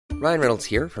Ryan Reynolds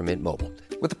here from Mint Mobile.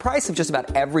 With the price of just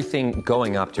about everything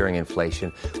going up during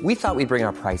inflation, we thought we'd bring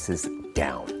our prices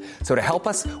down. So to help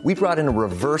us, we brought in a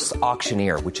reverse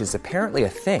auctioneer, which is apparently a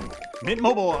thing. Mint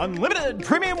Mobile Unlimited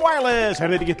Premium Wireless. How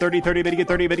to get 30, 30, bit to get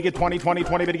 30, bit to get 20, 20,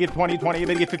 20, bit to get 20, 20,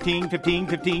 bit to get 15, 15,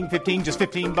 15, 15, just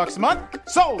 $15 a month?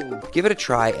 Sold! Give it a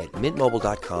try at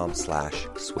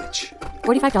mintmobile.com/switch.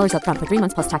 $45 up front for 3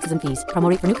 months plus taxes and fees. Promo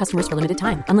rate for new customers for limited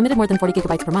time. Unlimited more than 40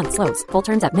 gigabytes per month. Slows full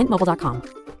terms at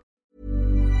mintmobile.com.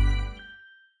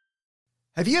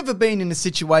 Have you ever been in a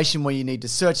situation where you need to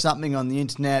search something on the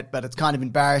internet, but it's kind of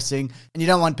embarrassing and you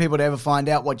don't want people to ever find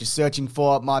out what you're searching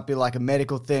for? It might be like a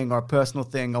medical thing or a personal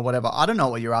thing or whatever. I don't know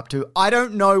what you're up to. I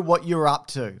don't know what you're up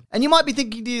to. And you might be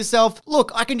thinking to yourself,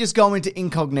 look, I can just go into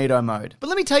incognito mode. But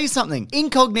let me tell you something.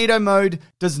 Incognito mode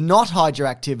does not hide your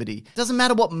activity. It doesn't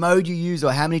matter what mode you use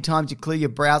or how many times you clear your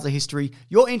browser history.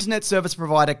 Your internet service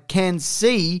provider can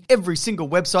see every single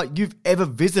website you've ever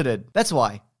visited. That's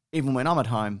why, even when I'm at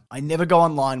home, I never go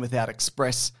online without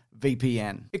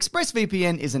ExpressVPN.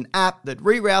 ExpressVPN is an app that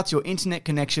reroutes your internet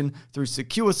connection through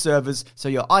secure servers so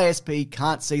your ISP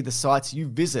can't see the sites you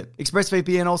visit.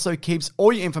 ExpressVPN also keeps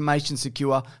all your information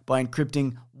secure by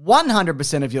encrypting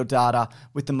 100% of your data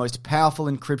with the most powerful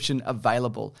encryption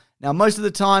available. Now, most of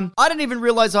the time, I don't even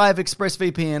realize I have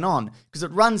ExpressVPN on because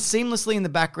it runs seamlessly in the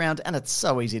background and it's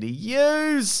so easy to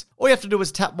use. All you have to do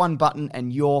is tap one button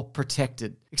and you're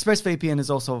protected. ExpressVPN is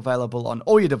also available on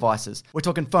all your devices. We're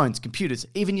talking phones, computers,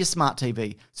 even your smart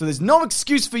TV. So there's no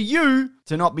excuse for you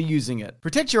to not be using it.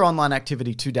 Protect your online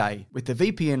activity today with the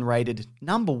VPN rated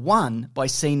 #1 by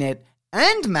CNET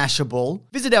and Mashable.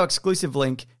 Visit our exclusive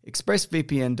link,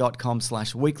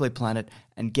 expressvpn.com/weeklyplanet,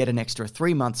 and get an extra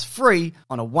 3 months free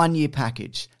on a 1-year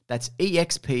package. That's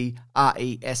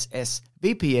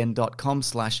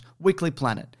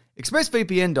expressvpn.com/weeklyplanet.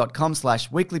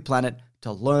 expressvpn.com/weeklyplanet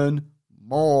to learn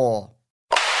more.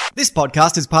 This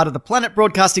podcast is part of the Planet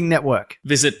Broadcasting Network.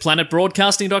 Visit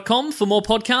planetbroadcasting.com for more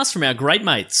podcasts from our great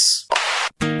mates.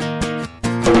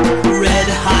 Red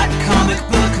hot comic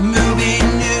book movie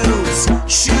news,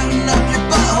 shooting up your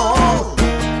butthole.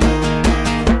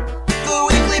 The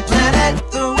Weekly Planet,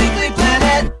 the Weekly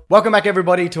Planet. Welcome back,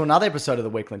 everybody, to another episode of the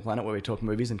Weekly Planet, where we talk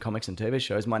movies and comics and TV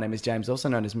shows. My name is James, also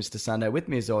known as Mr. Sunday. With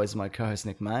me, as always, my co-host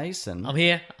Nick Mason. I'm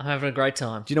here. I'm having a great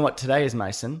time. Do you know what today is,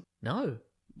 Mason? No.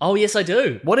 Oh, yes, I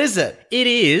do. What is it?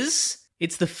 It's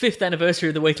the 5th anniversary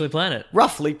of the Weekly Planet.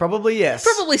 Roughly, probably, yes.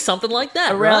 Probably something like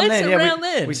that, Around right? then, Around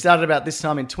then. We started about this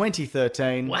time in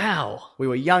 2013. Wow. We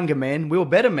were younger men. We were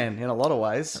better men in a lot of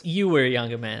ways. You were a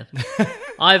younger man.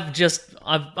 I've just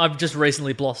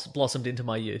recently blossomed into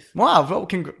my youth. Wow, well,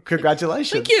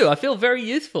 congratulations. Thank you. I feel very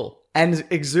youthful. And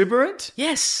exuberant?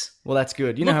 Yes. Well, that's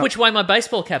good. You Look know which way my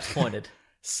baseball cap's pointed.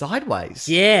 Sideways.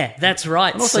 Yeah, that's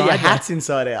right. And also your Sideways. hat's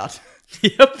inside out.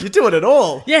 Yep. You're doing it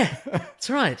all. Yeah,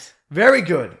 that's right. Very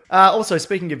good. Also,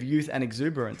 speaking of youth and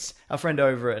exuberance, our friend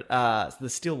over at the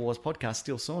Steel Wars podcast,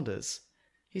 Steel Saunders,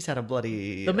 he's had a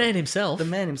bloody... The man himself.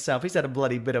 He's had a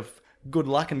bloody bit of good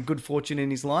luck and good fortune in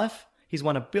his life. He's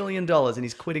won $1 billion and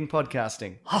he's quitting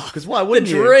podcasting. Because why wouldn't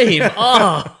the you? dream.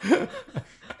 Oh.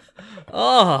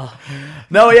 Oh.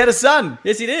 No, he had a son.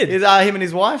 Yes, he did. Him and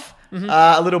his wife. Mm-hmm.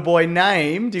 A little boy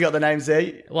named... You got the names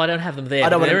there? Well, I don't have them there.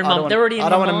 They're already in my mind. I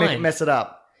don't want to mess it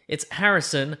up. It's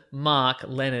Harrison Mark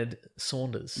Leonard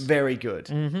Saunders. Very good.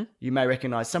 Mm-hmm. You may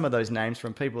recognise some of those names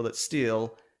from people that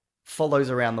Steel follows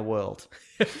around the world.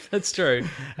 That's true.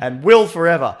 And will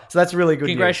forever. So that's really good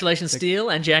Congratulations, news. Steele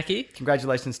and Jackie.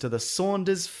 Congratulations to the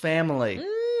Saunders family.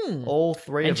 All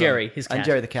three and of Jerry, them. his cat. And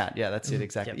Jerry the cat. Yeah, that's it,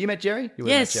 exactly. Yep. You met Jerry? You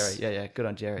yes. Met Jerry. Yeah, good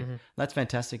on Jerry. Mm-hmm. That's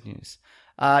fantastic news.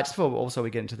 Just before also we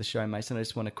get into the show, Mason, I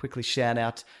just want to quickly shout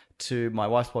out to my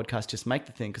wife's podcast, Just Make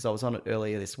the Thing, because I was on it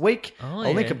earlier this week.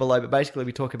 I'll link it below, but basically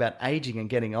we talk about aging and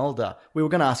getting older. We were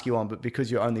going to ask you on, but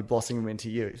because you're only blossoming into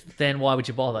youth. Then why would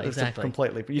you bother? Exactly.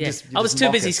 Completely. But you I was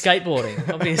too busy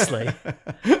skateboarding, obviously.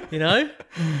 You know?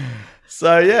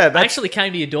 So, yeah. I actually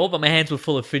came to your door, but my hands were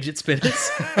full of fidget spinners.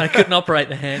 I couldn't operate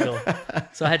the handle.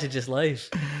 So I had to just leave.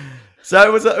 So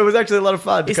it was actually a lot of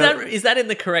fun. Is that in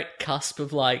the correct cusp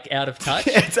of like out of touch?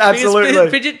 It's absolutely. Because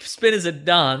fidget spinners are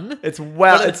done.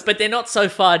 But they're not so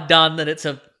far done that it's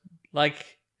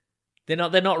they're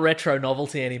not retro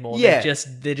novelty anymore. Yeah.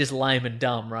 They're just lame and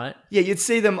dumb, right? Yeah, you'd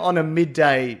see them on a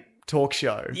midday talk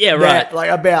show. Yeah, right.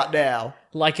 Like about now.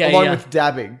 Along with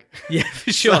dabbing. Yeah,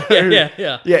 for sure. So, yeah.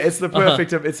 Yeah, it's the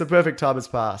perfect. It's the perfect time has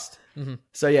passed. Mm-hmm.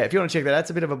 So yeah, if you want to check that out,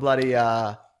 it's a bit of a bloody.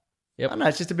 I don't know,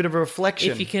 it's just a bit of a reflection.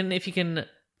 If you can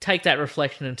take that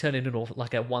reflection and turn it into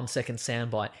like a 1 second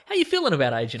soundbite. How you feeling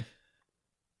about aging?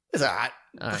 It's all right.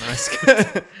 Oh, nice.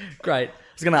 Great. I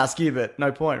was going to ask you, but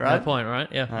no point, right? No point, right?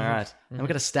 Yeah. All right. And we've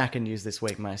got a stack of news this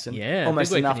week, Mason. Yeah,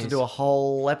 Almost big week of enough to news. do a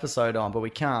whole episode on, but we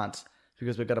can't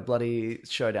because we've got a bloody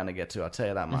showdown to get to, I'll tell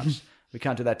you that much. We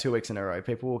can't do that 2 weeks in a row.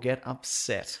 People will get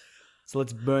upset. So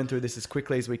let's burn through this as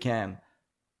quickly as we can.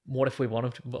 What if we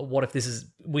wanted to, what if this is,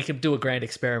 we could do a grand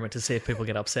experiment to see if people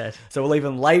get upset. So we'll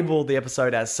even label the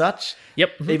episode as such.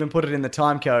 Yep. Even put it in the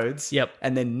time codes. Yep.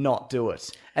 And then not do it.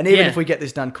 And even Yeah. if we get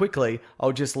this done quickly,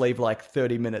 I'll just leave like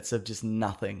 30 minutes of just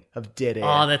nothing, of dead air.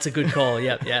 Oh, that's a good call.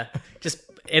 Yep, yeah. Just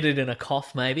edit in a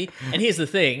cough, maybe. And here's the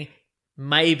thing,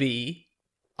 maybe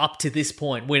up to this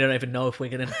point, we don't even know if we're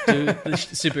going to do the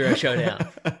Superhero Showdown.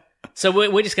 So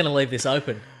we're just going to leave this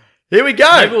open. Here we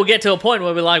go. Maybe we'll get to a point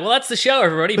where we're like, well, that's the show,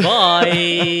 everybody.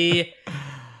 Bye.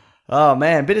 Oh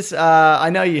man, I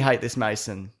know you hate this,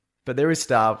 Mason, but there is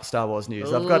Star Wars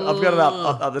news. I've got it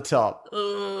up the top.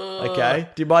 Okay.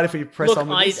 Do you mind if we press Look, on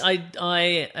with this? I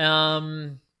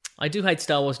do hate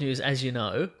Star Wars news, as you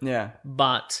know. Yeah.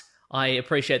 But I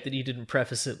appreciate that you didn't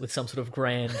preface it with some sort of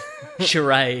grand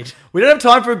charade. We don't have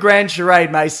time for a grand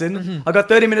charade, Mason. I've got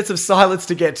 30 minutes of silence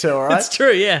to get to, all right? That's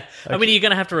true, yeah. I mean, you're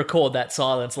going to have to record that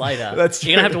silence later. That's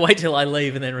You're going to have true. to wait till I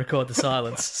leave and then record the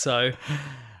silence. So,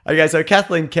 Okay, so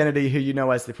Kathleen Kennedy, who you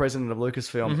know as the president of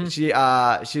Lucasfilm,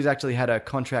 she's actually had her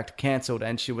contract cancelled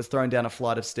and she was thrown down a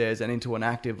flight of stairs and into an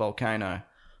active volcano.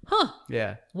 huh.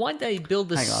 Yeah. Why'd they build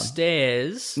the Hang on.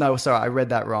 stairs? No, sorry, I read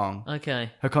that wrong. Okay.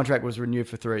 Her contract was renewed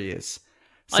for 3 years.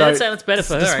 That sounds better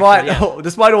for her, Despite, actually,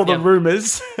 despite all the Yep.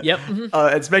 rumours Yep.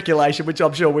 and speculation, which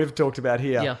I'm sure we've talked about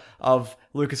here, Yeah. of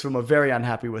Lucasfilm are very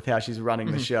unhappy with how she's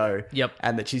running the show. Yep.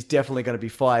 And that she's definitely going to be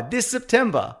fired this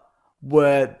September.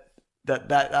 That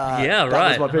Yeah, was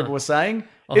right. what people were saying.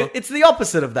 Uh-huh. It's the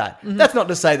opposite of that. That's not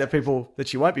to say that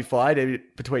she won't be fired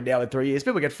between now and 3 years.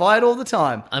 People get fired all the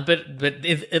time. But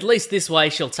at least this way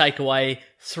she'll take away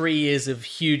 3 years of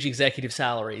huge executive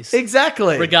salaries.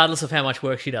 Exactly. Regardless of how much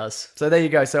work she does. So there you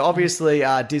go. So obviously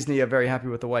Disney are very happy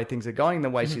with the way things are going, the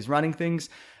way she's running things.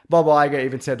 Bob Iger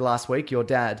even said last week, your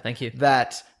dad, Thank you.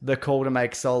 that the call to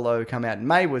make Solo come out in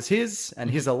May was his and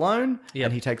his alone, Yep.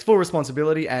 and he takes full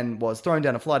responsibility and was thrown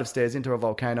down a flight of stairs into a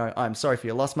volcano. I'm sorry for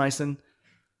your loss, Mason.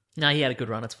 No, he had a good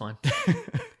run. It's fine.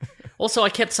 Also, I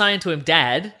kept saying to him,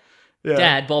 Dad, Yeah.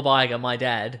 Dad, Bob Iger, my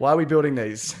dad, Why are we building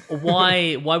these?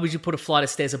 why would you put a flight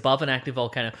of stairs above an active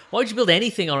volcano? Why would you build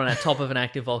anything on top of an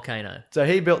active volcano? So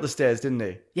he built the stairs, didn't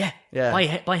he? Yeah,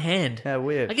 Yeah. by hand. How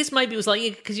weird. I guess maybe it was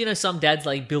like, because some dads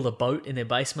like build a boat in their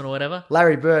basement or whatever.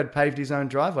 Larry Bird paved his own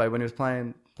driveway when he was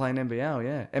playing NBL,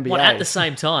 yeah. NBA. What, at the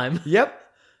same time? Yep.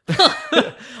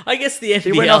 I guess the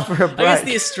NBL, went off for a I guess break.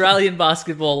 the Australian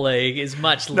Basketball League is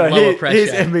much No, lower pressure.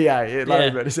 he's NBA. Larry Yeah.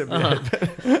 Bird is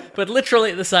NBA. But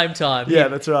literally at the same time. Yeah,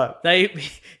 that's right.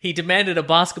 He demanded a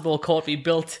basketball court be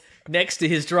built next to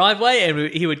his driveway,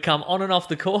 and he would come on and off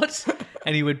the court,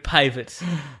 and he would pave it.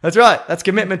 That's right. That's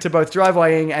commitment to both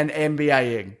drivewaying and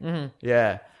NBAing. Mm-hmm.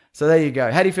 Yeah. So there you go.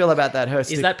 How do you feel about that,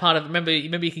 Hurst? Is that part of? Remember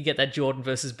you could get that Jordan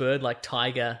versus Bird like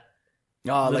Tiger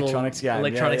little electronics game?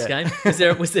 Electronics Yeah,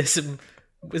 yeah. game.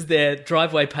 Was there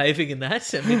driveway paving in that?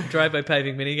 Driveway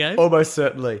paving minigame? Almost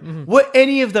certainly. Mm-hmm. Were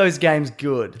any of those games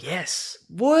good? Yes.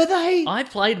 Were they? I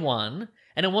played one,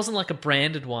 and it wasn't like a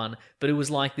branded one, but it was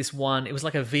like this one. It was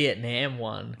like a Vietnam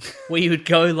one where you would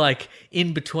go like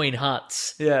in between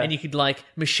huts, Yeah. and you could like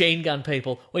machine gun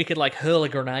people, or you could like hurl a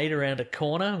grenade around a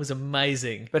corner. It was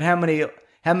amazing. But how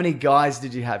many guys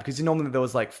did you have? Because normally there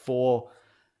was like 4.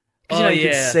 Because Oh, you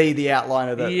could yeah. see the outline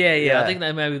of the. Yeah. I think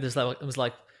that maybe it was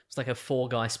like a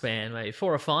 4-guy span, maybe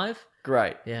 4 or 5.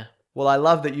 Great. Yeah. Well, I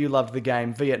love that you loved the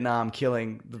game Vietnam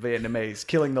killing the Vietnamese,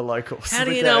 killing the locals. How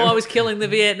do The you know game. I was killing the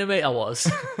Vietnamese? I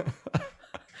was.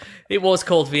 It was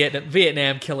called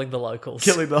Vietnam killing the locals.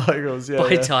 Killing the locals, yeah. by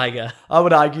yeah. Tiger. I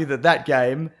would argue that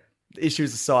game,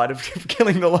 issues aside of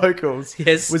killing the locals,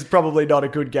 Yes. was probably not a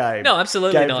good game. No,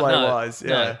 absolutely not, no. Gameplay-wise,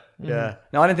 No. yeah. Yeah.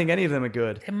 No, I don't think any of them are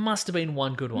good. There must have been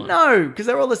one good one. No, because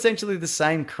they're all essentially the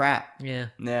same crap. Yeah.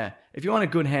 Yeah. If you want a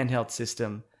good handheld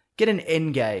system, get an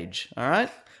N-Gage, all right?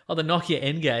 Oh, the Nokia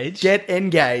N-Gage. Get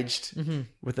engaged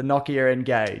with the Nokia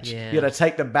N-Gage. Yeah. You got to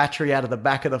take the battery out of the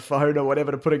back of the phone or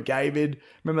whatever to put a game in.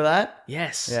 Remember that?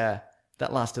 Yes. Yeah.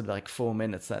 That lasted like 4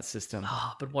 minutes, that system.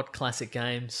 Oh, but what classic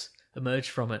games emerged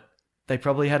from it? They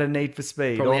probably had a Need for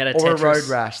Speed Probably or, had a or a Tetris. Road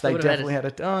Rash. They They would have definitely had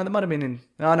a... Oh, they might have been in...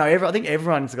 Oh, no, I think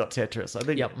everyone's got Tetris. I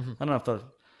think... Yep. I don't know if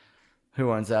who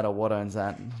owns that or what owns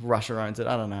that. Russia owns it.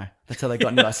 I don't know. That's how they got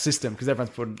into our system because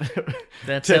everyone's putting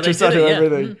That's how they Tetris did onto it, yeah.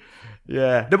 everything.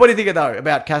 Yeah. Now, what do you think, though,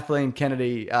 about Kathleen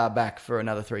Kennedy back for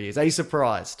another 3 years? Are you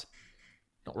surprised?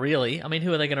 Not really. I mean,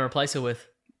 who are they going to replace her with?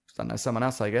 I don't know, someone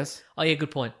else, I guess. Oh, yeah,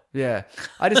 good point. Yeah.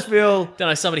 I just feel... Don't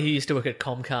know, somebody who used to work at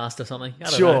Comcast or something. I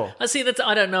don't Sure. know. I see.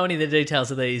 I don't know any of the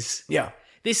details of these. Yeah.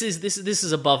 This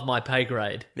is above my pay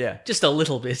grade. Yeah. Just a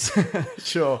little bit.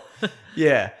 Sure.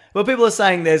 Yeah. Well, people are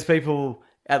saying there's people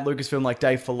at Lucasfilm like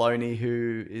Dave Filoni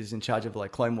who is in charge of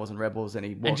like Clone Wars and Rebels, and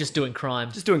and just doing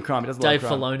crime. Just doing crime. He does a lot of Dave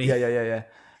crime. Filoni. Yeah.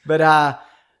 But I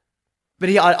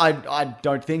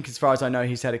don't think, as far as I know,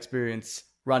 he's had experience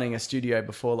running a studio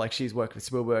before. Like, she's worked with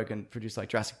Spielberg and produced like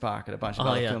Jurassic Park and a bunch of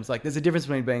other films. Like, there's a difference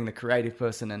between being the creative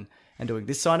person and doing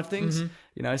this side of things.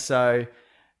 You know, so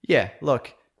yeah.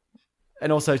 Look,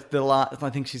 and also I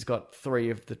think she's got 3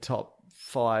 of the top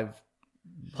 5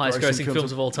 highest grossing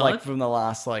films of all time, like from the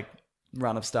last like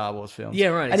run of Star Wars films. Yeah,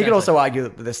 right. And you could also argue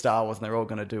that they're Star Wars and they're all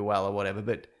going to do well or whatever.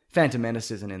 But Phantom Menace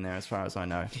isn't in there, as far as I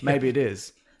know. Maybe it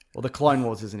is. Or the Clone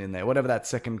Wars isn't in there. Whatever that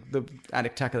the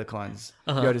Attack of the Clones.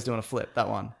 Yoda's doing a flip. That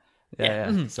one.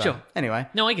 Yeah. So, sure. Anyway.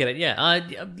 No, I get it. Yeah.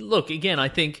 Look, again, I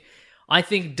think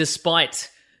despite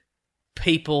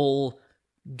people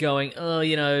going, oh,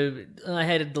 you know, I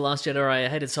hated The Last Jedi, or I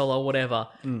hated Solo, or whatever,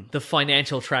 the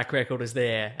financial track record is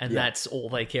there, and that's all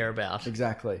they care about.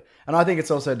 Exactly. And I think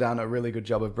it's also done a really good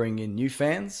job of bringing in new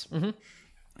fans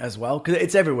as well, because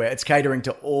it's everywhere. It's catering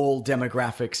to all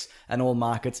demographics and all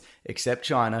markets, except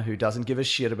China, who doesn't give a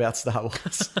shit about Star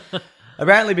Wars.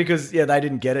 Apparently because, they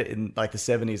didn't get it in like the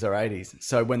 70s or 80s.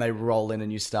 So when they roll in a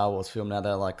new Star Wars film now,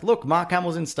 they're like, look, Mark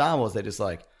Hamill's in Star Wars. They're just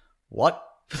like, what?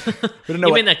 We don't know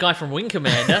You mean that guy from Wing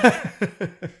Commander?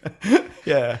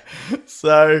 Yeah.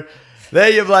 So there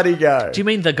you bloody go. Do you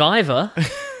mean the Guyver?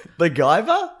 The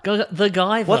Guyver? The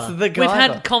Guyver. What's the Guyver? We've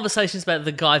had conversations about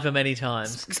the Guyver many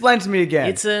times. Explain to me again.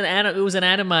 It was an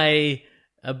anime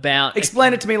about...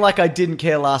 Explain it to me like I didn't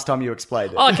care last time you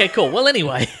explained it. Oh, okay, cool. Well,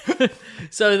 anyway.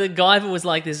 So the Guyver was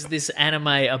like this anime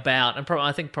about, and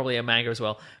I think probably a manga as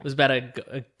well. It was about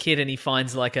a kid, and he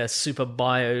finds like a super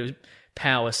bio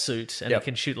power suit, and he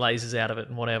can shoot lasers out of it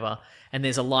and whatever. And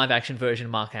there's a live action version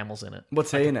of Mark Hamill's in it.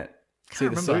 What's he in it? See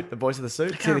the remember. suit? The voice of the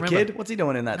suit? See the remember. kid? What's he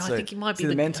doing in that No, suit? I think he might be See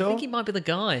the mentor? I think he might be the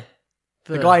guy.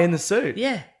 The guy in the suit?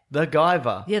 Yeah. The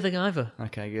Guyver? Yeah, the Guyver.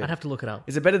 Okay, good. I'd have to look it up.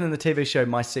 Is it better than the TV show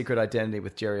My Secret Identity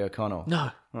with Jerry O'Connell?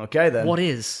 No. Okay, then. What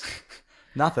is?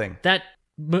 Nothing.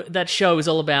 That show is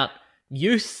all about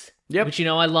youth, which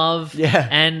I love. Yeah.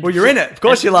 And well, you're in it. Of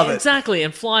course you love it. Exactly,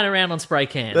 and flying around on spray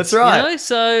cans. That's right. You know?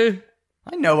 So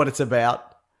I know what it's about.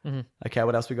 Okay,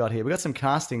 what else we got here? We got some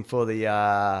casting for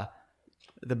the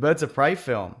Birds of Prey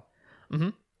film.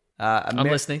 I'm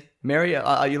listening. Mary,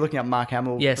 are you looking up Mark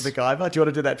Hamill Yes. for the Guyver? Do you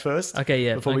want to do that first? Okay,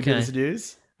 yeah. Before we do okay. this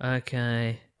news?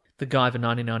 Okay. The Guyver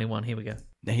 1991. Here we go.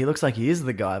 Now, he looks like he is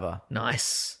the Guyver.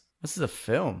 Nice. This is a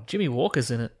film. Jimmy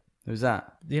Walker's in it. Who's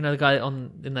that? You know the guy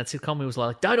in that sitcom who was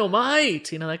like,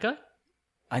 Dynamite! You know that guy?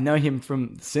 I know him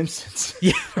from The Simpsons.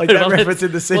 Yeah. Like that well, reference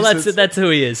in The Simpsons. Well, that's who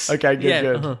he is. Okay, good, yeah,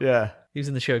 good. Yeah. He was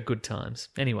in the show Good Times.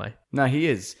 Anyway. No, he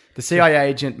is. The CIA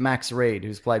agent Max Reed,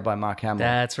 who's played by Mark Hamill.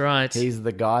 That's right. He's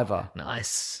the Guyver.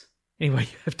 Nice. Anyway,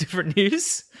 you have different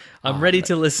news? I'm ready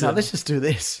to listen. No, let's just do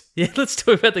this. Yeah, let's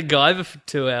talk about the Guyver for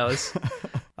 2 hours.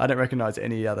 I don't recognise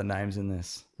any other names in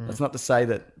this. That's not to say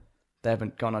that they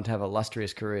haven't gone on to have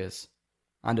illustrious careers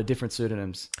under different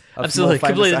pseudonyms. Absolutely,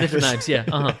 completely different names.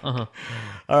 Yeah.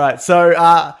 All right,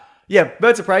 so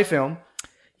Birds of Prey film.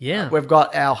 Yeah. We've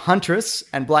got our Huntress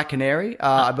and Black Canary.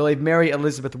 I believe Mary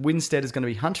Elizabeth Winstead is going to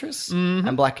be Huntress,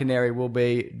 and Black Canary will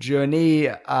be Journey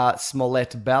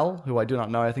Smollett Bell, who I do not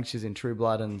know. I think she's in True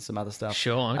Blood and some other stuff.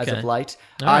 Sure, as okay. of late.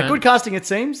 All right. Good casting, it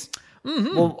seems.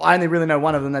 Well, I only really know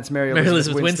one of them. That's Mary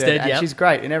Elizabeth Winstead, and yep. she's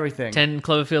great in everything. 10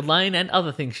 Cloverfield Lane and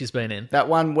other things she's been in. That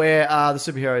one where the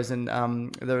superheroes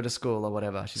and they're at a school or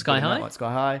whatever. She's Sky good in that High? one.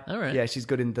 Sky High. All right. Yeah, she's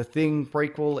good in The Thing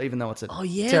prequel, even though it's a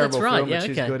yeah, terrible that's right. film. Yeah, but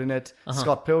she's okay. good in it.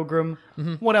 Scott Pilgrim.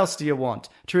 What else do you want?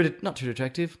 Not True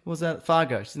Detective. What was that?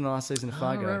 Fargo. She's in the last season of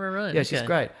Fargo. right. Yeah, she's Okay.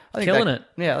 great. Killing it.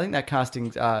 Yeah, I think that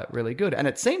casting's really good. And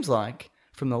it seems like,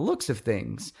 from the looks of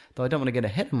things, though I don't want to get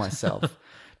ahead of myself,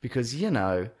 because,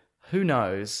 who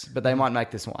knows, but they might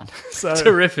make this one. So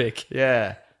Terrific.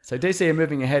 yeah. So DC are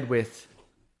moving ahead with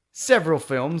several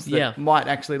films that might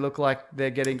actually look like they're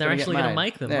actually going to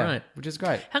make them, right. Which is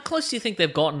great. How close do you think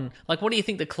they've gotten? Like, what do you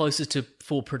think the closest to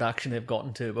full production they've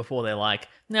gotten to before they're like,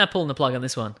 pulling the plug on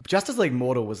this one? Justice League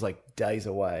Mortal was like days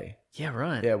away. Yeah,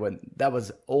 right. Yeah, when that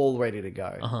was all ready to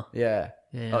go. Yeah.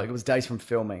 Yeah. Like it was days from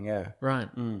filming, yeah. Right.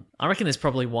 I reckon there's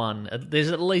probably one.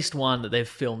 There's at least one that they've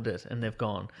filmed it and they've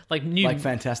gone. Like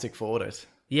Fantastic Four it.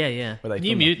 Yeah. Where they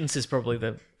New filmed it. Mutants is probably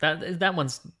that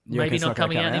one's You reckon maybe it's not gonna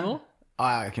coming come out anymore.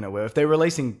 I reckon it will. If they're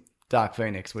releasing Dark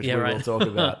Phoenix, which we right. will talk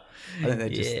about, I think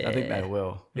I think they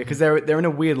will. Yeah, because they're in a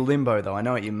weird limbo though. I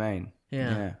know what you mean.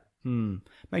 Yeah.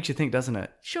 Makes you think, doesn't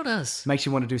it? Sure does. Makes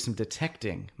you want to do some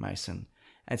detecting, Mason.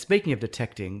 And speaking of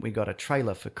detecting, we got a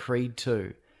trailer for Creed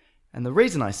 2. And the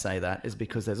reason I say that is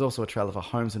because there's also a trailer for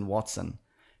Holmes and Watson.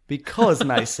 Because,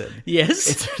 Mason, Yes?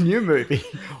 it's a new movie.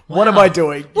 What am I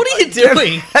doing? What are you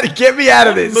doing? Get me out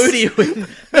of this. Mood are you in?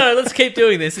 No, let's keep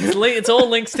doing this. It's all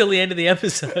links till the end of the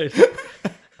episode.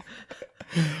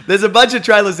 There's a bunch of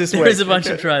trailers this week. There is a bunch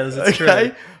of trailers, it's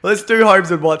true. Let's do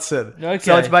Holmes and Watson. Okay.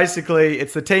 So it's basically,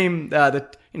 it's the team,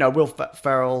 Will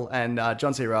Ferrell and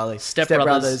John C. Reilly. Step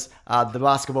Brothers. The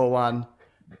basketball one.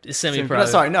 Semi-pro.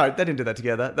 Sorry, no, they didn't do that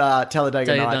together.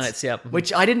 Talladega Nights. Yep.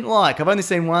 Which I didn't like. I've only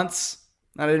seen once.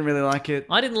 I didn't really like it.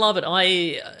 I didn't love it.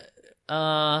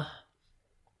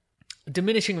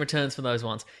 Diminishing returns for those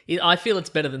ones. I feel it's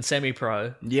better than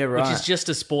Semi-Pro. Yeah, right. Which is just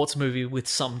a sports movie with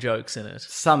some jokes in it.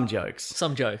 Some jokes.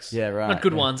 Some jokes. Yeah, right. Not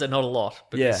good ones and not a lot,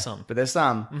 but there's some. But there's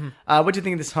some. Mm-hmm. What do you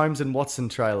think of this Holmes and Watson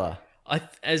trailer?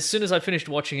 As soon as I finished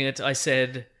watching it, I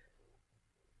said,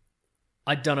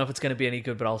 I don't know if it's going to be any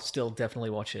good, but I'll still definitely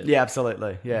watch it. Yeah,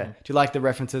 absolutely. Yeah. Do you like the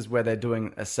references where they're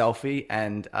doing a selfie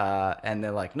and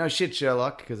they're like, no shit,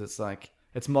 Sherlock, because it's like,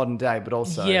 it's modern day, but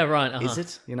also, yeah, right. Uh-huh. Is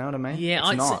it? You know what I mean? Yeah,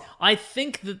 it's not. I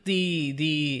think that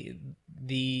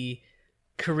the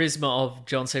charisma of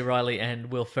John C. Reilly and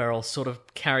Will Ferrell sort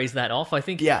of carries that off. I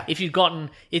think if you'd gotten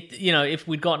it, if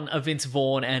we'd gotten a Vince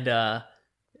Vaughn and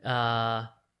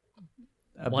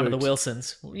one of the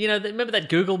Wilsons, remember that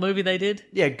Google movie they did?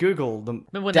 Yeah, Google them.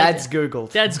 Dad's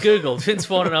Googled. Dad's Googled. Vince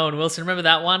Vaughn and Owen Wilson. Remember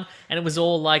that one? And it was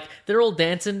all like they're all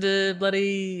dancing to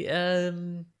bloody.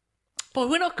 Boy,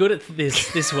 we're not good at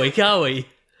this week, are we?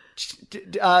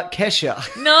 Kesha.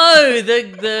 No,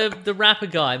 the rapper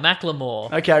guy,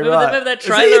 Macklemore. Okay, remember that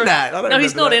trailer? Is he in that? No,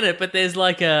 he's not in it. But there's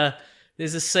like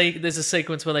there's a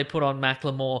sequence where they put on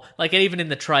Macklemore. Like even in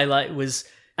the trailer, it was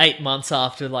 8 months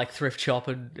after like Thrift Shop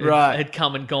had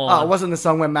come and gone. Oh, it wasn't the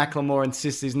song where Macklemore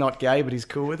insists he's not gay, but he's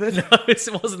cool with it? No, it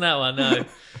wasn't that one. No.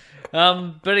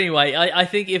 But anyway, I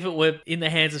think if it were in the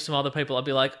hands of some other people, I'd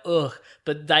be like, ugh.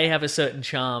 But they have a certain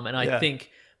charm, and I think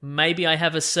maybe I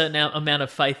have a certain amount of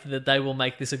faith that they will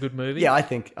make this a good movie. Yeah, I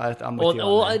think I'm with you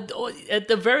on that. Or at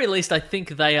the very least, I think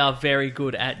they are very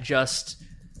good at just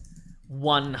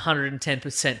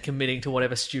 110% committing to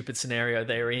whatever stupid scenario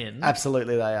they're in.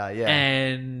 Absolutely, they are. Yeah,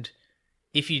 and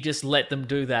if you just let them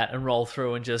do that and roll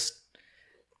through and just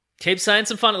keep saying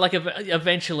some fun, like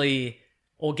eventually.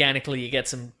 Organically, you get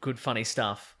some good, funny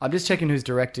stuff. I'm just checking who's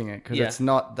directing it because it's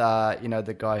not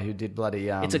the guy who did bloody.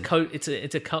 It is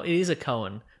a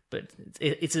Cohen, but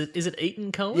is it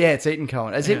Ethan Cohen? Yeah, it's Ethan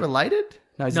Cohen. Is he related?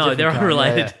 No, they're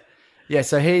unrelated. Yeah,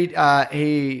 so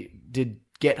he did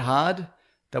Get Hard,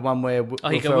 the one where Will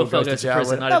Ferrell goes to jail.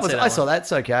 Prison. I saw that.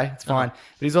 It's okay. It's fine.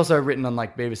 But he's also written on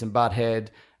like Beavis and Butthead,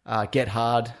 Get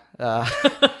Hard.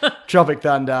 Tropic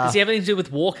Thunder. Does he have anything to do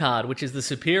with Walk Hard, which is the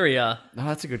superior? Oh,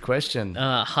 that's a good question.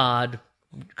 Hard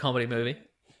comedy movie.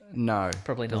 No,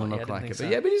 probably not. Doesn't look like it. So.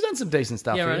 But he's done some decent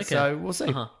stuff here, okay. So we'll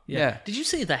see. Yeah. Did you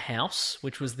see The House,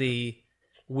 which was the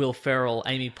Will Ferrell,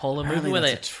 Amy Poehler movie where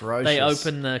atrocious. They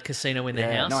open the casino in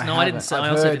their house? No, I didn't see. I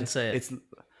also didn't see it.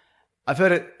 I've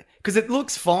heard it because it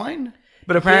looks fine.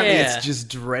 But apparently it's just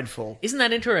dreadful. Isn't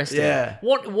that interesting? Yeah.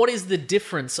 What is the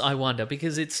difference, I wonder?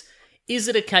 Because is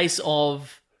it a case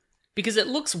of... Because it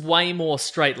looks way more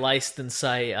straight-laced than,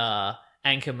 say,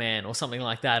 Anchorman or something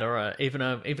like that, or even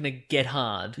a Get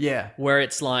Hard. Yeah. Where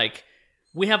it's like,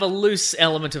 we have a loose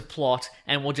element of plot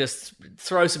and we'll just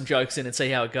throw some jokes in and see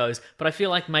how it goes. But I feel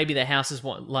like maybe The House is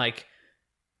what, like...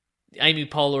 Amy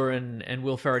Poehler and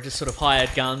Will Ferrell just sort of hired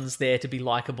guns there to be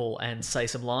likable and say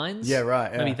some lines. Yeah, right.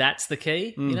 Yeah. Maybe that's the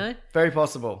key, you know? Very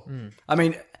possible. I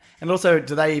mean, and also,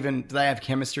 do they have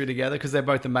chemistry together? Because they're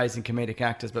both amazing comedic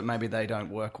actors, but maybe they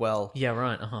don't work well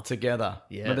together.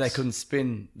 Yes. Maybe they couldn't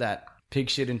spin that pig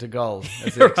shit into gold,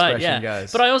 as the expression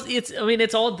goes. But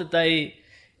it's odd that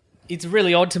it's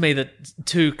really odd to me that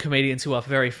two comedians who are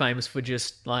very famous for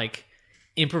just, like...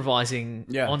 improvising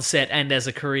on set and as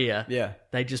a career,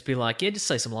 they'd just be like, just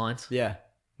say some lines. Yeah.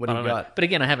 What do you got? But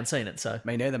again, I haven't seen it, so...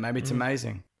 Me neither. Maybe it's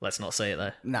amazing. Let's not see it,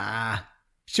 though. Nah.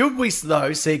 Should we,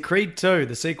 though, see Creed 2,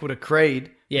 the sequel to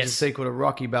Creed, which is a sequel to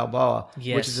Rocky Balboa,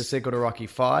 which is a sequel to Rocky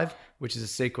 5, which is a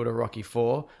sequel to Rocky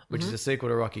 4, which is a sequel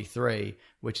to Rocky 3,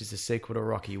 which is a sequel to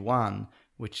Rocky 1,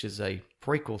 which is a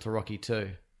prequel to Rocky 2.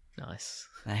 Nice.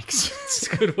 Thanks. It's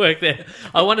good work there.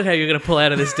 I wondered how you were going to pull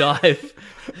out of this dive.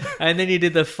 And then you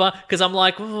did the fun... Because I'm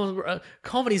like,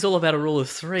 comedy's all about a rule of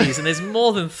threes, and there's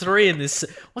more than three in this.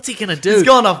 What's he going to do? He's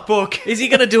gone off book. Is he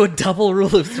going to do a double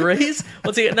rule of threes?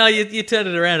 No, you turned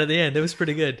it around at the end. It was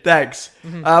pretty good. Thanks.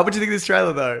 What do you think of this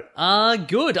trailer, though?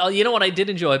 Good. You know what I did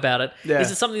enjoy about it? Yeah. Is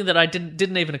it something that I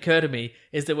didn't even occur to me,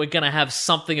 is that we're going to have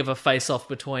something of a face-off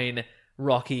between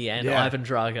Rocky and Ivan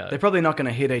Drago. They're probably not going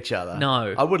to hit each other.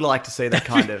 No. I would like to see that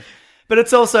kind of. But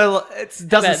it's also, it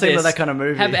doesn't seem like that kind of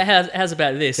movie. How's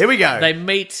about this? Here we go. They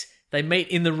meet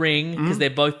in the ring because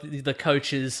they're both the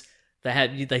coaches.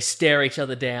 They stare each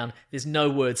other down. There's no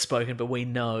words spoken, but we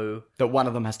know that one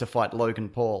of them has to fight Logan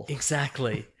Paul.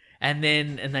 Exactly. And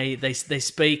they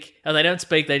speak. Oh, they don't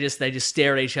speak. They just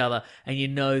stare at each other, and you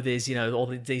know there's all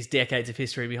these decades of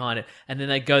history behind it. And then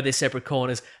they go their separate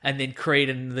corners, and then Creed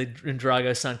and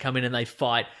Drago's son come in and they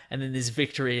fight, and then there's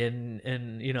victory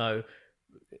and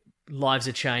lives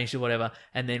are changed or whatever.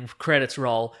 And then credits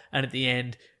roll, and at the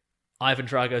end, Ivan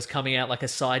Drago's coming out like a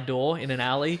side door in an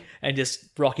alley, and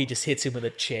Rocky just hits him with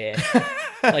a chair.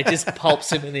 Like, just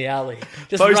pulps him in the alley.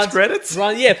 Post-credits?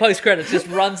 Post-credits. Just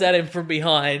runs at him from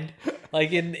behind,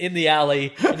 like in the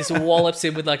alley, and just wallops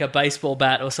him with like a baseball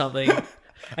bat or something.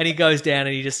 And he goes down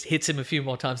and he just hits him a few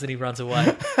more times, then he runs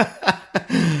away.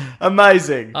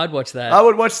 Amazing. I'd watch that. I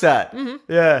would watch that.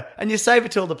 Mm-hmm. Yeah. And you save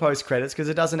it till the post-credits because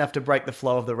it doesn't have to break the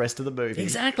flow of the rest of the movie.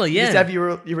 Exactly, yeah. You just have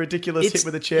your ridiculous hit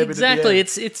with a chair. Exactly.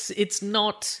 It's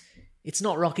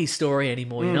not Rocky's story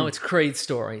anymore, it's Creed's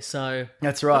story. So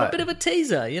that's right. A bit of a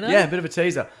teaser, Yeah, a bit of a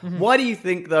teaser. Mm-hmm. Why do you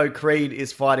think, though, Creed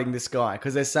is fighting this guy?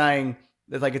 Because they're saying,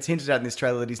 like, it's hinted at in this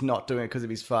trailer that he's not doing it because of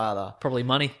his father. Probably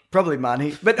money.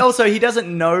 But also, he doesn't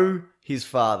know his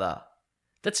father.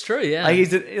 That's true, yeah. Like,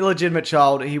 he's an illegitimate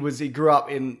child. He grew up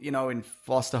in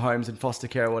foster homes and foster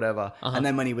care or whatever. Uh-huh. And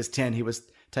then when he was 10, he was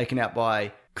taken out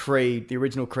by Creed, the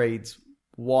original Creed's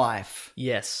wife.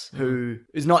 Yes. Who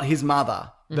is not his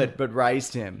mother, but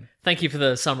raised him. Thank you for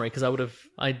the summary, because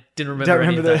I didn't remember. Don't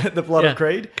remember the plot of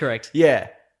Creed? Correct. Yeah.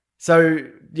 So,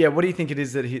 yeah, what do you think it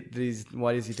is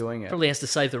why is he doing it? Probably has to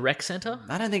save the rec centre.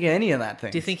 I don't think any of that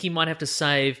thing. Do you think he might have to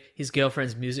save his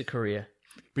girlfriend's music career?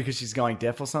 Because she's going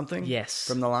deaf or something? Yes.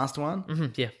 From the last one? Mm-hmm,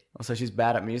 yeah. Also, she's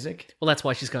bad at music? Well, that's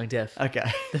why she's going deaf. Okay.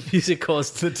 The music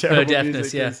caused the her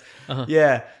deafness, yeah. Uh-huh.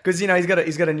 Yeah, because, he's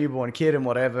got a newborn kid and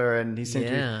whatever, and he seems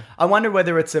to be... I wonder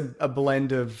whether it's a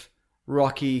blend of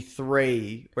Rocky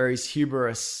 3, where his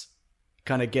hubris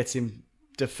kind of gets him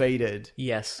defeated.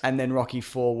 Yes. And then Rocky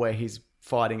 4, where he's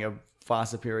fighting a far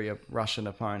superior Russian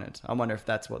opponent. I wonder if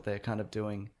that's what they're kind of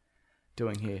doing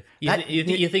here.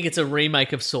 You think it's a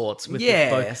remake of sorts? With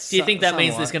both? Do you think that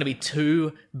means there's going to be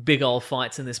two big old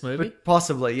fights in this movie? But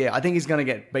possibly, yeah. I think he's going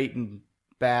to get beaten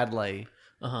badly.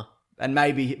 Uh-huh. And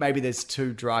maybe there's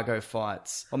two Drago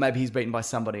fights, or maybe he's beaten by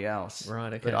somebody else.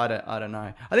 Right. Okay. But I don't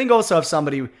know. I think also if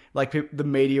somebody like the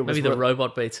media was maybe the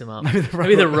robot beats him up.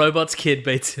 Maybe the robot's kid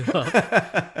beats him up.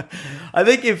 I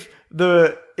think if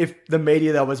the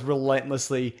media that was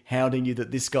relentlessly hounding you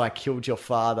that this guy killed your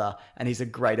father and he's a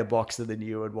greater boxer than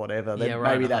you and whatever, then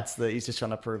maybe he's just trying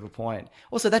to prove a point.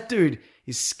 Also, that dude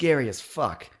is scary as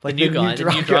fuck. Like the new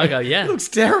Drago, yeah. He looks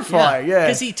terrifying, yeah.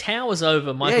 Because he towers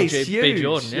over Michael B.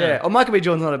 Jordan. Yeah. Oh, Michael B.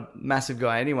 Jordan's not a massive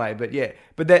guy anyway, but yeah.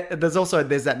 But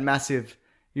there's that massive,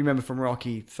 you remember from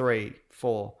Rocky 3,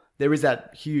 4, there is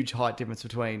that huge height difference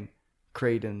between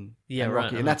Creed and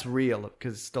Rocky. And that's real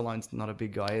because Stallone's not a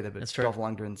big guy either, but Dolph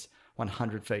Lundgren's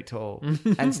 100 feet tall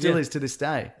and still is to this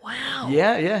day. Wow.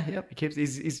 Yeah.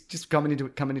 He's just coming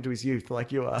into his youth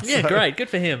like you are. Yeah, so. Great. Good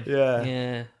for him.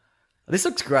 Yeah. This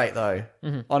looks great though.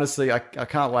 Mm-hmm. Honestly, I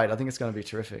can't wait. I think it's going to be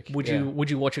terrific. Would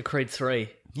you watch a Creed 3?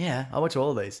 Yeah, I watch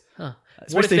all of these. Huh.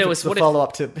 Especially if it's the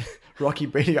follow-up to Rocky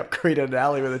beating up Creed in an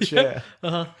alley with a chair.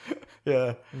 Uh-huh.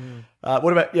 Yeah. What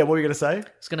were you going to say? I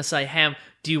was going to say, Ham,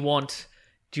 do you want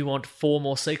 4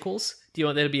 more sequels? Do you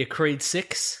want there to be a Creed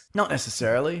 6? Not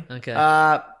necessarily. Okay.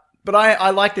 But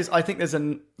I like this. I think there's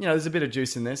a bit of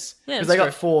juice in this. Yeah, because they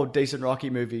got 4 decent Rocky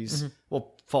movies. Mm-hmm.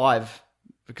 Well, 5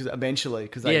 because eventually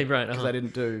because they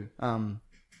didn't do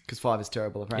because 5 is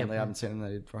terrible. Apparently, I haven't seen them.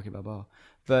 They did Rocky Balboa.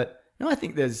 But no, I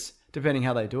think there's depending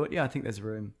how they do it. Yeah, I think there's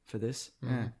room for this.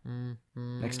 Yeah.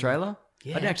 Next trailer.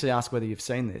 Yeah. I didn't actually ask whether you've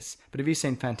seen this, but have you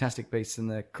seen Fantastic Beasts and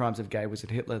the Crimes of Gay Wizard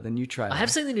Hitler, the new trailer? I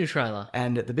have seen the new trailer.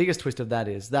 And the biggest twist of that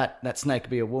is that snake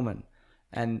be a woman.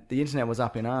 And the internet was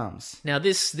up in arms. Now,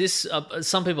 this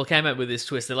some people came up with this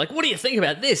twist. They're like, what do you think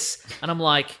about this? And I'm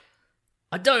like,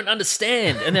 I don't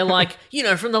understand. And they're like,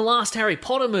 from the last Harry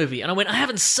Potter movie. And I went, I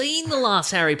haven't seen the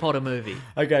last Harry Potter movie.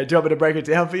 Okay, do you want me to break it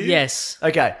down for you? Yes.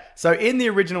 Okay, so in the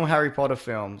original Harry Potter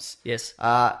films... Yes.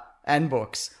 and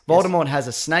books. Voldemort has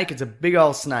a snake. It's a big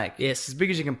old snake. Yes. As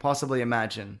big as you can possibly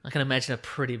imagine. I can imagine a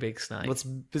pretty big snake. Well, it's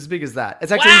as big as that.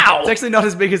 It's actually not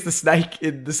as big as the snake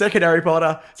in the second Harry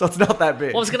Potter, so it's not that big.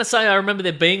 Well, I was going to say, I remember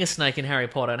there being a snake in Harry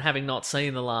Potter and having not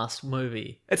seen the last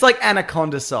movie. It's like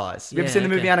Anaconda size. Have you ever seen the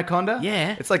movie Anaconda?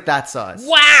 Yeah. It's like that size.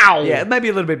 Wow! Yeah, maybe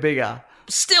a little bit bigger.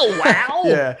 Still wow!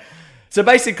 Yeah. So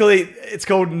basically, it's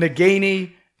called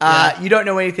Nagini. You don't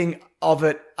know anything of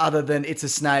it other than it's a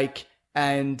snake.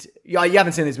 And you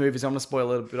haven't seen these movies, so I'm going to spoil a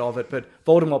little bit of it. But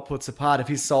Voldemort puts a part of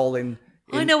his soul in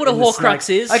I know what a the Horcrux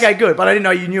snake. is. Okay, good. But I didn't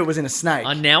know you knew it was in a snake.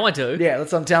 Now I do. Yeah,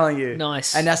 that's what I'm telling you.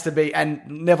 Nice. And has to be, and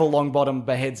Neville Longbottom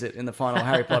beheads it in the final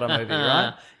Harry Potter movie,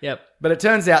 right? Yep. But it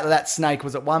turns out that snake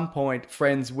was at one point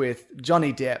friends with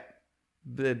Johnny Depp,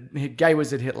 the gay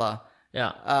wizard Hitler.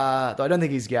 Yeah. Though I don't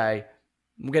think he's gay.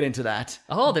 We'll get into that.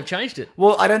 Oh, they've changed it.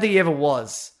 Well, I don't think he ever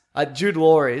was. Jude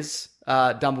Law is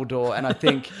Dumbledore, and I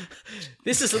think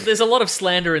There's a lot of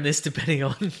slander in this, depending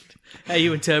on how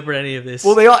you interpret any of this.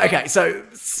 well they are okay. So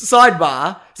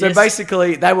sidebar. So Yes.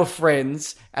 basically, they were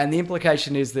friends, and the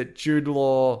implication is that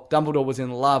Dumbledore was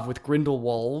in love with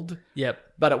Grindelwald. Yep.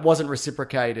 But it wasn't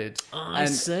reciprocated. I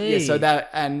see. Yeah,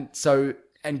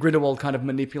 and Grindelwald kind of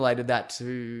manipulated that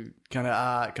to kind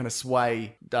of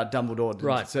sway Dumbledore to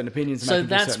Right. certain opinions. And So make him do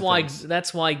that's certain why things.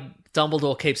 that's why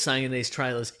Dumbledore keeps saying in these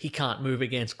trailers he can't move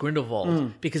against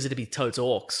Grindelwald because it'd be totes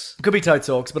orcs. It could be totes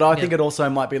orcs, but I think it also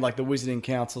might be like the Wizarding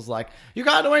Council's like, you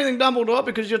can't do anything, Dumbledore,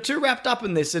 because you're too wrapped up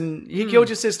in this, and he killed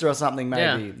your sister or something. Maybe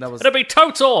Yeah. that was. It'd be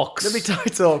totes orcs. It'd be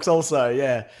totes orcs also,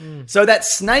 yeah. So that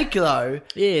snake though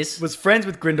Yes. was friends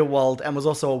with Grindelwald and was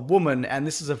also a woman, and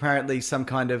this is apparently some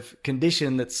kind of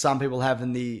condition that some people have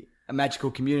in the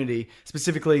magical community,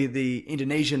 specifically the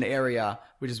Indonesian area,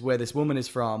 which is where this woman is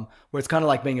from, where it's kind of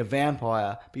like being a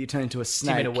vampire, but you turn into a Do you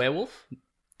snake. mean a werewolf?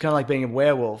 Kind of like being a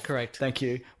werewolf. Correct. Thank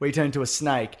you. Where you turn into a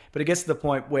snake, but it gets to the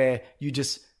point where you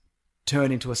just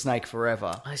turn into a snake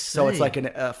forever. I So it's see. like an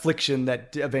affliction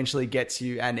that eventually gets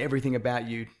you, and everything about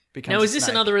you becomes. Now, is a this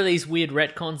snake. another of these weird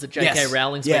retcons that J.K. Yes.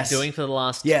 Rowling's Yes. been doing for the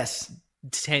last Yes.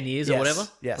 10 years or Yes. whatever?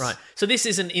 Yes. Right. So this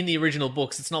isn't in the original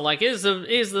books. It's not like, here's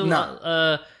the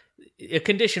No. a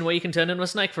condition where you can turn into a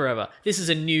snake forever. This is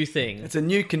a new thing. It's a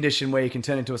new condition where you can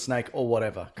turn into a snake or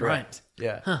whatever. Correct.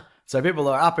 Right. Yeah. So people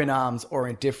are up in arms or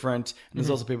indifferent. And there's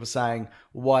Mm-hmm. also people saying,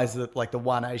 why is it like the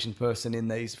one Asian person in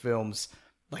these films,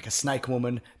 like a snake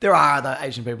woman? There are other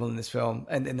Asian people in this film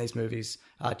and in these movies.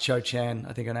 Cho Chan,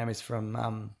 I think her name is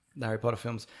from the Harry Potter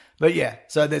films. But yeah,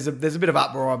 so there's a bit of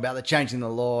uproar about the changing the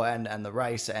law and the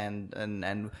race and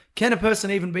can a person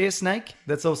even be a snake?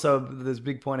 That's also there's a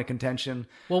big point of contention.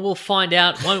 Well, we'll find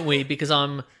out, won't we? Because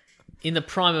I'm in the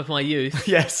prime of my youth.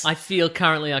 Yes. I feel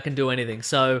currently I can do anything.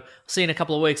 So I'll see you in a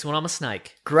couple of weeks when I'm a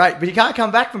snake. Great, but you can't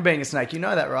come back from being a snake. You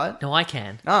know that, right? No, I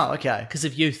can. Oh, okay. Because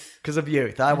of youth. Because of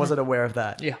youth. I wasn't aware of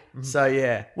that. Yeah. So,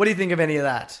 yeah. What do you think of any of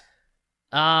that?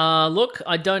 Look,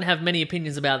 I don't have many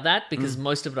opinions about that because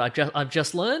most of it I've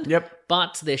just learned. Yep.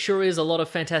 But there sure is a lot of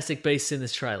fantastic beasts in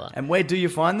this trailer. And where do you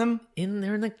find them?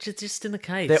 They're in the just in the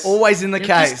case. They're always in the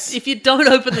case. If you don't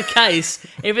open the case,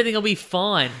 everything will be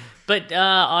fine. But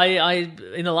I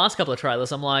in the last couple of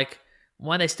trailers, I'm like,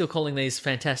 why are they still calling these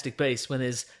fantastic beasts when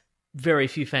there's very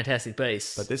few fantastic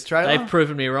beasts? But this trailer? they've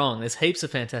proven me wrong. There's heaps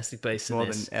of fantastic beasts in More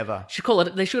this. than ever.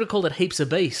 They should have called it Heaps of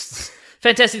Beasts.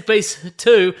 Fantastic Beasts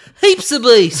 2, Heaps of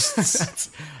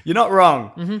Beasts. You're not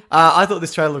wrong. I thought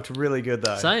this trailer looked really good,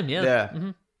 though. Same, yeah.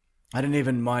 Yeah. I didn't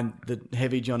even mind the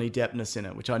heavy Johnny Deppness in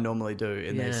it, which I normally do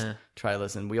in these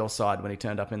trailers, and we all sighed when he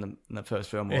turned up in the first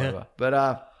film or whatever.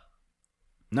 But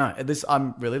no,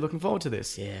 I'm really looking forward to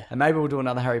this. Yeah. And maybe we'll do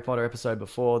another Harry Potter episode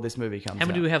before this movie comes out. How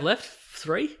many do we have left?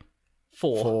 3?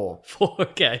 4. 4.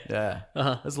 Okay. Yeah.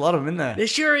 Uh-huh. There's a lot of them in there. There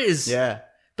sure is. Yeah.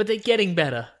 But they're getting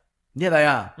better. Yeah, they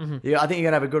are. Yeah, I think you're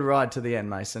going to have a good ride to the end,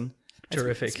 Mason.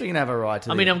 Terrific. Speaking of a ride to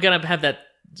the I mean, end. I'm going to have that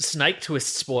snake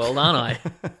twist spoiled, aren't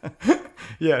I?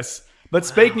 Yes. But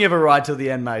speaking of a ride to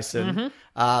the end, Mason,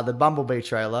 the Bumblebee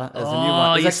trailer as a new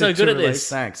one. There's you're actually so good 2 at this. released.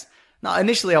 Thanks. No,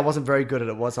 initially I wasn't very good at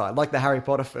it, was I? Like the Harry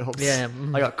Potter films. Yeah,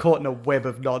 I got caught in a web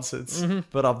of nonsense,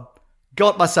 but I've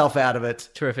got myself out of it.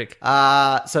 Terrific.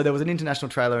 So there was an international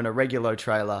trailer and a regular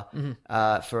trailer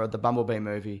for the Bumblebee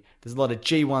movie. There's a lot of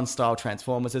G1 style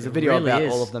Transformers. There's a video really about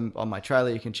is. all of them on my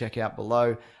trailer you can check out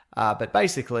below. But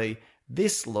basically,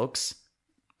 this looks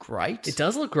great. It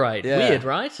does look great. Yeah. Weird,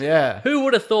 right? Yeah. Who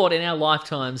would have thought in our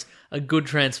lifetimes a good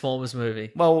Transformers movie?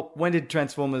 Well, when did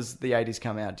Transformers the 80s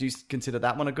come out? Do you consider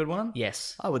that one a good one?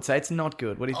 Yes. I would say it's not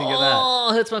good. What do you think of that?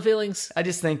 Oh, hurts my feelings. I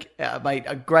just think, mate,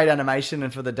 a great animation,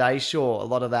 and for the day, sure, a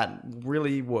lot of that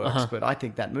really works, but I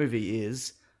think that movie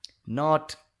is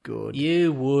not good.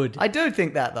 You would. I do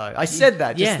think that, though. I said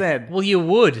that just then. Well, you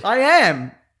would. I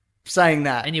am saying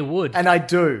that. And you would. And I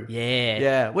do. Yeah.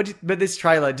 Yeah. But this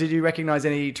trailer, did you recognize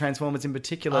any Transformers in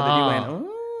particular that you went,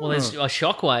 oh? Well, there's a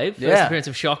Shockwave. First Yeah. appearance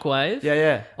of Shockwave. Yeah,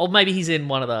 yeah. Or maybe he's in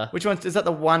one of the... Which one? Is that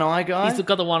the one-eye guy? He's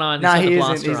got the one eye and No, he's got he the isn't.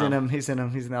 blaster He's in arm. him. He's in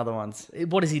him. He's in the other ones.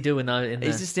 What does he do in the...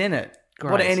 He's just in it.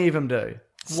 Great. What do any of them do?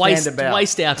 waste Stand about.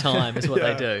 waste our time is what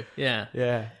Yeah. they do. Yeah.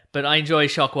 Yeah. But I enjoy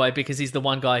Shockwave because he's the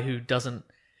one guy who doesn't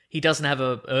have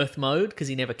a Earth mode because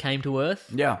he never came to Earth.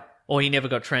 Yeah. Or he never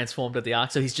got transformed at the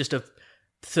Ark, so he's just a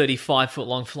 35-foot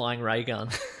long flying ray gun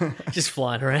just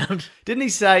flying around. Didn't he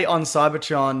say on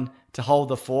Cybertron to hold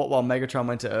the fort while Megatron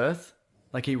went to Earth?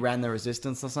 Like he ran the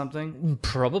resistance or something?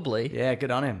 Probably. Yeah,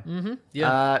 good on him. Mm-hmm.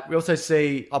 Yeah. We also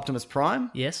see Optimus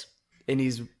Prime Yes. in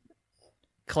his...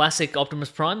 Classic Optimus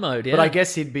Prime mode, yeah. But I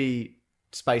guess he'd be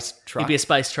space truck. He'd be a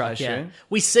space truck, I yeah. assume.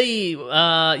 We see,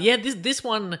 this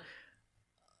one,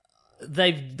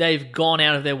 they've gone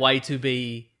out of their way to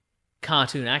be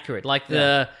cartoon accurate. Like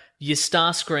your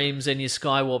Starscreams and your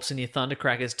Skywarps and your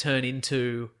Thundercrackers turn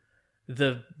into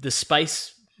the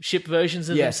spaceship versions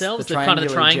of themselves, the kind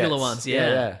of triangular jets. ones.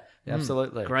 Yeah,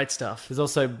 absolutely. great stuff. There's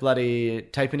also bloody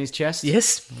tape in his chest.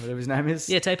 Yes, Whatever his name is.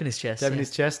 yeah, tape in his chest. Tape in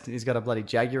his chest. He's got a bloody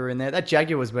Jaguar in there. That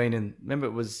Jaguar was being in... Remember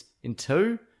it was in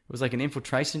 2? It was like an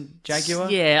infiltration Jaguar?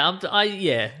 Yeah,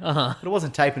 But it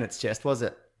wasn't tape in its chest, was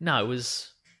it? No, it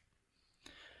was.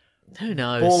 Who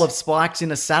knows? Ball of spikes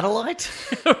in a satellite?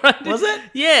 Right? Was it?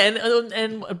 Yeah,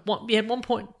 and at one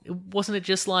point, wasn't it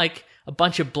just like a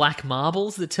bunch of black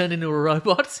marbles that turned into a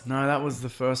robot? No, that was the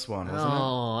first one, wasn't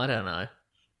Oh, I don't know.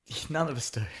 it? None of us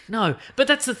do. No, but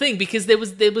that's the thing because there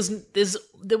was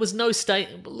no state.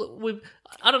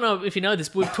 I don't know if you know this,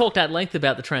 but we've talked at length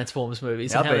about the Transformers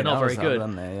movies and how they're not very good.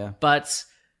 There, yeah. But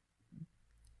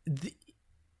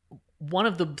one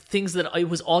of the things that it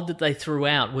was odd that they threw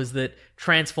out was that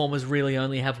Transformers really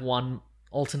only have one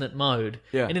alternate mode.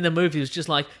 Yeah. And in the movie, it was just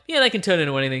like, yeah, they can turn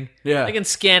into anything. Yeah. They can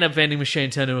scan a vending machine,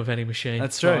 turn into a vending machine.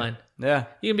 That's It's true. fine. Yeah.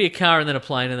 You can be a car and then a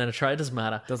plane and then a train. It doesn't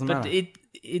matter. Doesn't but matter. You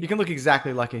You can look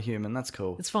exactly like a human. That's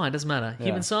cool. It's fine. Doesn't matter. Yeah.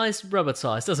 Human size, robot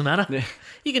size. Doesn't matter. Yeah.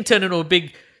 You can turn into a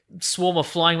big swarm of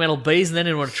flying metal bees and then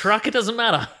into a truck. It doesn't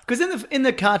matter. Because in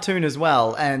the cartoon as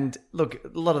well, and look,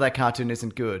 a lot of that cartoon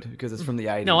isn't good because it's from the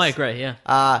 80s. No, I agree. Yeah.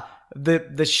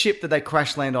 The ship that they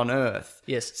crash land on Earth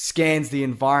Yes. scans the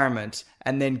environment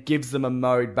and then gives them a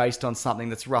mode based on something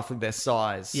that's roughly their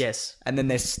size. Yes. And then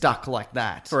they're stuck like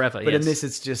that. Forever, But in yes. this,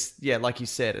 it's just, like you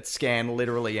said, it's scan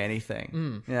literally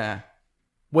anything. Yeah.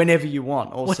 Whenever you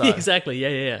want, also. Well, exactly.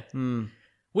 Yeah.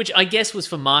 Which I guess was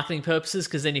for marketing purposes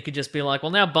because then you could just be like,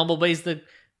 well, now Bumblebee's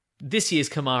this year's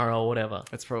Camaro or whatever.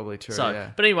 That's probably true, So,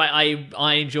 yeah. but anyway,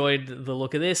 I enjoyed the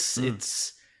look of this.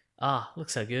 It's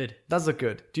looks so good. Does look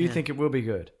good. Do you think it will be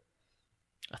good?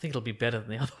 I think it'll be better than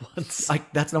the other ones.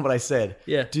 That's not what I said.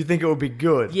 Yeah. Do you think it will be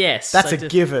good? Yes, That's I a do.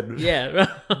 given. Yeah.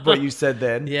 What you said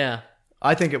then. Yeah.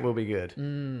 I think it will be good.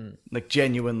 Like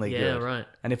genuinely Yeah, good. right.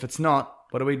 And if it's not,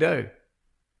 what do we do?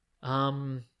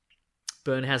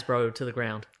 Burn Hasbro to the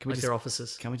ground, we like just- their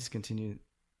offices. Can we just continue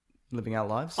living our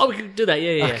lives? Oh, we could do that.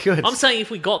 Yeah. good. I'm saying if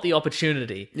we got the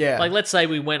opportunity. Yeah. Like, let's say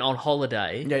we went on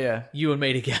holiday. Yeah. You and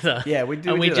me together. Yeah, we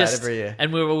do- And we do that every year.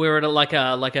 And we were at like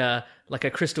a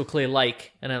crystal clear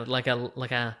lake and like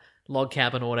a log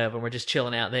cabin or whatever. And we're just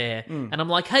chilling out there. And I'm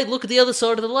like, hey, look at the other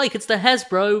side of the lake. It's the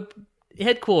Hasbro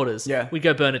headquarters. Yeah. We'd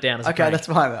go burn it down as a Okay, prank. that's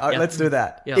fine. All right, Yeah. let's do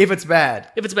that. Yeah. If it's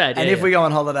bad. If it's bad, And yeah, if yeah. we go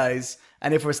on holidays,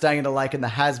 and if we're staying in a lake and the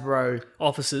Hasbro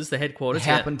Offices, the headquarters.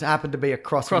 happen to be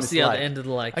across from Across this the other lake. end of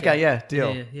the lake. Okay, yeah,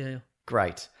 deal. Yeah.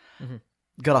 Great.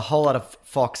 Got a whole lot of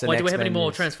Fox and Wait, do we have any X-Men more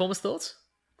news. Transformers thoughts?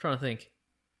 Trying to think.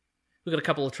 We've got a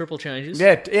couple of triple changes.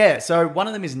 Yeah. So one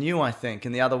of them is new, I think,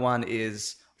 and the other one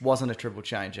wasn't a triple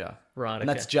changer. Right, And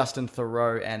that's okay. Justin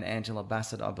Theroux and Angela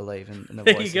Bassett, I believe, in the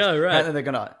There you voices. go, right. Apparently they're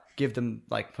gonna give them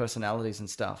like personalities and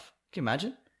stuff. Can you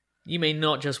imagine? You mean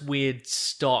not just weird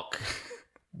stock,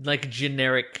 like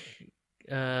generic,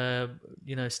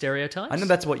 stereotypes? I know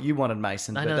that's what you wanted,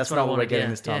 Mason, I but know that's what not I what we're wanted, getting yeah,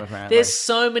 this time, yeah. apparently. There's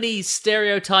so many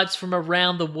stereotypes from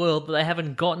around the world that they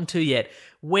haven't gotten to yet.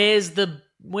 Where's the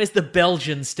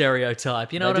Belgian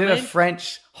stereotype? You know they what did I mean? a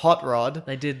French hot rod,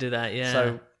 They did do that, yeah.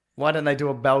 so why don't they do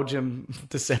a Belgium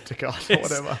Decepticon or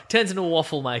whatever? Turns into a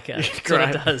waffle maker. That's what it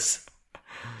great. does.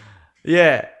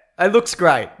 Yeah, it looks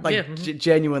great, like Yeah, mhm.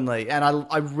 genuinely, and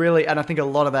I really, and I think a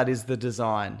lot of that is the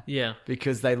design. Yeah.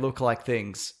 because they look like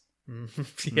things.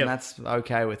 Yep. And that's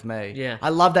okay with me. Yeah. I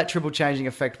love that triple changing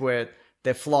effect where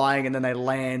they're flying and then they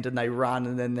land and they run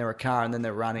and then they're a car and then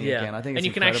they're running Yeah. again. I think it's and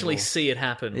you can incredible actually see it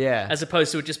happen. Yeah. As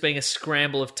opposed to it just being a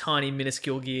scramble of tiny,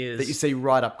 minuscule gears. that you see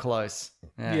right up close.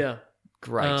 Yeah.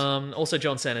 Great. Also,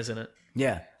 John Cena's in it.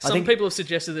 Yeah. Some people have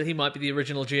suggested that he might be the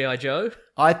original G.I. Joe.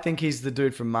 I think he's the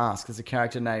dude from Mask. There's a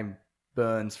character named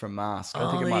Burns from Mask.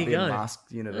 I think it there might you be go. a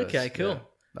Masked universe. Okay, cool. Yeah.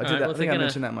 I All right, well, think I they're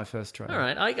mentioned that in my first trailer. All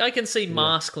right, I can see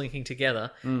Mask linking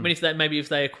together. I mean, if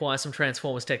they acquire some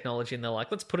Transformers technology and they're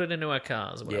like, let's put it into our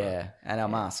cars or whatever. Yeah, and our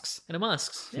masks. And our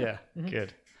masks. Yeah.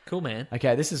 Good. Cool, man.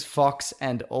 Okay, this is Fox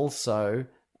and also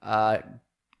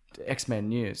X-Men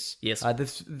news. Yes. I'll do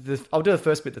the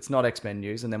first bit that's not X-Men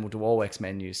news, and then we'll do all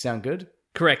X-Men news. Sound good?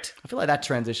 Correct. I feel like that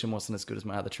transition wasn't as good as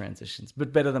my other transitions,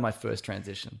 but better than my first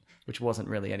transition, which wasn't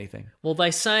really anything. Well,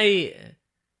 they say...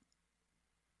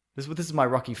 This is my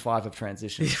Rocky 5 of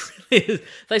transitions.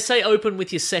 They say open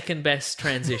with your second best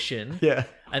transition. Yeah.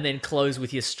 And then close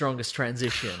with your strongest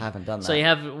transition. I haven't done that. So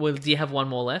do you have one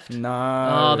more left? No.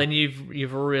 Oh, then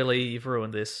you've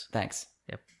ruined this. Thanks.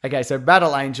 Yep. Okay, so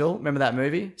Battle Angel, remember that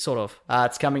movie? Sort of.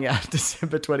 It's coming out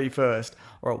December 21st,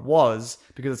 or it was,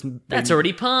 because That's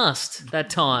already passed that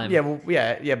time.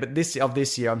 Yeah, but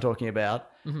this year I'm talking about,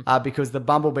 because the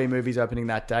Bumblebee movie's opening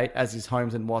that date, as is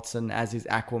Holmes and Watson, as is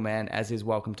Aquaman, as is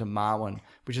Welcome to Marwen,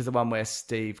 which is the one where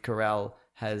Steve Carell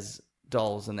has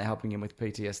dolls and they're helping him with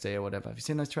PTSD or whatever. Have you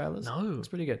seen those trailers? No. It's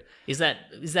pretty good. Is that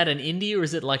an indie or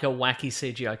is it like a wacky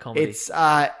CGI comedy?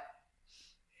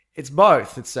 It's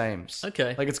both, it seems.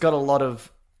 Okay. Like, it's got a lot of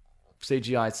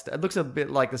CGI. It looks a bit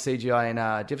like the CGI in...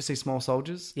 do you ever see Small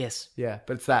Soldiers? Yes. Yeah,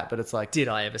 but it's that, but it's like... Did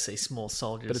I ever see Small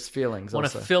Soldiers? But it's feelings One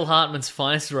also. of Phil Hartman's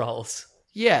finest roles.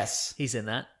 Yes. He's in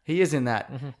that. He is in that.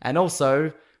 And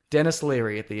also, Dennis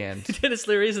Leary at the end. Dennis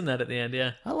Leary is in that at the end,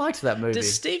 yeah. I liked that movie.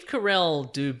 Does Steve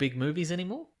Carell do big movies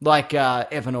anymore? Like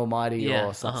Evan Almighty Yeah,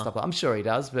 or stuff like that. I'm sure he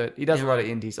does, but he does a lot of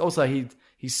indies. Also,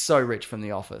 he's so rich from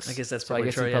The Office. I guess that's so I probably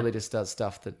guess true, he yeah. probably just does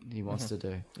stuff that he wants to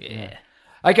do. Yeah.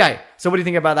 Okay, so what do you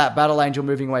think about that? Battle Angel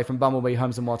moving away from Bumblebee,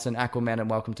 Holmes and Watson, Aquaman, and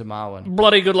Welcome to Marwen.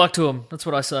 Bloody good luck to him. That's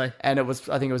what I say. And I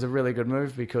think it was a really good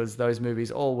move because those movies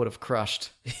all would have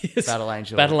crushed Yes. Battle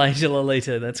Angel. Battle Angel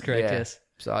Alita, that's correct, Yeah. yes.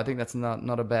 So I think that's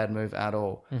not a bad move at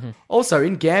all. Also,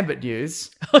 in Gambit news,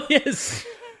 Oh, yes.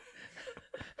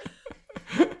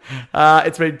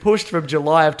 it's been pushed from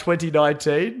July of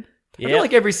 2019. I Yep. feel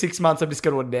like every 6 months I'm just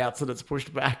going to announce that it's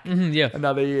pushed back yeah.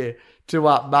 another year to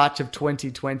March of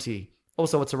 2020.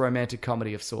 Also, it's a romantic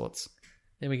comedy of sorts.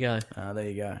 There we go. There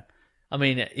you go. I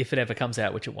mean, if it ever comes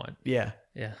out, which it won't. Yeah.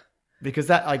 Yeah. Because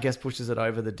that, I guess, pushes it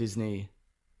over the Disney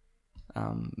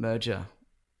merger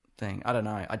thing. I don't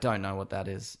know. I don't know what that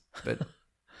is. But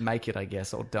make it, I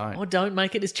guess, or don't. Or don't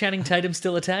make it. Is Channing Tatum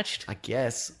still attached? I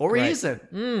guess. Or he Right.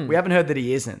 isn't. We haven't heard that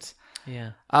he isn't.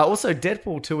 Yeah. Also,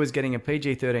 Deadpool 2 is getting a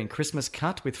PG-13 Christmas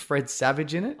cut with Fred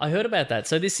Savage in it. I heard about that.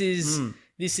 So this is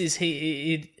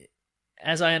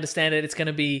as I understand it, it's going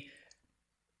to be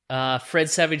Fred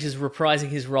Savage is reprising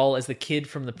his role as the kid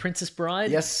from The Princess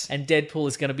Bride. Yes. And Deadpool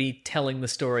is going to be telling the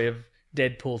story of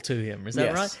Deadpool to him. Is that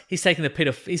Yes. right? He's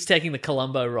taking the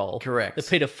Columbo role. Correct. The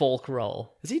Peter Falk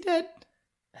role. Is he dead?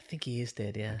 I think he is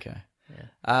dead, yeah. Okay.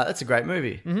 That's a great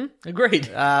movie. Agreed.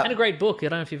 And a great book. I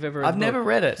don't know if you've ever read I've the book. never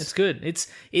read it. It's good.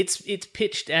 It's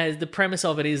pitched as the premise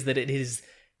of it is that it is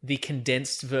the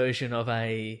condensed version of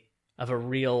a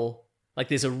real, like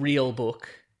there's a real book.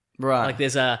 Right. Like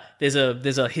there's a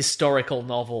historical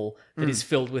novel that is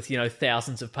filled with,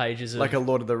 thousands of pages of like a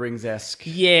Lord of the Rings-esque.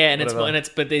 yeah, and whatever.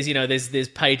 but there's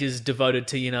pages devoted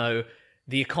to,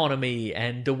 the economy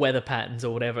and the weather patterns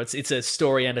or whatever. It's a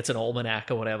story and it's an almanac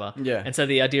or whatever. Yeah. And so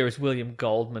the idea is William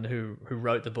Goldman, who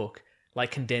wrote the book, like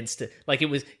condensed it. Like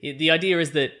the idea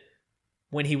is that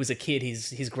when he was a kid,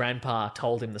 his grandpa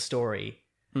told him the story.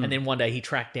 And then one day he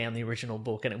tracked down the original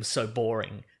book and it was so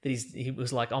boring that he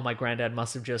was like, oh, my granddad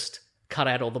must have just cut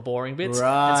out all the boring bits.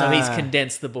 And so he's Right.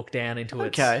 condensed the book down into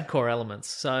its Okay. core elements.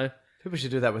 So, People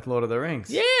should do that with Lord of the Rings.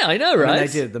 yeah, I know, I mean, right?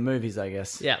 they did the movies, I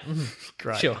guess. Yeah.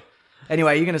 Great. Sure.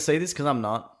 Anyway, you're going to see this? Because I'm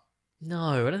not.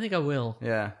 No, I don't think I will.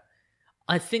 Yeah.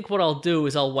 I think what I'll do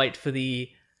is I'll wait for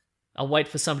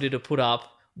somebody to put up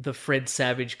the Fred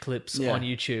Savage clips Yeah. on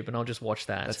YouTube and I'll just watch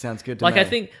that. That sounds good to like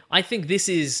me. I think this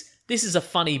is a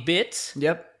funny bit,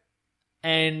 Yep.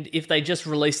 and if they just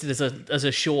released it as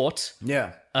a short,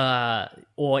 Yeah.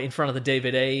 or in front of the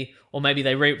DVD, or maybe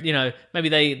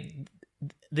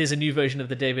there's a new version of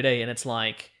the DVD and it's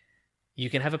like you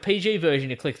can have a PG version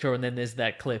you click through and then there's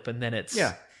that clip and then it's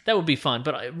that would be fun.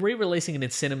 But re-releasing it in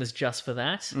cinemas just for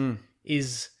that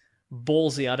is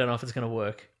ballsy. I don't know if it's going to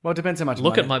work. Well, it depends how much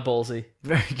Look money. at my ballsy.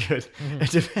 Very good.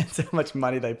 It depends how much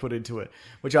money they put into it,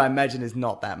 which I imagine is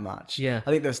not that much. Yeah.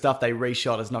 I think the stuff they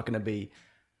reshot is not going to be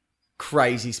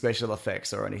crazy special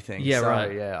effects or anything. Yeah, so,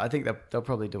 right. Yeah, I think they'll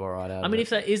probably do all right out I of mean,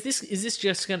 it. is this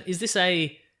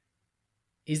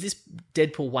Is this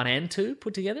Deadpool 1 and 2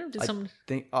 put together? Did I some...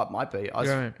 think it might be.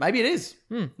 Right. Maybe it is.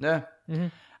 Yeah. Mm-hmm.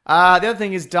 The other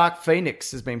thing is Dark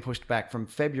Phoenix has been pushed back from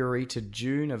February to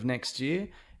June of next year.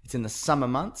 It's in the summer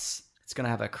months. It's going to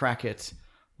have a crack at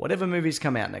whatever movies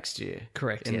come out next year.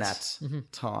 Correct, in yes.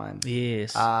 that time.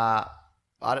 Yes.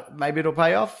 Maybe it'll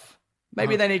pay off.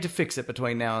 Maybe they need to fix it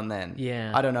between now and then.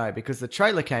 Yeah. I don't know, because the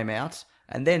trailer came out,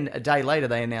 and then a day later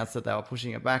they announced that they were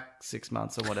pushing it back 6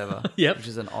 months or whatever. Yep. Which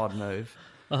is an odd move.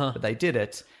 But they did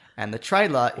it, and the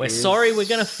trailer We're is... sorry, we're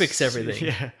going to fix everything.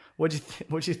 Yeah.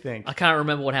 What'd you think? I can't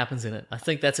remember what happens in it. I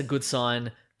think that's a good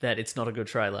sign that it's not a good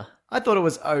trailer. I thought it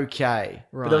was okay,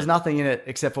 but Right. there was nothing in it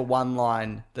except for one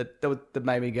line that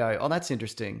made me go, "Oh, that's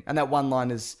interesting." And that one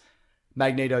line is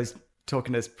Magneto's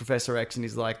talking to Professor X, and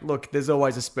he's like, "Look, there's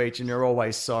always a speech, and you're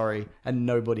always sorry, and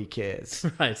nobody cares."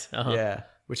 Right. Uh-huh. Yeah,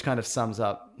 which kind of sums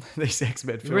up these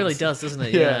X-Men films. It really does, doesn't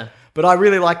it? Yeah. But I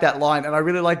really like that line, and I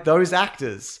really like those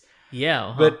actors. Yeah.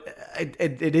 Uh-huh. But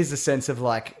it is a sense of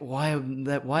like, why are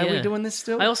we doing this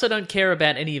still? I also don't care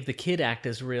about any of the kid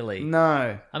actors, really.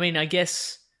 No. I mean, I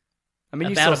guess... I mean,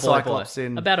 you About saw a Boy Boy. Cyclops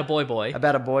in... About a Boy Boy.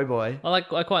 About a Boy. I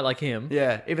quite like him.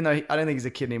 Yeah, even though I don't think he's a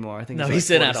kid anymore. I think No, he's,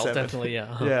 he's like an adult, 47. definitely,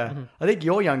 yeah. Uh-huh. Yeah. I think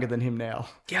you're younger than him now.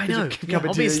 Yeah, I 'Cause know. you're Yeah, coming to your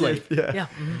obviously. youth. Yeah. Yeah.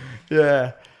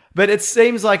 Yeah. But it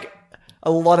seems like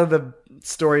a lot of the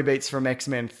story beats from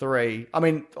X-Men 3, I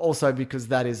mean, also because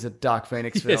that is a Dark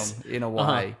Phoenix film Yes. in a way.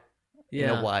 Uh-huh.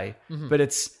 Yeah. In a way. But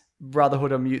it's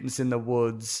Brotherhood of Mutants in the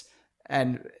woods,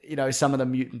 and, you know, some of the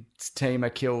mutants team are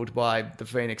killed by the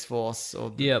Phoenix Force or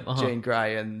Jean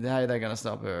Grey, and how are they going to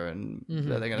stop her, and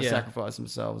are they going to sacrifice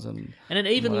themselves? And it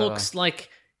even whatever. looks like,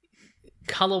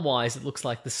 color-wise, it looks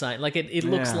like the same. Like, it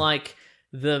looks Yeah. like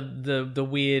the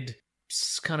weird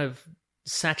kind of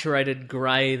saturated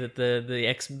grey that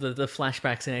the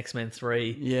flashbacks in X-Men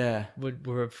 3 Yeah.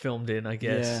 were filmed in, I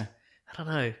guess. Yeah. I don't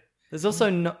know. There's also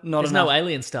not There's enough... no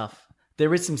alien stuff.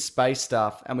 There is some space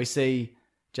stuff, and we see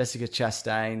Jessica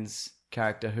Chastain's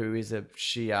character, who is a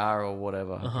Shi'ar or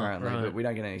whatever, apparently, right. but we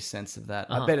don't get any sense of that.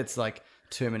 I bet it's like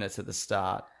 2 minutes at the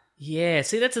start. Yeah,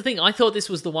 see, that's the thing. I thought this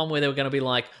was the one where they were going to be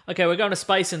like, okay, we're going to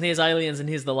space, and here's aliens, and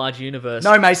here's the large universe.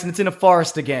 No, Mason, it's in a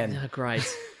forest again. Oh, great.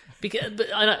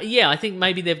 I think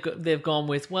maybe they've gone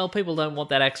with, well, people don't want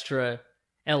that extra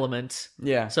element.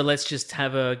 Yeah. So let's just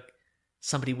have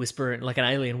somebody whisper, like an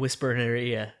alien whisper in her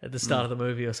ear at the start of the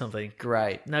movie or something.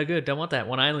 Great. No good. Don't want that.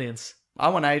 Want aliens. I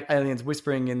want aliens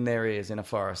whispering in their ears in a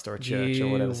forest or a church or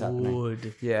whatever's happening.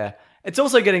 Would. Yeah. It's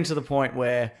also getting to the point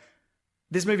where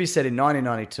this movie's set in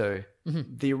 1992.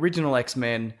 The original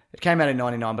X-Men, it came out in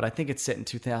 99, but I think it's set in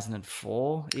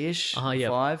 2004-ish,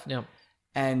 5. Yeah.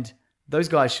 And those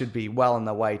guys should be well on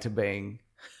their way to being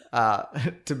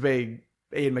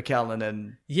Ian McKellen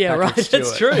and Yeah, Patrick right. Stewart.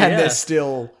 That's true. And yeah. they're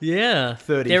still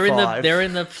 35. They're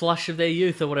in the flush of their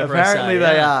youth or whatever. Apparently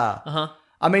they are. Uh-huh.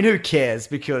 I mean, who cares?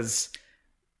 Because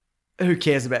who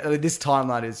cares about this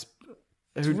timeline? Is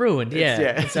It's ruined. Yeah,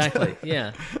 yeah. exactly.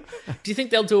 Yeah. Do you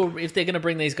think they'll if they're going to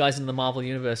bring these guys into the Marvel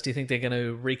universe? Do you think they're going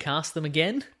to recast them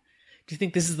again? Do you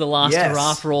think this is the last Yes.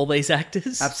 hurrah for all these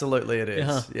actors? Absolutely, it is.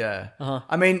 Uh-huh. Yeah. Uh-huh.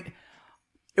 I mean,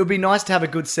 it would be nice to have a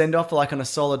good send off, like on a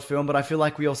solid film, but I feel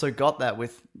like we also got that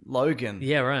with Logan.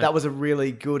 Yeah, right. That was a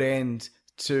really good end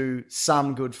to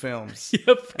some good films. Yep,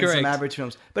 and correct. some average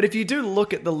films. But if you do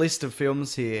look at the list of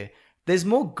films here, there's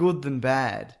more good than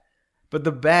bad. But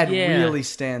the bad Yeah. really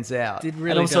stands out. It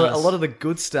really and also, does. a lot of the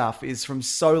good stuff is from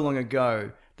so long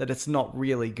ago that it's not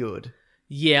really good.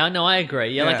 Yeah, no, I agree.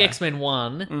 Yeah, like Yeah. X-Men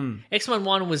 1. X-Men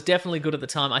 1 was definitely good at the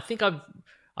time. I think I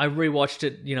rewatched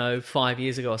it, 5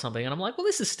 years ago or something, and I'm like, well,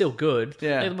 this is still good.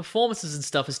 Yeah. Like, the performances and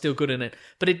stuff are still good in it.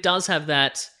 But it does have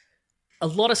that... A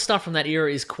lot of stuff from that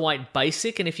era is quite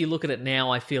basic, and if you look at it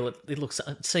now, I feel it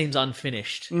seems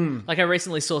unfinished. Like, I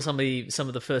recently saw some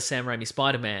of the first Sam Raimi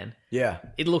Spider-Man. Yeah.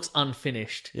 It looks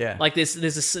unfinished. Yeah. Like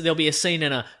there'll be a scene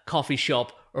in a coffee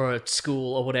shop or a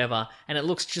school or whatever, and it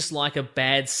looks just like a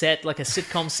bad set, like a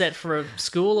sitcom set for a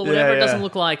school or whatever. Yeah, It doesn't yeah.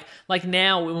 look like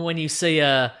now when you see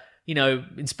in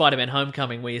Spider-Man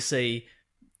Homecoming where you see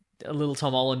a little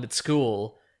Tom Holland at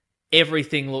school,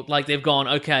 everything looked like they've gone,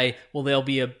 okay, well there'll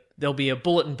be a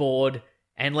bulletin board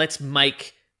and let's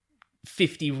make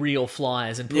 50 real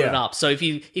flyers and put it Yeah. up. So if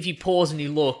you pause and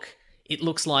you look, it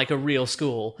looks like a real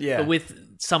school. Yeah. But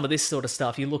with some of this sort of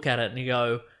stuff, you look at it and you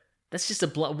go, that's just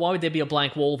why would there be a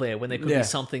blank wall there when there could Yeah. be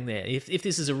something there? If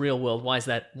this is a real world, why is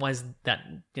that,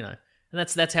 and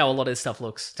that's how a lot of this stuff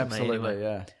looks to me Absolutely, anyway.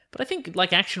 yeah. But I think,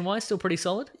 like, action-wise, still pretty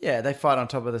solid. Yeah, they fight on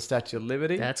top of the Statue of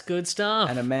Liberty. That's good stuff.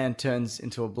 And a man turns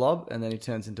into a blob, and then he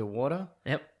turns into water.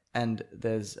 Yep. And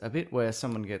there's a bit where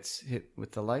someone gets hit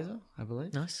with the laser, I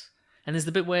believe. Nice. And there's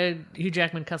the bit where Hugh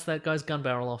Jackman cuts that guy's gun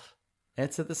barrel off.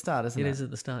 It's at the start, isn't it? It is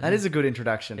at the start. That is a good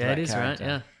introduction to Yeah, that it is, character.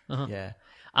 right? Yeah. Uh-huh. Yeah.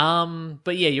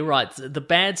 But yeah, you're right. The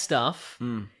bad stuff,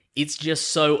 it's just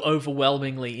so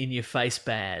overwhelmingly in your face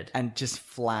bad. And just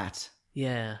flat.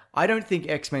 Yeah. I don't think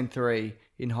X-Men 3,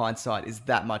 in hindsight, is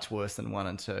that much worse than 1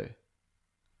 and 2.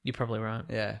 You're probably right.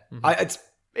 Yeah. It's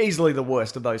easily the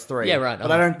worst of those 3. Yeah, right.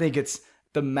 But I don't think it's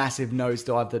the massive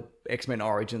nosedive that X-Men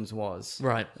Origins was.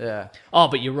 Right. Yeah. Oh,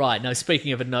 but you're right. No,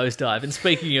 speaking of a nosedive, and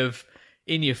speaking of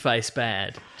in your face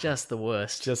bad, just the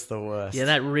worst. Just the worst. Yeah,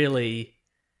 that really...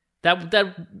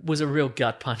 That was a real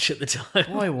gut punch at the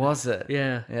time. Boy, was it.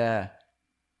 Yeah. Yeah.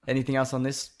 Anything else on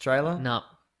this trailer? No.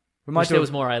 We might Wish do there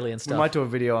was more alien stuff. We might do a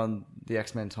video on the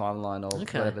X-Men timeline or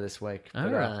Okay. whatever this week. All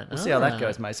But, right, We'll see how that all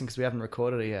goes, right. Mason, because we haven't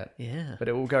recorded it yet. Yeah. But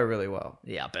it will go really well.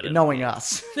 Yeah, I bet it... Knowing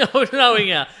us.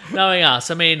 knowing us.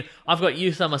 I mean, I've got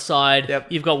youth on my side.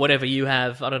 Yep. You've got whatever you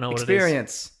have. I don't know what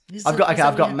Experience. it is. I've got Is that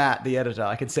I've got what you- Matt, the editor.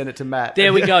 I can send it to Matt.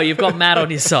 There we go. You've got Matt on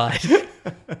your side.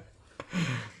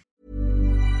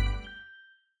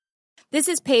 This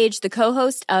is Paige, the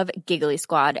co-host of Giggly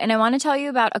Squad, and I want to tell you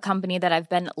about a company that I've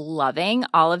been loving,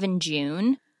 Olive &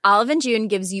 June. Olive & June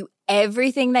gives you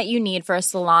everything that you need for a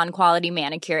salon-quality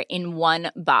manicure in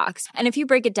one box. And if you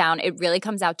break it down, it really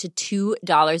comes out to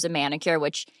 $2 a manicure,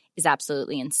 which is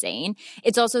absolutely insane.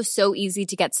 It's also so easy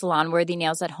to get salon-worthy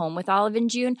nails at home with Olive &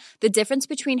 June. The difference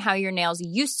between how your nails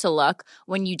used to look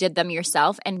when you did them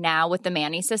yourself and now with the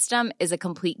Mani system is a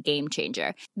complete game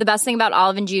changer. The best thing about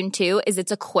Olive & June, too, is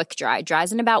it's a quick dry.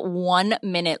 Dries in about 1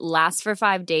 minute, lasts for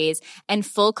 5 days, and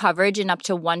full coverage in up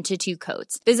to 1 to 2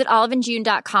 coats. Visit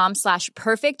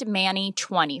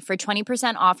oliveandjune.com/perfectmani20 for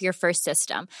 20% off your first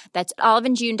system. That's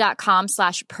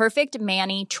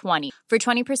oliveandjune.com/perfectmani20 for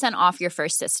 20% off your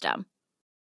first system.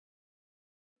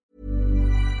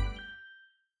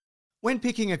 When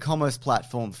picking a commerce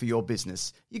platform for your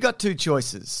business, you got 2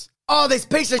 choices. Oh, this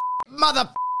piece of mother...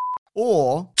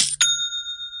 Or...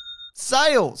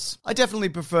 sales. I definitely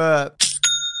prefer...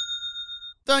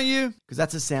 Don't you? Because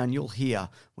that's a sound you'll hear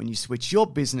when you switch your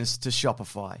business to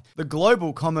Shopify, the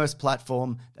global commerce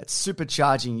platform that's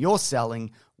supercharging your selling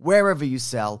wherever you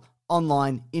sell,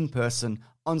 online, in person,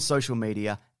 on social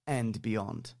media, and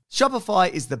beyond. Shopify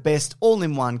is the best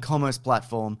all-in-one commerce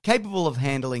platform capable of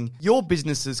handling your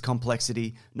business's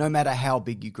complexity no matter how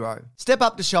big you grow. Step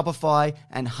up to Shopify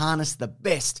and harness the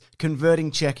best converting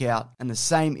checkout and the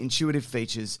same intuitive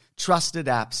features, trusted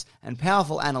apps, and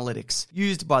powerful analytics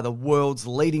used by the world's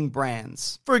leading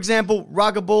brands. For example,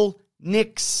 Ruggable,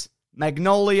 Nix,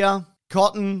 Magnolia,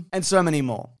 Cotton, and so many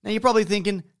more. Now you're probably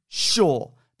thinking,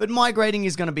 sure, but migrating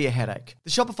is going to be a headache. The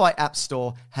Shopify App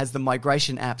Store has the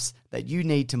migration apps that you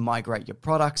need to migrate your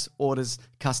products, orders,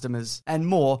 customers, and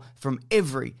more from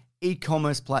every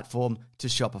e-commerce platform to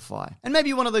Shopify. And maybe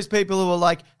you're one of those people who are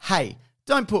like, hey,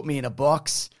 don't put me in a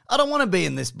box. I don't want to be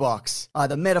in this box,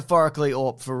 either metaphorically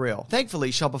or for real.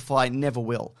 Thankfully, Shopify never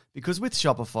will, because with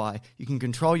Shopify, you can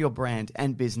control your brand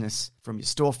and business from your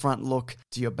storefront look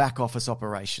to your back office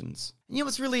operations. And you know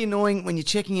what's really annoying when you're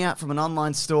checking out from an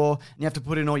online store and you have to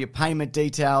put in all your payment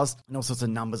details and all sorts of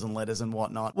numbers and letters and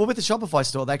whatnot? Well, with the Shopify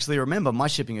store, they actually remember my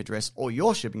shipping address or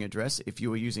your shipping address if you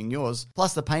were using yours,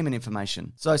 plus the payment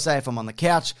information. So say if I'm on the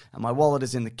couch and my wallet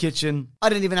is in the kitchen, I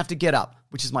don't even have to get up,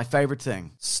 which is my favorite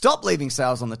thing. Stop leaving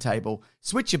sales on the table,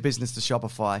 switch your business to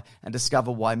Shopify, and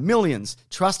discover why millions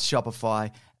trust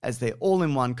Shopify as their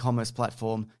all-in-one commerce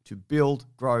platform to build,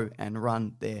 grow, and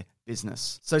run their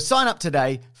business. So sign up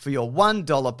today for your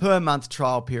 $1 per month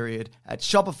trial period at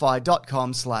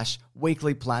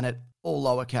shopify.com/weeklyplanet, all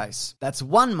lowercase. That's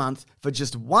 1 month for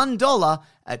just $1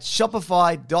 at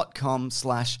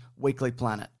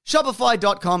shopify.com/weeklyplanet.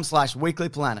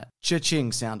 Shopify.com/weeklyplanet.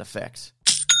 Cha-ching sound effect.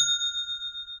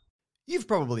 You've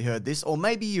probably heard this, or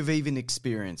maybe you've even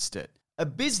experienced it. A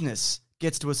business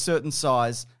gets to a certain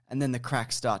size and then the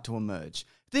cracks start to emerge.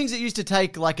 Things that used to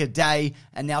take like a day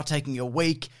and now taking a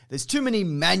week. There's too many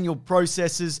manual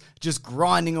processes just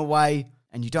grinding away,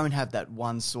 and you don't have that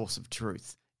one source of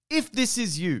truth. If this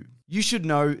is you, you should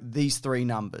know these 3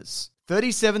 numbers.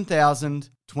 37,000,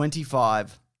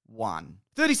 25, 1.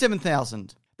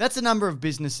 37,000. That's the number of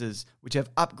businesses which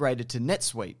have upgraded to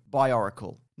NetSuite by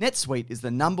Oracle. NetSuite is the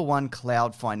 #1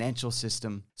 cloud financial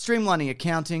system, streamlining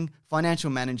accounting, financial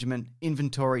management,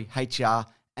 inventory, HR,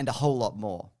 and a whole lot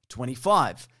more.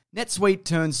 25. NetSuite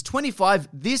turns 25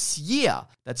 this year.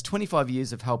 That's 25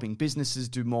 years of helping businesses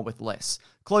do more with less,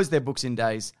 close their books in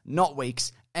days, not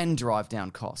weeks, and drive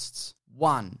down costs.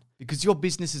 1. Because your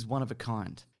business is one of a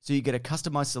kind. So you get a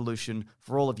customized solution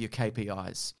for all of your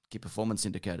KPIs, key performance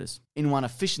indicators, in one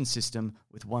efficient system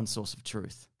with one source of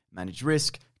truth. Manage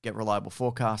risk, get reliable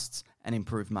forecasts, and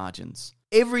improve margins.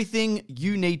 Everything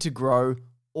you need to grow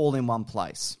all in one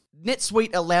place.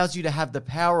 NetSuite allows you to have the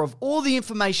power of all the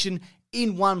information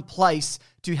in one place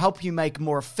to help you make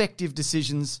more effective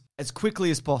decisions as quickly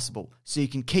as possible so you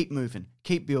can keep moving,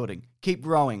 keep building, keep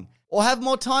growing, or have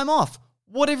more time off,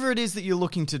 whatever it is that you're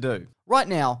looking to do. Right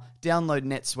now, download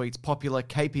NetSuite's popular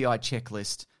KPI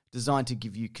checklist designed to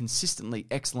give you consistently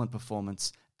excellent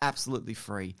performance absolutely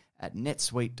free at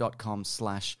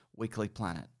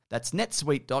netsuite.com/weeklyplanet. That's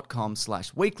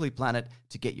netsuite.com/weeklyplanet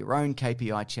to get your own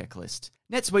KPI checklist.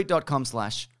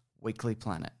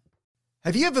 netsuite.com/weeklyplanet.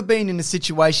 Have you ever been in a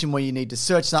situation where you need to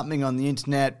search something on the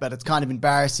internet, but it's kind of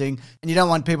embarrassing, and you don't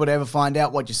want people to ever find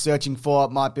out what you're searching for?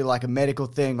 It might be like a medical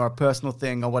thing or a personal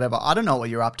thing or whatever. I don't know what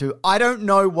you're up to. I don't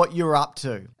know what you're up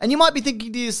to. And you might be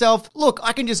thinking to yourself, look,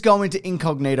 I can just go into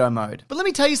incognito mode. But let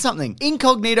me tell you something.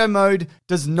 Incognito mode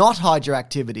does not hide your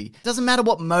activity. It doesn't matter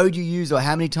what mode you use or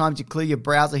how many times you clear your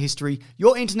browser history.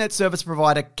 Your internet service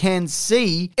provider can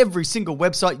see every single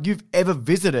website you've ever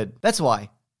visited. That's why,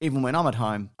 even when I'm at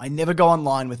home, I never go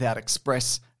online without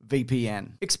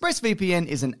ExpressVPN. ExpressVPN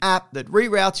is an app that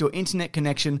reroutes your internet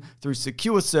connection through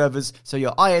secure servers so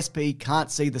your ISP can't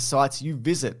see the sites you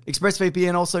visit.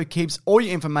 ExpressVPN also keeps all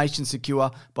your information secure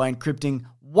by encrypting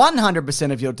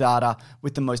 100% of your data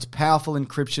with the most powerful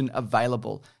encryption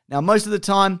available. Now, most of the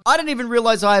time, I don't even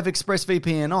realize I have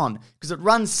ExpressVPN on because it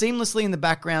runs seamlessly in the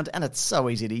background and it's so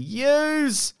easy to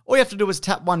use. All you have to do is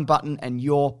tap one button and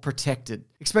you're protected.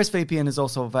 ExpressVPN is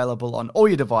also available on all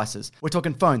your devices. We're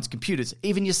talking phones, computers,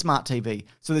 even your smart TV.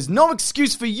 So there's no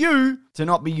excuse for you to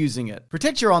not be using it.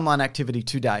 Protect your online activity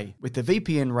today with the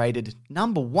VPN rated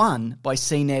 #1 by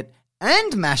CNET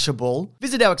and Mashable.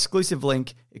 Visit our exclusive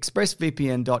link,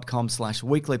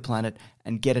 expressvpn.com/weeklyplanet,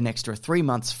 and get an extra 3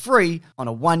 months free on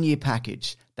a 1-year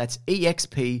package. That's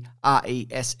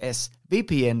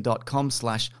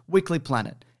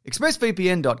expressvpn.com/weeklyplanet.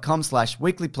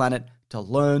 expressvpn.com/weeklyplanet to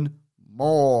learn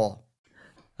more.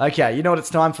 Okay, you know what it's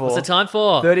time for? What's it time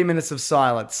for? 30 minutes of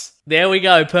silence. There we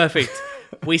go. Perfect.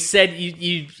 We said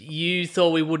you thought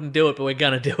we wouldn't do it, but we're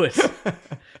going to do it.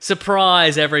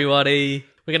 Surprise, everybody.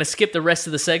 We're going to skip the rest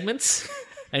of the segments,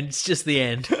 and it's just the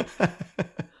end.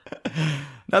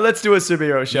 Now let's do a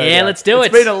superhero show. Yeah, let's do it.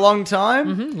 It's been a long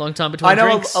time. Long time between I know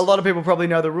drinks. a lot of people probably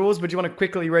know the rules, but do you want to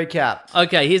quickly recap?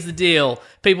 Okay, here's the deal.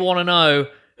 People want to know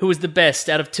who is the best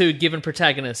out of 2 given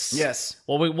protagonists. Yes.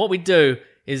 What we do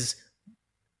is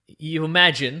you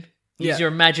imagine, use your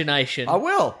imagination. I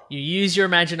will. You use your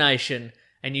imagination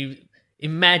and you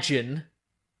imagine.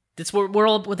 That's what we're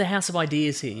all with the house of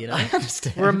ideas here, you know? I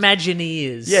understand. We're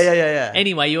Imagineers. Yeah.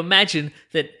 Anyway, you imagine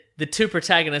that the 2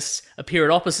 protagonists appear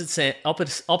at opposite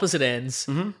ends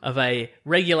of a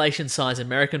regulation-size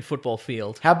American football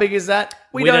field. How big is that?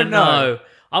 We don't know.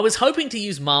 I was hoping to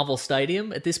use Marvel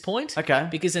Stadium at this point. Okay.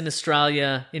 Because in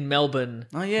Australia, in Melbourne,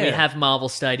 we have Marvel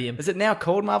Stadium. Is it now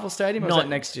called Marvel Stadium or is that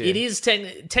next year? It is,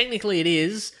 technically it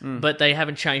is, but they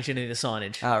haven't changed any of the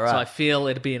signage. Oh, right. So I feel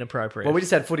it'd be inappropriate. Well, we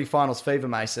just had footy finals fever,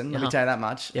 Mason. Let me tell you that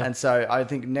much. Yep. And so I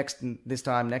think this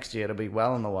time next year, it'll be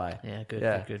well on the way. Yeah,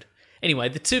 good. Anyway,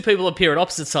 the 2 people appear at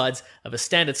opposite sides of a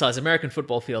standard-size American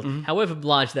football field, however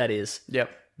large that is. Yep.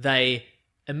 They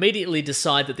immediately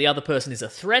decide that the other person is a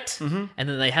threat, and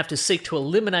then they have to seek to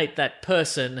eliminate that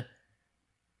person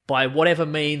by whatever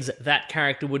means that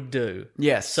character would do.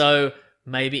 Yes. So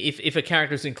maybe if a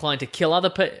character is inclined to kill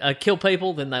kill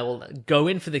people, then they will go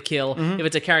in for the kill. If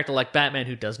it's a character like Batman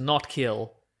who does not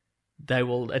kill, they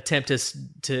will attempt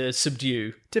to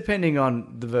subdue. Depending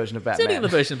on the version of Batman. Depending on the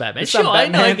version of Batman. Some Sure, I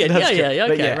know. Batman Yeah, does kill. okay.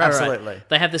 But yeah, right. absolutely.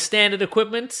 They have the standard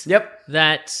equipment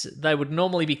that they would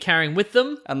normally be carrying with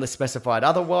them. Unless specified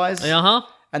otherwise. Uh-huh.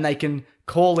 And they can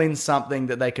call in something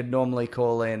that they could normally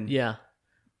call in. Yeah.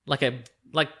 Like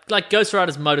Ghost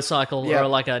Rider's motorcycle or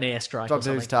like an airstrike or Doctor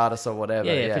something. Who's TARDIS or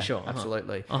whatever. Yeah, for sure.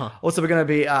 Absolutely. Also, we're going to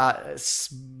be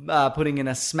putting in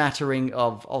a smattering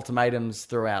of ultimatums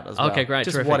throughout as well. Okay, great.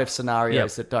 Just terrific. what-if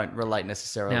scenarios that don't relate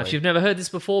necessarily. Now, if you've never heard this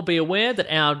before, be aware that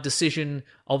our decision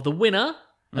of the winner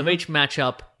of each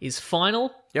matchup is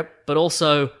final. Yep. But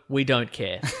also, we don't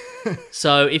care.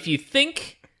 So if you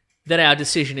think that our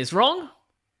decision is wrong...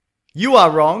 You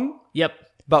are wrong. Yep.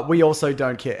 But we also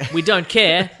don't care. We don't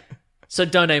care, so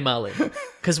don't email in.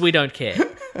 Because we don't care.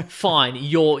 Fine,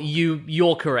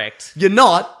 you're correct. You're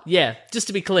not. Yeah, just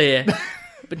to be clear...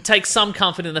 But take some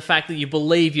comfort in the fact that you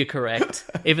believe you're correct,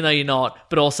 even though you're not.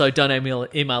 But also, don't email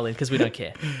in because we don't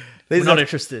care. We're not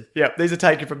interested. Yeah, these are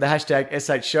taken from the hashtag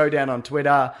SH Showdown on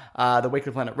Twitter, the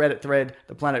Weekly Planet Reddit thread,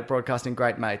 the Planet Broadcasting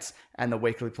Great Mates, and the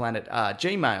Weekly Planet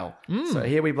Gmail. So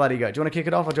here we bloody go. Do you want to kick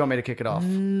it off or do you want me to kick it off?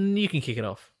 You can kick it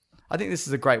off. I think this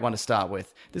is a great one to start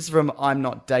with. This is from I'm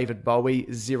Not David Bowie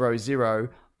 00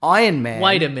 Iron Man.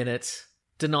 Wait a minute.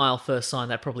 Denial first sign,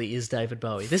 that probably is David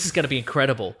Bowie. This is going to be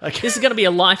incredible. This is going to be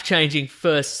a life-changing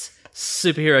first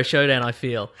superhero showdown, I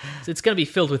feel. So it's going to be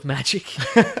filled with magic.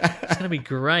 It's going to be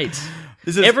great.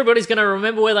 Everybody's going to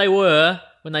remember where they were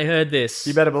when they heard this.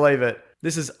 You better believe it.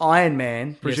 This is Iron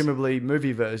Man, presumably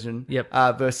movie version,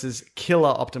 versus Killer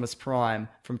Optimus Prime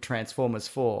from Transformers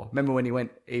 4. Remember when he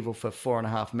went evil for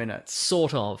 4.5 minutes?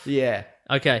 Sort of. Yeah.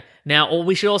 Okay. Now,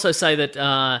 we should also say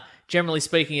that, generally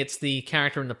speaking, it's the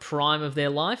character in the prime of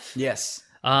their life. Yes.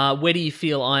 Where do you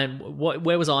feel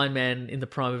where was Iron Man in the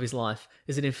prime of his life?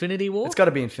 Is it Infinity War? It's got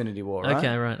to be Infinity War, right?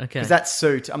 Okay, right, okay. Because that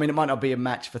suit, I mean, it might not be a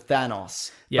match for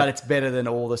Thanos, but it's better than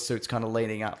all the suits kind of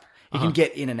leading up. He can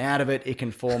get in and out of it. It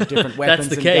can form different weapons.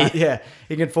 That's the key.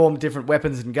 It can form different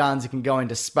weapons and guns. It can go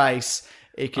into space.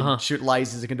 It can shoot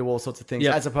lasers. It can do all sorts of things.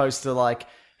 As opposed to like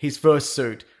his first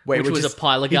suit, which was a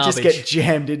pile of garbage. He'd just get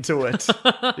jammed into it.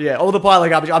 Or the pile of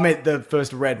garbage. I meant the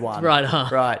first red one. Right,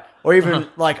 Right. Or even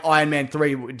like Iron Man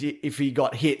 3, if he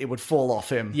got hit, it would fall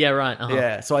off him. Yeah, right.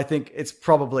 Yeah, so I think it's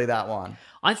probably that one.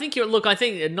 I think I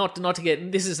think not to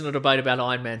get, this isn't a debate about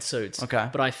Iron Man suits. Okay.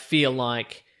 But I feel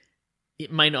like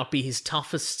it may not be his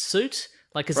toughest suit,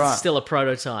 like, because it's still a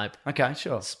prototype. Okay,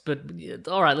 sure. But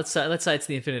all right, let's say it's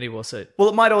the Infinity War suit. Well,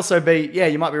 it might also be,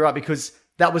 you might be right, because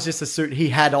that was just a suit he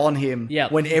had on him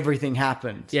when everything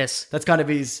happened. Yes. That's kind of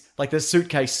his, like the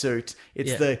suitcase suit.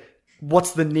 It's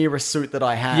what's the nearest suit that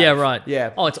I have? Yeah, right.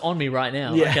 Yeah. Oh, it's on me right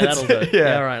now. Yeah, okay, that'll do.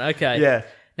 yeah. Right. Okay. Yeah.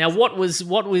 Now, what was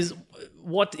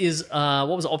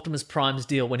Optimus Prime's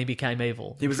deal when he became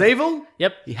evil? He was evil?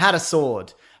 Yep. He had a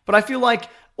sword. But I feel like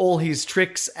all his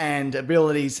tricks and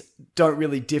abilities don't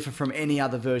really differ from any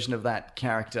other version of that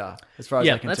character, as far as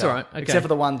I can that's tell. all right. Okay. Except for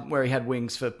the one where he had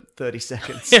wings for 30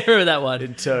 seconds. Yeah, I remember that one.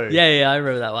 In 2. Yeah, I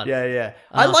remember that one. Yeah.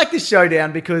 I like this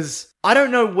showdown because I don't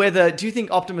know do you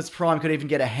think Optimus Prime could even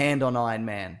get a hand on Iron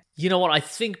Man? You know what? I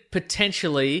think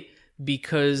potentially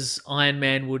because Iron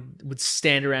Man would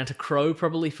stand around to crow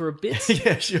probably for a bit.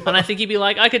 Yeah, sure. And I think he'd be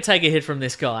like, I could take a hit from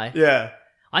this guy. Yeah.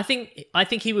 I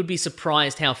think he would be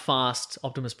surprised how fast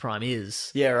Optimus Prime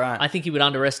is. Yeah, right. I think he would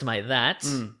underestimate that,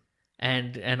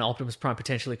 and Optimus Prime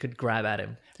potentially could grab at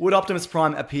him. Would Optimus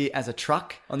Prime appear as a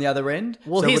truck on the other end?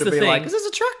 Well, so here's would it the be thing. like, is this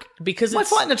a truck? Because Am I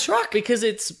fighting a truck? Because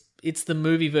it's the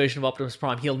movie version of Optimus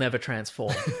Prime. He'll never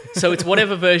transform. So it's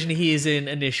whatever version he is in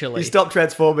initially. He stopped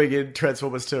transforming in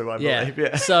Transformers 2, I believe.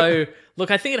 Yeah. So,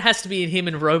 look, I think it has to be in him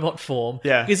in robot form.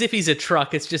 Yeah. Because if he's a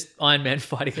truck, it's just Iron Man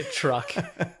fighting a truck.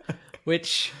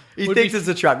 Which he thinks it's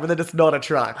a truck, but then it's not a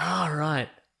truck. Oh, right.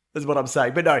 That's what I'm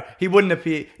saying. But no, he wouldn't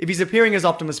appear. If he's appearing as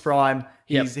Optimus Prime,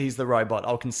 he's the robot.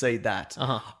 I'll concede that.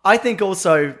 I think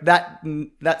also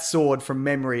that sword from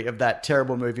memory of that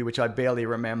terrible movie, which I barely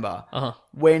remember,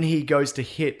 when he goes to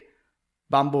hit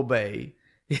Bumblebee.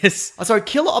 Yes. Sorry,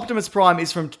 Killer Optimus Prime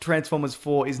is from Transformers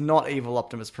 4, is not evil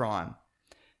Optimus Prime.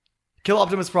 Killer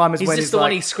Optimus Prime is when he's the like,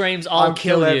 one he screams, I'll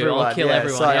kill you, everyone. I'll kill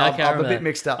everyone. Sorry, yeah, I'm a bit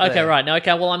mixed up Okay, there. right. No,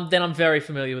 okay, well, I'm very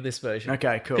familiar with this version.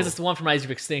 Okay, cool. Because it's the one from Age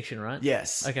of Extinction, right?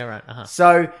 Yes. Okay, right.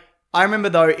 So, I remember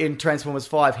though in Transformers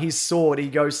 5, his sword, he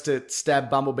goes to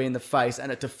stab Bumblebee in the face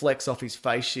and it deflects off his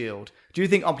face shield. Do you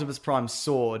think Optimus Prime's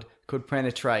sword could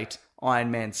penetrate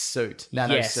Iron Man's suit,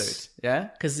 nano suit? Yeah?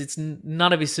 Because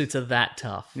none of his suits are that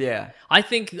tough. Yeah. I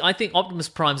think Optimus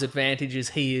Prime's advantage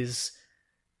is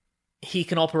he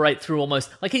can operate through almost,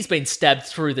 like he's been stabbed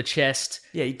through the chest.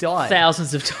 Yeah, he died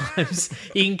thousands of times.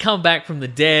 He can come back from the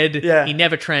dead. Yeah. He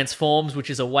never transforms,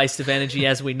 which is a waste of energy,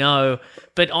 as we know.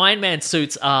 But Iron Man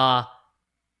suits are,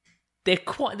 they're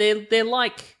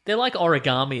like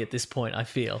origami at this point, I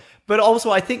feel. But also,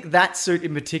 I think that suit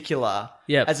in particular,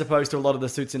 Yep. as opposed to a lot of the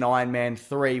suits in Iron Man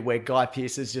 3, where Guy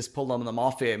Pearce has just pulled them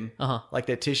off him like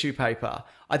they're tissue paper.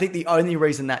 I think the only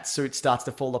reason that suit starts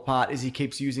to fall apart is he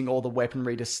keeps using all the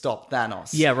weaponry to stop Thanos.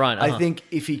 Yeah, right. I think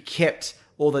if he kept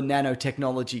all the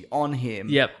nanotechnology on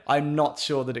him, I'm not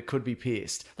sure that it could be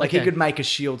pierced. Like, he could make a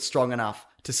shield strong enough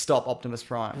to stop Optimus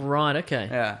Prime. Right, okay.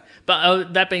 Yeah.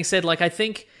 But that being said, like, I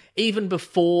think even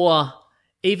before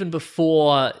he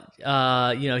employs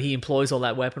all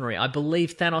that weaponry, I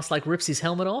believe Thanos like rips his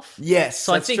helmet off. Yes,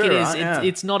 so that's I think true, it is. right?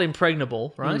 It's not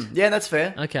impregnable, right? Yeah, that's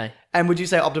fair. Okay. And would you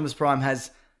say Optimus Prime has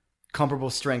comparable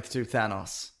strength to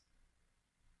Thanos?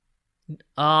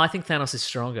 I think Thanos is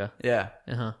stronger. Yeah.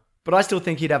 Uh-huh. But I still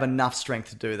think he'd have enough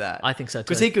strength to do that. I think so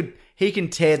too. Because he can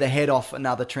tear the head off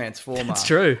another Transformer. That's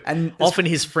true. And often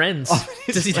his friends.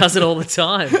 Because he does it all the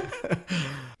time.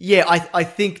 Yeah, I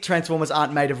think Transformers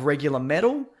aren't made of regular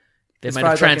metal. They're made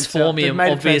of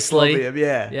transformium, obviously.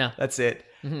 Yeah, Yeah. that's it.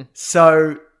 Mm-hmm.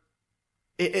 So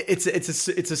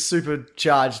It's a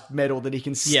supercharged metal that he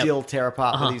can still tear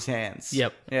apart with his hands.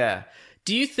 Yep. Yeah.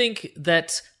 Do you think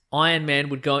that Iron Man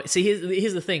would go... See,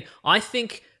 here's the thing. I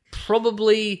think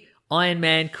probably Iron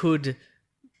Man could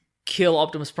kill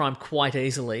Optimus Prime quite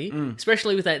easily,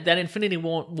 especially with that Infinity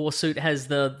War suit has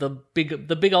the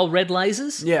big old red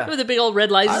lasers. Yeah. Remember the big old red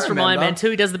lasers from Iron Man 2?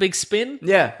 He does the big spin.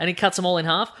 Yeah. And he cuts them all in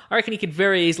half. I reckon he could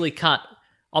very easily cut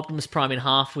Optimus Prime in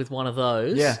half with one of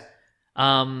those. Yeah.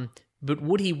 But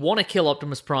would he want to kill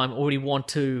Optimus Prime, or would he want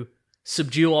to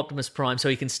subdue Optimus Prime so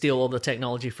he can steal all the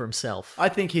technology for himself? I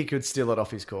think he could steal it off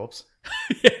his corpse.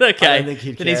 Okay. I don't think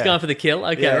he'd Then he's care. going for the kill.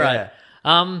 Okay, Yeah, right.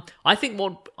 yeah. I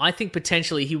think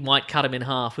potentially he might cut him in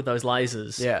half with those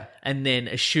lasers. Yeah. And then,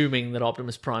 assuming that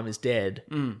Optimus Prime is dead,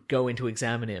 go in to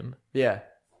examine him. Yeah.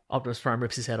 Optimus Prime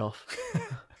rips his head off.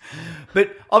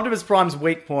 But Optimus Prime's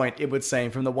weak point, it would seem,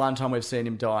 from the one time we've seen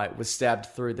him die, was stabbed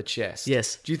through the chest.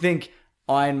 Yes. Do you think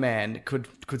Iron Man could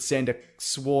send a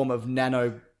swarm of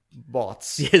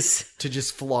nanobots Yes. to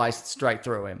just fly straight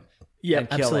through him? Yeah, and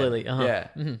kill absolutely. Him? Uh-huh. Yeah.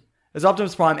 Does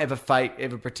Optimus Prime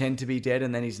ever pretend to be dead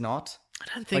and then he's not? I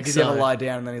don't think Like, does so. he ever lie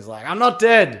down and then he's like, I'm not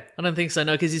dead? I don't think so,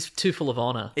 no, because he's too full of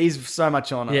honor. He's so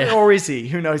much honor. Yeah. Or is he?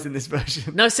 Who knows in this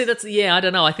version? No, see, I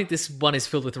don't know. I think this one is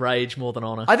filled with rage more than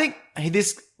honor. I think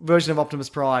this version of Optimus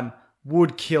Prime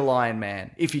would kill Iron Man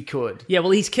if he could. Yeah,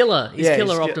 well, he's killer. He's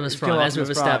killer ki- Optimus he's Prime, killer as we've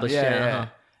Optimus Prime. established. Yeah.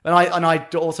 Uh-huh. And I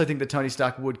also think that Tony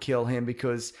Stark would kill him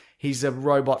because he's a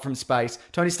robot from space.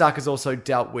 Tony Stark has also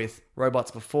dealt with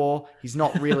robots before. He's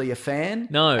not really a fan.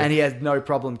 No. And he has no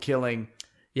problem killing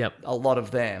Yep. a lot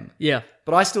of them. Yeah.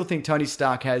 But I still think Tony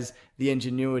Stark has the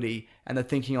ingenuity and the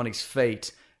thinking on his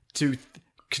feet to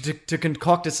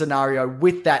concoct a scenario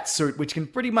with that suit, which can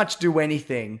pretty much do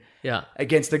anything. Yeah.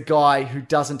 Against a guy who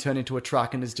doesn't turn into a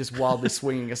truck and is just wildly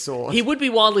swinging a sword. He would be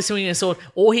wildly swinging a sword,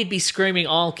 or he'd be screaming,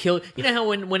 "I'll kill!" You know how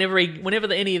whenever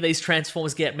any of these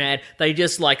Transformers get mad, they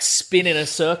just like spin in a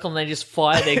circle and they just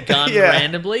fire their gun Yeah.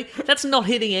 randomly. That's not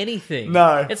hitting anything.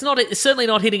 No. It's not. It's certainly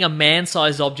not hitting a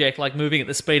man-sized object like moving at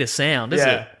the speed of sound, is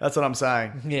Yeah, it? that's what I'm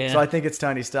saying. Yeah. So I think it's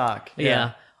Tony Stark.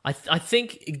 Yeah. I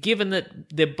think given that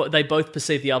they both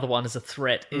perceive the other one as a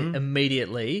threat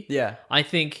immediately, Yeah. I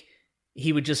think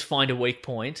he would just find a weak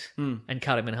point and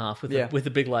cut him in half with the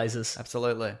big lasers.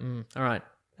 Absolutely. All right.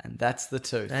 And that's the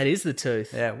tooth. That is the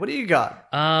tooth. Yeah. What do you got?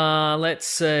 Let's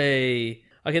see.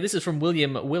 Okay, this is from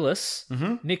William Willis.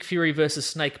 Nick Fury versus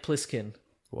Snake Plissken.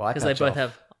 Well, eye Because they patch both off.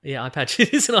 have... Yeah, eye patch.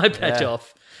 It is an eye patch Yeah.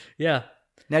 off. Yeah.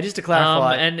 Now, just to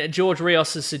clarify, And George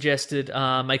Rios has suggested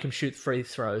make him shoot free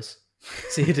throws.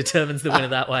 See who determines the winner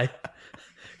that way.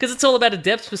 Because it's all about a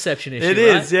depth perception issue, it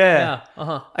right? is, yeah.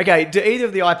 Uh-huh. Okay, do either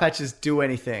of the eye patches do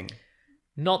anything?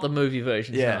 Not the movie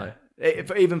versions, no.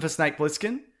 Even for Snake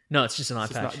Plissken? No, it's just an eye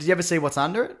It's patch. not- Did you ever see what's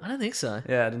under it? I don't think so.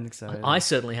 Yeah, I didn't think so. either. I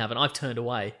certainly haven't. I've turned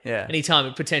away. Yeah. Anytime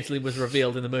it potentially was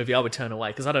revealed in the movie, I would turn away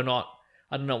because I do not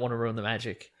want to ruin the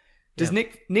magic. Does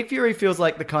Nick Fury feels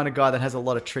like the kind of guy that has a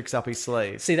lot of tricks up his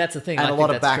sleeve? See, that's the thing. And I a think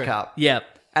lot of that's true. backup. Yeah.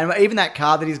 And even that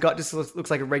car that he's got just looks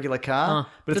like a regular car,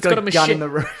 but it's got a gun machine- in the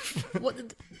roof. What,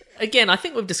 again, I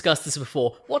think we've discussed this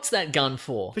before. What's that gun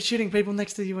for? For shooting people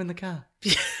next to you in the car.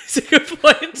 It's a good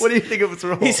point. What do you think it was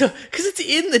for? Because it's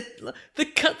in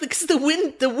because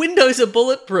the windows are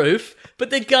bulletproof,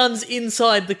 but the gun's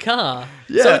inside the car.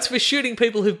 Yeah. So it's for shooting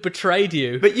people who've betrayed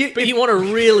you. But you- you want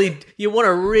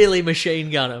to really machine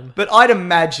gun them. But I'd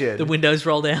imagine The windows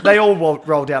roll down. they all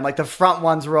roll down. Like the front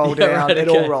ones roll Yeah, down. right, It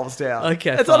okay. all rolls down.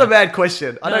 Okay, it's not fine. a bad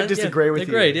question. I No, don't disagree with you.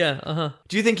 Agreed. Yeah. Uh huh.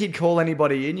 Do you think he'd call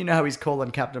anybody in? You know how he's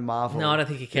calling Captain Marvel. No, I don't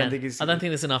think he You can. don't think he's- I don't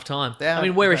think there's enough time. Yeah, I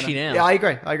mean, where is fair she enough. now? Yeah, I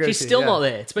agree. She's with you, still yeah. not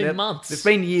there. It's been Yep. months. It's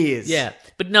been years. Yeah,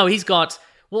 but no, he's got.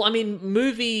 Well, I mean,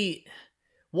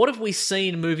 what have we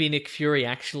seen movie Nick Fury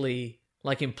actually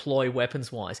like employ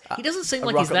weapons wise? He doesn't seem A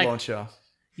like rocket he's that. launcher.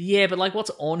 Yeah, but like,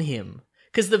 what's on him?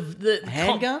 Because the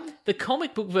handgun? the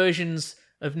comic book versions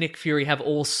of Nick Fury have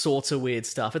all sorts of weird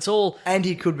stuff. It's all And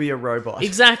he could be a robot.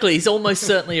 exactly. He's almost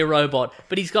certainly a robot,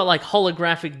 but he's got like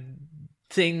holographic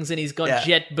things, and he's got Yeah.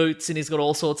 jet boots, and he's got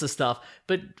all sorts of stuff.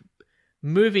 But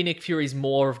movie Nick Fury's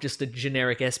more of just a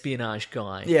generic espionage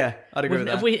guy. Yeah, I'd agree with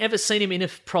that. Have we ever seen him in a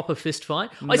proper fist fight?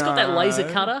 Oh, he's got that laser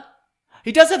No. cutter.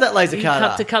 He does have that laser He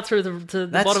cutter. cut through the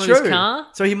That's bottom true. of his car.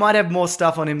 So he might have more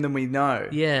stuff on him than we know.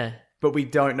 Yeah. But we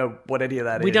don't know what any of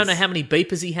that is. We don't know how many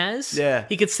beepers he has. Yeah.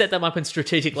 He could set them up in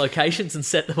strategic locations and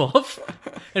set them off.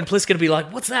 And Pliskin would be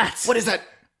like, what's that? What is that?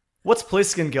 What's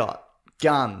Pliskin got?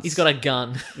 Guns. He's got a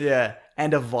gun. Yeah.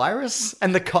 And a virus?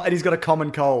 And and he's got a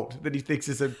common cold that he thinks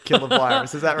is a killer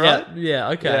virus. Is that right? Yeah,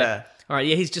 okay. Yeah. All right,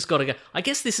 yeah, he's just got a gun. I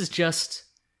guess this is just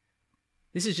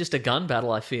a gun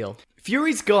battle, I feel.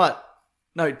 Fury's got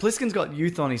No, Pliskin's got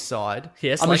youth on his side.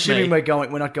 Yes, I'm like assuming me.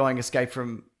 we're not going Escape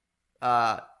from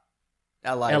LA.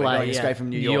 We're going Escape from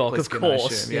New York. of Pliskin, I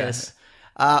course, assume, yeah. yes.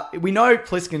 We know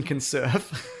Pliskin can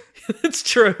surf. It's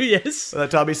true, yes. By the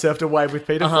time he surfed a wave with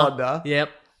Peter Fonda. Yep.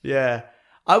 Yeah.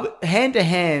 Hand to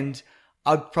hand,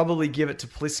 I'd probably give it to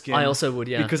Pliskin. I also would,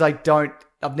 yeah. Because I've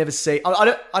never seen,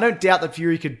 I don't doubt that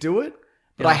Fury could do it,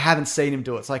 but I haven't seen him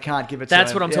do it, so I can't give it to him.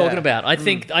 That's what I'm talking about. I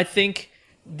think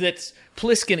that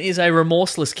Pliskin is a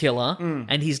remorseless killer,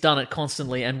 and he's done it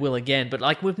constantly and will again. But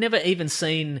like, we've never even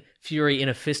seen Fury in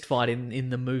a fist fight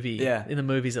in the movie. Yeah. In the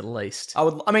movies, at least.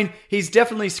 I mean, he's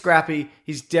definitely scrappy.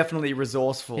 He's definitely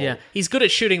resourceful. Yeah, he's good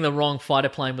at shooting the wrong fighter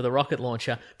plane with a rocket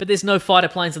launcher. But there's no fighter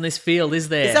planes on this field, is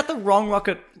there? Is that the wrong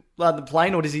rocket, the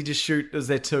plane, or does he just shoot as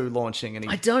they're two launching? And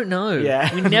I don't know.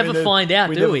 Yeah. We never find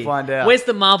out, do we? We never find out. Where's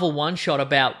the Marvel one shot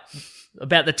about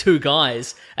the two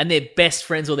guys and they're best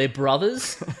friends or they're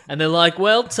brothers, and they're like,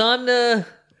 well, time to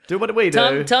do what we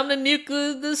do. Time to nuke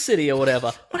the city or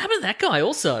whatever. What happened to that guy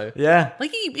also? Yeah.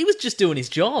 Like, he was just doing his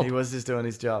job. He was just doing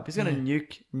his job. He's going to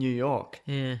nuke New York.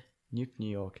 Yeah. Nuke New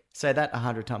York. Say that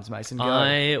 100 times, Mason. Go.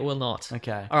 I will not.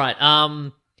 Okay. All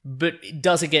right. But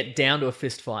does it get down to a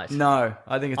fist fight? No.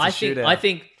 I think it's a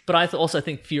shootout. But I also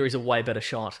think Fury's a way better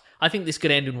shot. I think this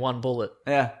could end in one bullet.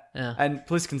 Yeah. Yeah. And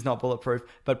Pliskin's not bulletproof,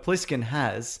 but Pliskin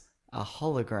has a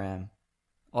hologram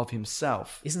of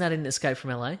himself. Isn't that in Escape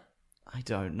from LA? I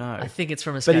don't know. I think it's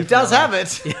from Escape But he from does LA. have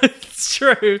it. Yeah, it's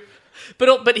true.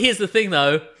 But here's the thing,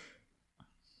 though.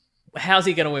 How's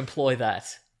he going to employ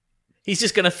that? He's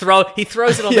just going to he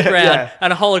throws it on the ground,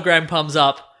 and a hologram comes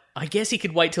up. I guess he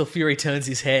could wait till Fury turns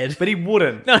his head. But he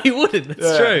wouldn't. No, he wouldn't.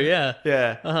 That's true, yeah.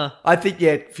 Yeah. Uh-huh. I think,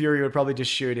 Fury would probably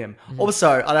just shoot him.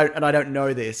 Also, I don't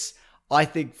know this, I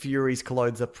think Fury's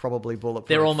clothes are probably bulletproof.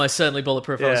 They're almost certainly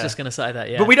bulletproof. I was just going to say that,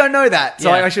 yeah. But we don't know that, so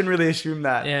Yeah. I shouldn't really assume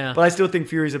that. Yeah. But I still think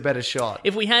Fury's a better shot.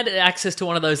 If we had access to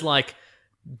one of those, like,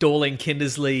 Dorling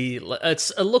Kindersley,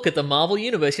 it's a look at the Marvel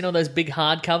Universe, you know, those big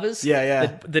hardcovers?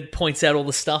 Yeah. That points out all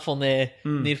the stuff on there.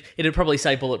 It'd probably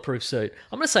say bulletproof suit.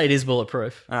 I'm going to say it is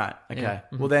bulletproof. All right, okay. Yeah.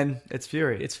 Well, then it's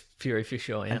Fury. It's Fury for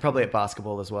sure, yeah. And probably at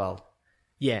basketball as well.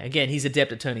 Yeah, again, he's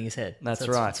adept at turning his head. That's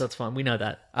So right. So it's fine. We know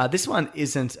that. This one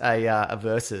isn't a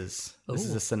versus. This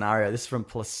is a scenario. This is from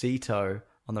Placito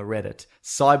on the Reddit.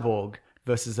 Cyborg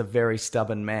versus a very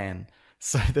stubborn man.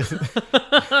 So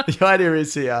the idea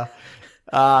is here.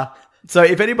 So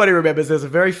if anybody remembers, there's a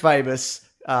very famous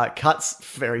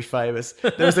very famous.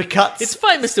 There was a Cuts. It's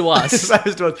famous to us.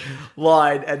 famous to us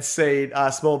line and scene,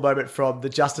 a small moment from the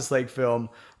Justice League film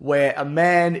where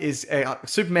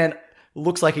Superman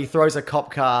looks like he throws a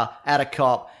cop car at a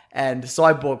cop, and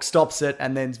Cyborg stops it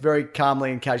and then very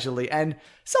calmly and casually, and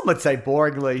some would say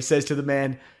boringly, says to the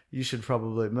man, "You should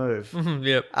probably move."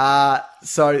 Yep.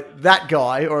 So that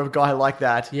guy, or a guy like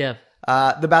that, Yeah.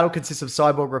 the battle consists of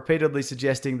Cyborg repeatedly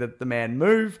suggesting that the man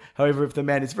move. However, if the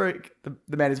man is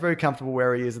very comfortable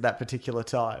where he is at that particular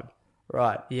time,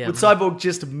 right? Yeah. Would Cyborg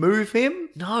just move him?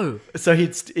 No. So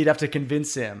he'd have to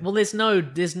convince him. Well, there's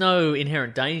no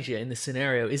inherent danger in this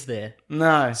scenario, is there?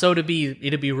 No. So it'd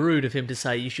be rude of him to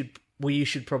say you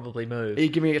should probably move. Are you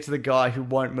giving it to the guy who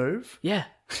won't move? Yeah.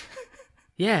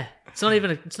 Yeah. It's not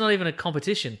even a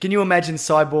competition. Can you imagine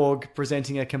Cyborg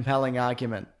presenting a compelling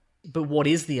argument? But what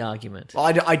is the argument?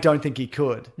 I don't think he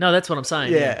could. No, that's what I'm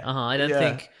saying. Yeah. I don't Yeah.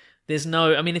 think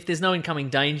if there's no incoming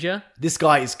danger, This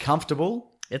guy is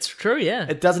comfortable. it's true, yeah.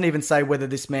 It doesn't even say whether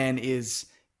this man is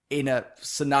in a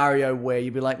scenario where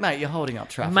you'd be like, mate, you're holding up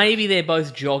traffic. Maybe they're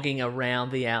both jogging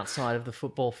around the outside of the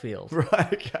football field.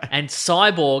 Right, okay. And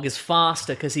Cyborg is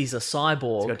faster because he's a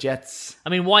cyborg. He's got jets. I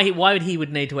mean, why would he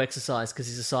need to exercise because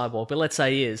he's a cyborg? But let's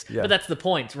say he is. Yeah. But that's the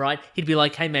point, right? He'd be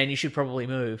like, "Hey, man, you should probably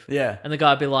move." Yeah. And the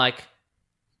guy'd be like,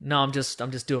 "No, I'm just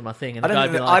doing my thing." And I the guy'd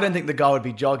don't, be think, like, I don't think the guy would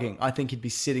be jogging. I think he'd be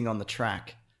sitting on the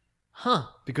track "Huh."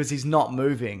 because he's not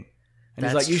moving. And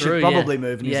That's he's like, you true, should probably yeah.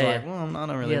 move. And Yeah, he's yeah. like, well, I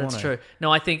don't really Yeah, want that's to. true.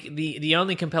 No, I think the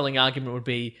only compelling argument would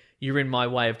be you're in my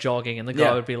way of jogging, and the guy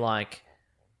Yeah. would be like,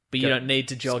 "But you don't need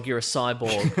to jog. You're a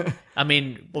cyborg." I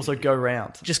mean, Also, go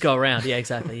round. just go around. Yeah,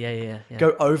 exactly. Yeah.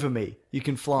 Go over me. You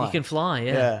can fly. You can fly,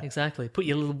 yeah, Yeah. exactly. Put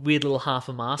your weird little half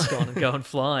a mask on and go and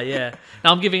fly, yeah.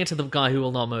 Now I'm giving it to the guy who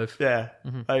will not move. Yeah,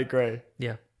 I agree.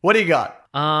 Yeah. What do you got?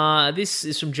 This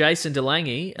is from Jason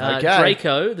DeLange. Okay.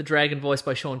 Draco, the dragon voiced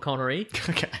by Sean Connery,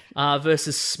 Okay.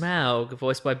 versus Smaug,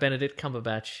 voiced by Benedict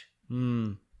Cumberbatch.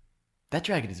 That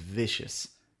dragon is vicious.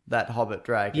 That hobbit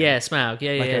dragon. Yeah, Smaug.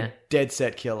 Yeah, Like yeah. a dead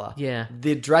set killer. Yeah.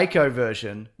 The Draco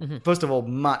version, first of all,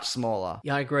 much smaller.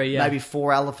 Yeah, I agree, yeah. Maybe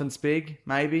 4 elephants big,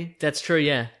 maybe. That's true,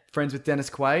 yeah. Friends with Dennis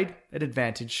Quaid, an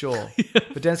advantage, sure.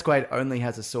 But Dennis Quaid only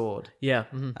has a sword. Yeah.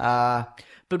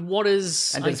 But what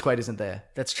is... And Dennis Quaid isn't there.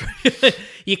 That's true.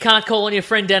 You can't call on your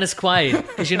friend Dennis Quaid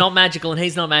because you're not magical and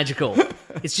he's not magical.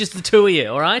 It's just the two of you,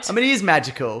 all right? I mean, he is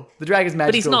magical. The dragon's magical.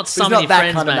 But he's not some but of he's your not that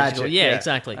friends kind of magical. magic. Yeah,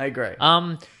 exactly. I agree.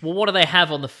 Well, what do they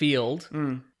have on the field?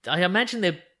 I imagine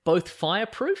they're both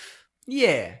fireproof.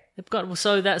 Yeah. They've got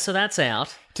so that's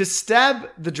out. To stab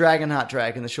the Dragonheart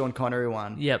dragon, the Sean Connery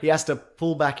one, Yep. he has to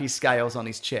pull back his scales on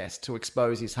his chest to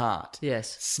expose his heart.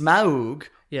 Yes. Smaug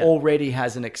already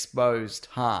has an exposed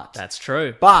heart. That's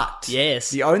true. But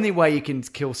yes, the only way you can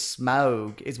kill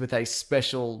Smaug is with a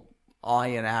special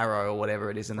iron arrow or whatever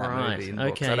it is in that movie. In the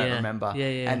books. I don't remember.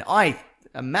 Yeah. And I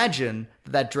imagine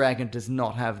that dragon does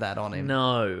not have that on him.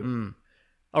 No.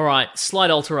 All right, slight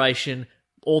alteration.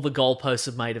 All the goalposts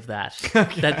are made of that.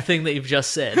 That thing that you've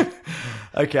just said.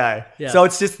 Okay. Yeah. So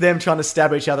it's just them trying to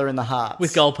stab each other in the heart.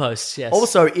 With goalposts, yes.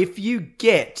 Also, if you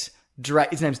get...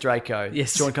 his name's Draco.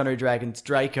 Yes. Sean Connery Dragon's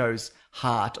Draco's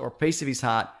heart or a piece of his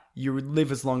heart, you would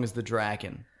live as long as the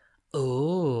dragon.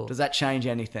 Ooh. Does that change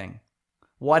anything?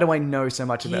 Why do I know so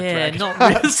much about Yeah, dragon? not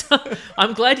really.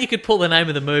 I'm glad you could pull the name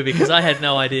of the movie because I had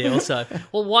no idea also.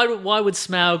 Well, why would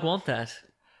Smaug want that?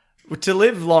 To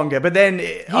live longer, but then...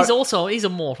 He's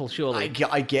immortal, surely.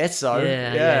 I guess so.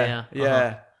 Yeah.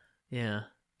 Yeah.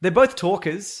 They're both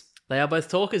talkers. They are both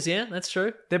talkers, yeah, that's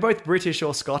true. They're both British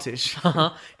or Scottish.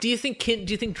 Do you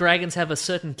think dragons have a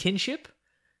certain kinship?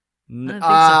 I don't think so.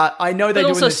 I know they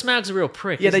but do. Also, Smaug's a real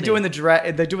prick. Yeah, isn't they do he? in the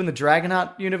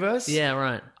Dragonheart universe. Yeah,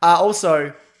 right.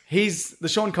 Also, the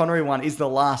Sean Connery one is the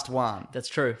last one. That's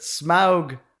true.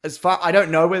 Smaug, as far I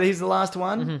don't know whether he's the last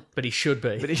one, but he should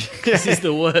be. But he's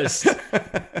the worst.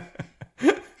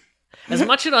 As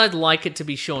much as I'd like it to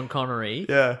be Sean Connery,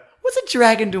 yeah. What's a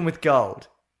dragon doing with gold?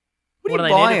 What are you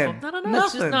do they need buying? it for? No.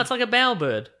 Nothing. It's like a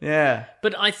bowerbird. Yeah.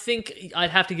 But I think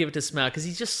I'd have to give it to Smaug because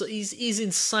he's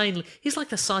insane. He's like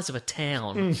the size of a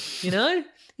town. You know,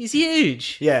 he's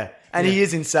huge. Yeah, and he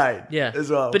is insane. Yeah,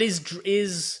 as well. But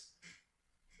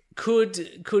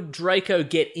could Draco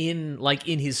get in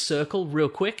his circle real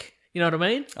quick? You know what I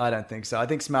mean? I don't think so. I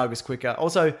think Smaug is quicker.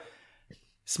 Also,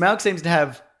 Smaug seems to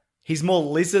have... He's more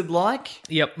lizard-like.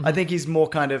 Yep. I think he's more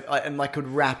kind of... and could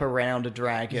wrap around a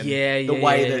dragon.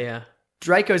 Yeah.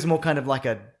 Draco's more kind of like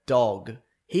a dog.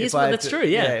 He is, that's true,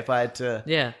 yeah. Yeah, if I had to...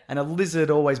 Yeah. And a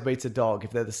lizard always beats a dog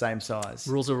if they're the same size.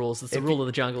 Rules are rules. It's the rule of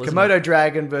the jungle, isn't Komodo it?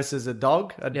 dragon versus a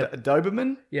dog, a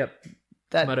Doberman. Yep.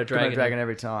 Komodo dragon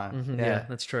every time. Mm-hmm, yeah,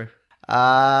 that's true.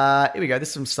 Here we go. This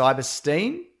is from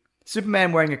Cybersteen.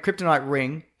 Superman wearing a kryptonite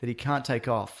ring that he can't take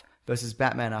off versus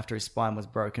Batman after his spine was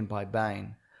broken by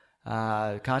Bane.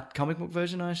 Comic book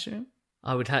version, I assume?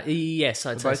 I would have... Yes,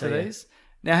 I'd say both so, of yeah. these.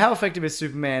 Now, how effective is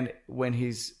Superman when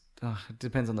he's... it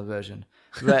depends on the version.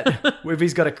 But if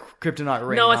he's got a kryptonite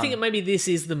ring... No, I think maybe this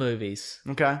is the movies.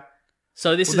 Okay.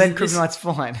 So this then kryptonite's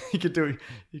fine. He could do...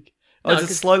 does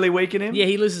it slowly weaken him? Yeah,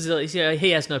 he loses... Yeah, he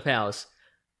has no powers.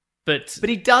 But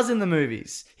he does in the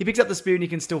movies. He picks up the spear and he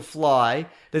can still fly.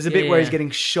 There's a bit where he's getting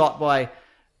shot by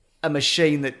a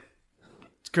machine a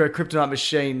kryptonite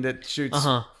machine that shoots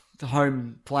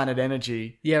home planet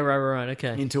energy. Yeah, right,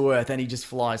 okay. Into Earth, and he just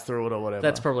flies through it or whatever.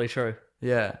 That's probably true.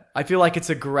 Yeah. I feel like it's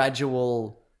a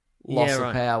gradual loss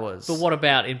of powers. But what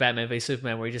about in Batman v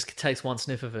Superman where he just takes one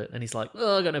sniff of it and he's like,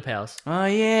 oh, I got no powers. Oh,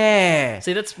 yeah.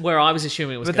 See, that's where I was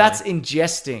assuming it was But going. that's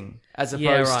ingesting as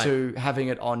opposed to having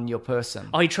it on your person.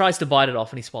 Oh, he tries to bite it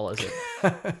off and he swallows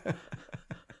it.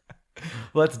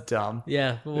 Well, that's dumb.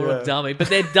 Yeah, what a dummy. But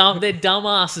they're dumb. They're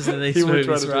dumbasses in these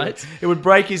movies, right? It would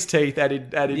break his teeth and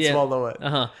he'd swallow it.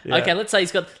 Yeah. Okay, let's say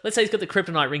he's got the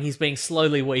kryptonite ring. He's being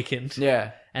slowly weakened.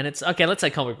 Yeah. And it's okay. Let's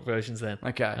say comic book versions then.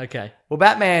 Okay. Well,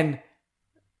 Batman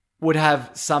would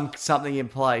have something in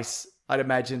place, I'd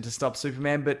imagine, to stop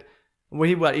Superman, but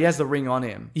he has the ring on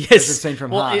him. Yes. As it's seen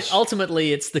from Hush.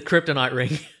 Ultimately, it's the kryptonite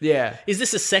ring. Yeah. Is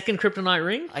this a second kryptonite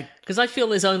ring? Because I feel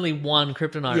there's only one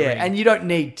kryptonite ring. Yeah, and you don't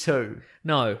need two.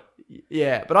 No.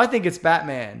 Yeah, but I think it's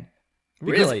Batman.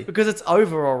 Really? Because it's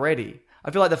over already.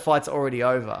 I feel like the fight's already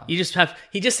over. He just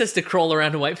has to crawl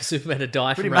around and wait for Superman to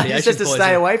die from radiation He just has to poisoning.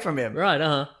 stay away from him.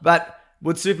 Right, But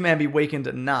would Superman be weakened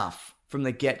enough from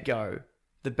the get-go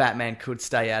that Batman could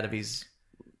stay out of his...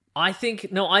 I think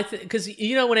because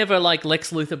whenever like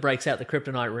Lex Luthor breaks out the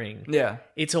kryptonite ring,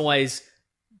 it's always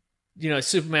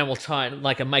Superman will try and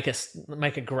make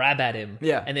a grab at him,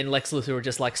 and then Lex Luthor will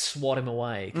just like swat him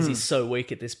away because he's so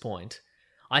weak at this point.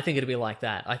 I think it'd be like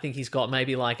that. I think he's got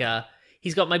maybe a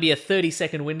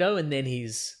 30-second window, and then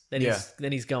he's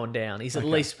going down. He's at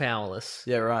least powerless.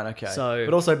 Yeah, right. Okay. So,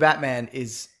 but also Batman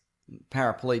is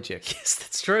paraplegic. Yes,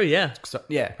 that's true. Yeah. So,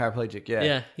 paraplegic. Yeah.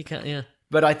 Yeah, he can't. Yeah.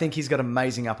 But I think he's got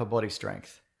amazing upper body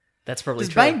strength. That's probably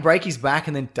Does true. Bane break his back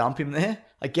and then dump him there?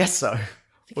 I guess so.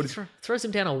 He throws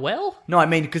him down a well? No, I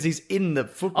mean because he's in the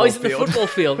football He's field. in the football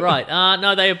field, right.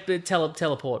 No, they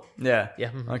teleport. Yeah. Yeah.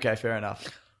 Mhm. Okay, fair enough.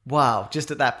 Wow,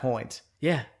 just at that point.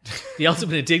 Yeah. The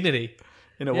ultimate indignity.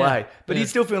 In a Yeah. way. But Yeah.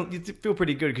 you'd feel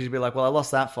pretty good because you'd be like, well, I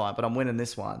lost that fight, but I'm winning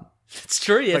this one. It's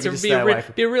true, yeah. If I could It's just stay away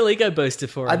from- be a real ego booster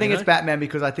for him. I think you it's know? Batman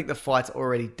because I think the fight's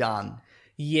already done.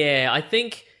 Yeah, I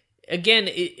think, again,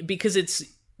 because it's...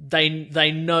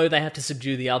 They know they have to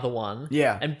subdue the other one.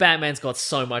 Yeah. And Batman's got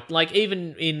so much... Like,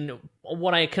 even in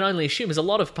what I can only assume is a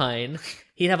lot of pain,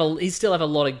 he'd still have a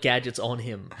lot of gadgets on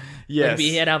him. Yes. Like,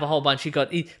 he'd have a whole bunch. He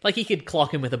could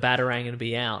clock him with a Batarang and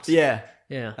be out. Yeah.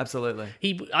 Yeah. Absolutely.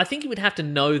 I think he would have to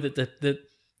know that the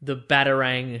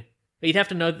Batarang... He'd have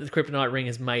to know that the Kryptonite ring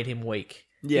has made him weak.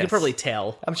 He Yes. could probably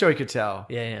tell. I'm sure he could tell.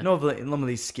 Yeah.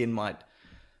 Normally his skin might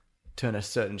turn a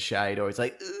certain shade or it's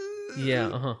like... Yeah,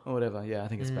 uh-huh. Or whatever. Yeah, I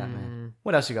think it's Batman.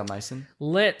 What else you got, Mason?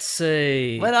 Let's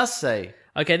see. Let us see.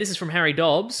 Okay, this is from Harry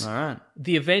Dobbs. All right.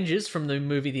 The Avengers from the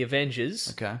movie The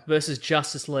Avengers. Okay. Versus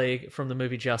Justice League from the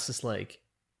movie Justice League.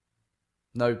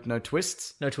 No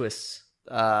twists? No twists.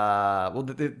 Well,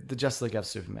 the Justice League have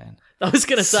Superman. I was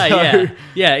going to say, So- yeah.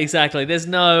 Yeah, exactly. There's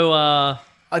no...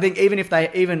 I think even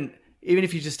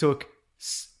if you just took...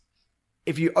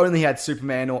 If you only had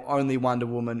Superman or only Wonder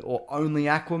Woman or only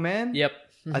Aquaman... Yep.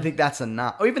 I think that's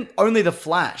enough. Or even only the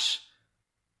Flash.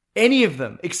 Any of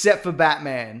them, except for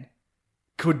Batman,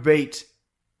 could beat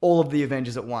all of the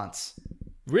Avengers at once.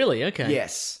 Really? Okay.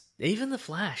 Yes. Even the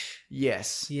Flash.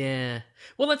 Yes. Yeah.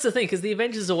 Well, that's the thing, because the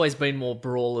Avengers has always been more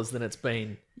brawlers than it's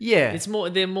been. Yeah. It's more.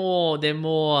 They're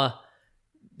more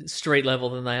street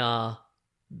level than they are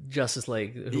Justice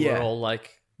League, who Yeah. are all like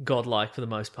godlike for the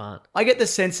most part. I get the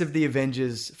sense of the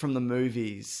Avengers from the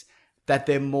movies that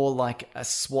they're more like a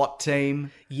SWAT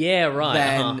team Yeah, right.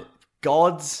 than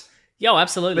gods. Yo,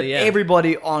 absolutely. But Yeah,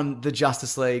 everybody on the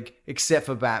Justice League, except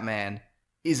for Batman,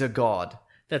 is a god.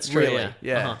 that's true. really, Yeah.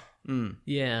 yeah. Uh-huh.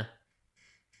 Yeah.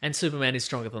 And Superman is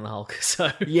stronger than the Hulk,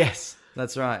 so Yes,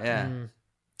 that's right. Yeah.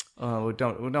 Oh, we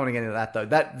don't want to get into that though.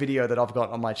 That video that I've got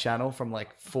on my channel from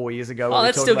like 4 years ago. Oh, where we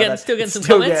that's talked still about getting- that, still getting it some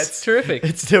still comments? gets- Terrific.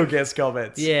 It still gets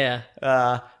comments. yeah.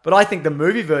 But I think the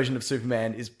movie version of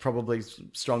Superman is probably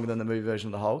stronger than the movie version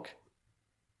of the Hulk.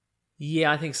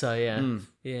 Yeah, I think so. Yeah. Hmm.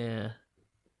 Yeah.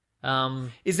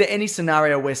 Is there any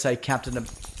scenario where, say, Captain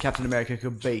America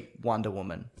could beat Wonder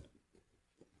Woman?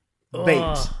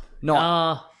 Beat,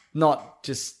 not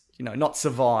just not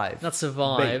survive. Not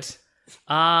survive. Beat.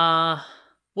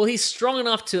 Well, he's strong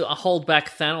enough to hold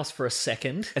back Thanos for a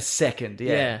second. A second,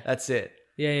 yeah, Yeah. that's it.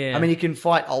 Yeah. I mean, you can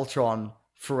fight Ultron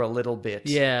for a little bit.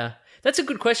 Yeah, that's a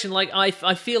good question. Like, I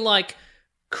feel like,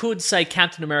 could, say,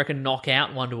 Captain America knock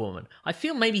out Wonder Woman? I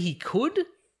feel maybe he could.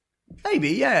 Maybe,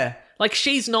 yeah. Like,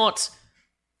 she's not...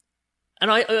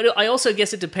 And I also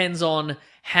guess it depends on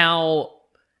how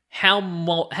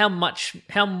much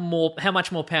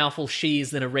more powerful she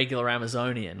is than a regular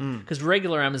Amazonian. Because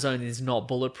regular Amazonian is not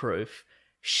bulletproof.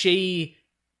 She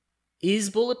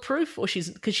is bulletproof, or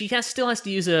because she still has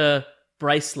to use her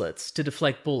bracelets to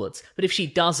deflect bullets. But if she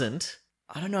doesn't...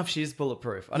 I don't know if she is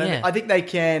bulletproof. Yeah. I think they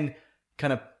can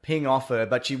kind of ping off her,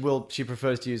 but she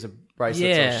prefers to use a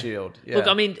bracelet or shield. Yeah. Look,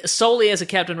 I mean, solely as a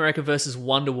Captain America versus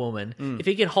Wonder Woman, if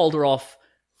he could hold her off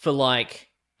for like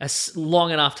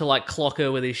long enough to like clock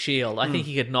her with his shield, I think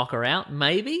he could knock her out.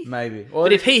 Maybe. Or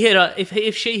But if he hit her,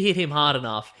 if she hit him hard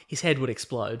enough, his head would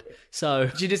explode. So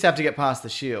you just have to get past the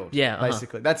shield. Yeah,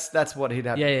 basically, that's what he'd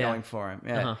have Yeah. going for him.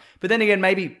 Yeah, Uh-huh. but then again,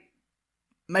 maybe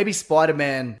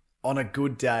Spider-Man on a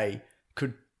good day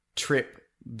could trip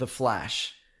the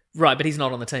Flash. right, but he's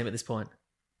not on the team at this point.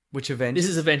 Which Avengers?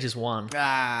 This is Avengers 1.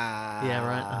 Ah, Yeah,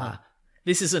 right. Uh-huh.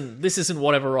 This isn't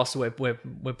whatever roster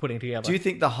we're putting together. Do you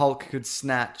think the Hulk could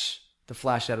snatch the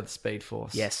Flash out of the Speed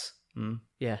Force? Yes.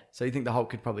 Yeah. So you think the Hulk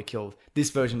could probably kill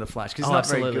this version of the Flash? Because he's Oh, not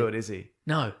absolutely. very good, is he?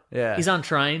 No. Yeah. He's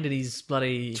untrained and he's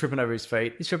bloody... Tripping over his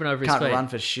feet. He's tripping over his Can't feet. run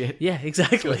for shit. Yeah,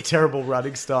 exactly. Terrible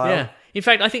running style. Yeah. In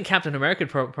fact, I think Captain America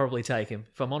could probably take him,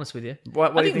 if I'm honest with you.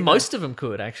 What do I you think think most of them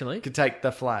could, actually. Could take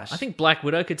the Flash. I think Black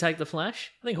Widow could take the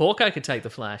Flash. I think Hawkeye could take the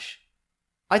Flash.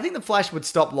 I think the Flash would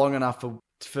stop long enough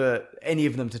for any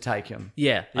of them to take him.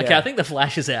 Yeah. Okay, Yeah. I think the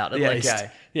Flash is out, at Yeah, least.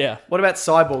 okay. Yeah. What about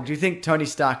Cyborg? Do you think Tony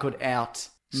Stark could out...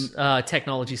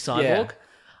 Technology cyborg.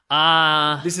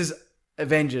 This is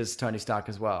Avengers Tony Stark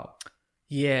as well.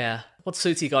 Yeah. What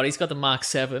suits he got? He's got the Mark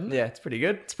 7. Yeah, it's pretty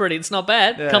good. It's not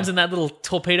bad. Yeah. Comes in that little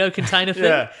torpedo container thing.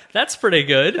 Yeah. That's pretty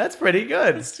good. That's pretty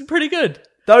good. It's pretty good.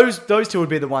 Those two would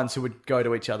be the ones who would go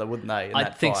to each other, wouldn't they? in I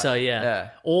that think fight? so, yeah.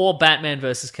 Or Batman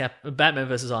versus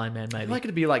Iron Man, I'd maybe. like it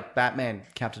to be like Batman,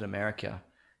 Captain America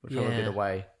would probably be Yeah. the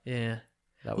way. Yeah.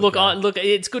 that would Look, go.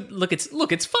 it's good.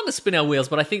 It's fun to spin our wheels,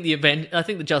 but I think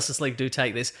the Justice League do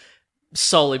take this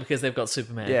solely because they've got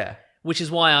Superman. Yeah. Which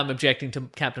is why I'm objecting to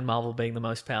Captain Marvel being the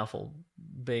most powerful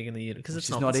being in the unit, because it's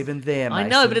not even there, I Mason.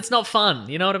 know, but it's not fun.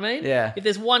 You know what I mean? Yeah. If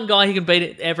there's one guy who can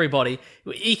beat everybody,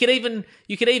 you could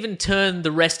even turn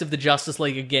the rest of the Justice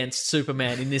League against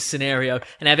Superman in this scenario,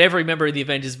 and have every member of the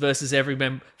Avengers versus every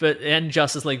member and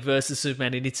Justice League versus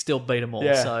Superman, and it'd still beat them all.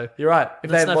 Yeah, So you're right. If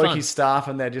they that's have no Loki's staff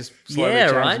and they're just slowly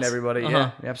changing right? everybody,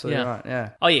 Uh-huh. you're absolutely right. Yeah.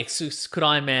 Oh yeah. So could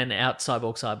Iron Man out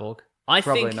Cyborg? I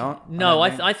Probably think not. No, I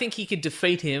don't think. I think he could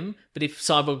defeat him, but if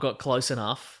Cyborg got close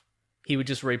enough, he would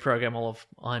just reprogram all of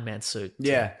Iron Man's suit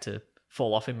to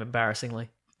fall off him embarrassingly.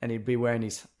 And he'd be wearing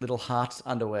his little heart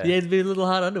underwear. Yeah, it'd be a little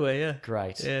hard underwear, yeah.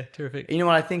 Great. Yeah, terrific. You know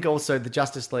what? I think also the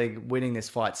Justice League winning this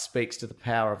fight speaks to the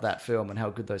power of that film and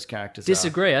how good those characters are.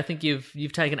 Disagree. I think you've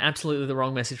taken absolutely the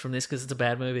wrong message from this because it's a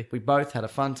bad movie. We both had a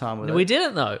fun time with it. We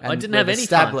didn't, though. I And didn't have we've any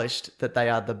established that they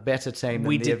are the better team than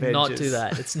We the did Avengers. not do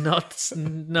that. It's not...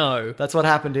 No. That's what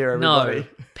happened here, everybody. No.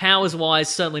 Powers-wise,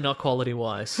 certainly not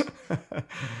quality-wise.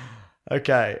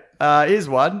 Okay. Here's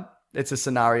one. It's a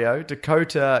scenario.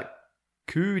 Dakota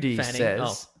Cootie Fanning.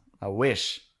 says, I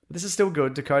wish. This is still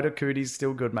good. Dakota Cootie's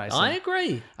still good, Mason. I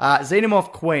agree.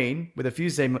 Xenomorph Queen, with a few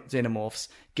Xenomorphs,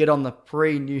 get on the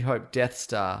pre-New Hope Death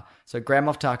Star. So Grand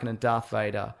Moff Tarkin and Darth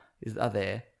Vader are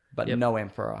there, but no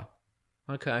Emperor.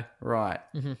 Okay. Right.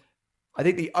 Mm-hmm. I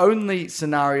think the only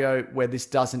scenario where this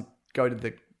doesn't go to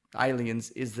the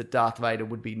aliens is that Darth Vader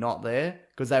would be not there,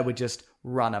 because they would just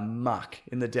run amok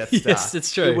in the Death Star. Yes,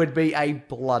 it's true. It would be a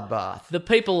bloodbath. The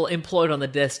people employed on the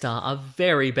Death Star are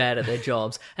very bad at their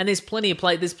jobs, and there's plenty of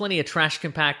trash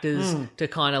compactors to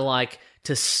kind of like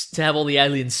to have all the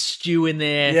aliens stew in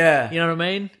there. Yeah. You know what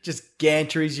I mean? Just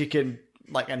gantries you can,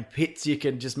 and pits you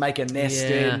can just make a nest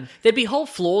in. There'd be whole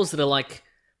floors that are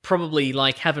probably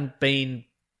haven't been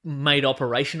made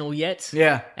operational yet.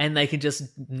 Yeah. And they can just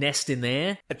nest in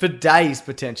there. For days,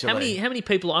 potentially. How many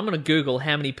people, I'm going to Google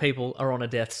how many people are on a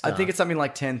Death Star. I think it's something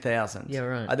like 10,000. Yeah,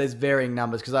 right. There's varying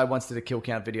numbers, because I once did a kill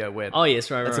count video where Oh,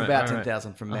 yes, right, it's right. about right,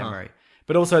 10,000 from Uh-huh. memory.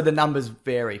 But also the numbers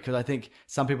vary, because I think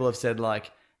some people have said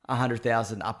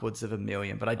 100,000 upwards of 1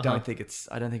 million, but I don't think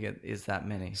it is that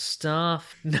many.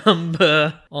 Staff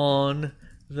number on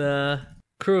the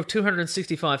crew of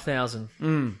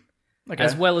 265,000. Okay.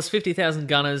 As well as 50,000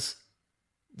 gunners,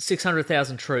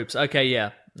 600,000 troops. Okay,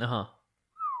 yeah. Uh-huh.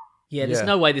 Yeah, there's Yeah.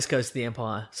 no way this goes to the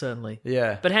Empire, certainly.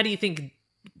 Yeah. But how do you think...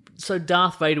 So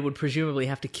Darth Vader would presumably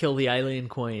have to kill the alien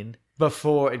queen.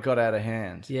 Before it got out of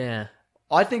hand. Yeah.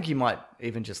 I think he might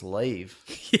even just leave.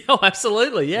 Oh,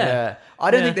 absolutely, yeah.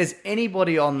 I don't think there's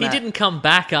anybody on He that. didn't come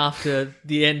back after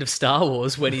the end of Star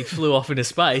Wars when he flew off into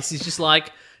space. He's just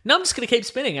like, no, I'm just going to keep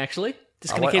spinning, actually.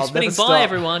 Just going to keep I'll spinning. never Bye, stop.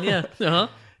 everyone. Yeah. Uh-huh.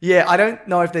 Yeah, I don't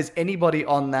know if there's anybody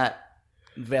on that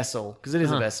vessel, because it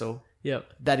is a vessel, Yep.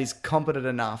 that is competent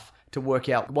enough to work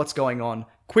out what's going on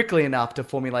quickly enough to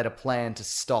formulate a plan to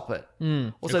stop it.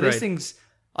 Also, agreed. these things,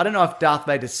 I don't know if Darth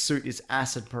Vader's suit is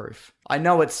acid proof. I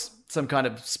know it's some kind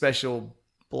of special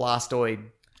blastoid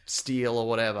steel or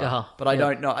whatever, but I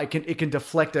don't know. It can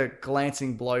deflect a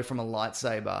glancing blow from a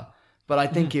lightsaber. But I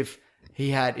think if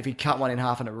he cut one in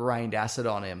half and it rained acid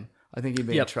on him, I think he'd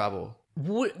be in trouble.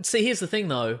 See, here's the thing,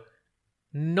 though.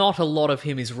 Not a lot of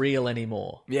him is real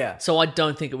anymore. Yeah. So I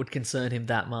don't think it would concern him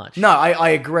that much. No, I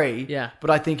agree. Yeah. But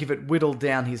I think if it whittled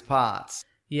down his parts,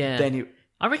 Yeah. then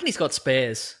I reckon he's got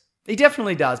spares. he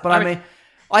definitely does. But I mean,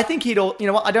 I think he'd all. You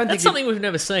know what? I don't That's think something we've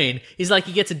never seen. He's like,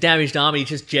 he gets a damaged arm and he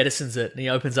just jettisons it and he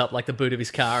opens up the boot of his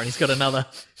car and he's got another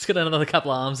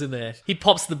couple of arms in there. He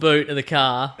pops the boot of the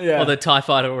car or the TIE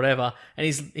fighter or whatever, and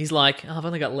he's like, I've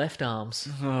only got left arms.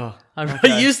 I've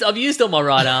used all my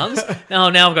right arms. Now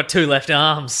I've got 2 left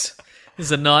arms. This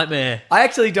is a nightmare. I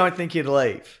actually don't think he'd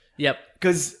leave. Yep.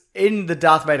 Because in the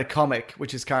Darth Vader comic,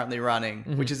 which is currently running,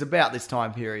 which is about this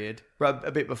time period,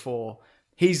 a bit before,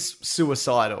 he's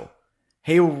suicidal.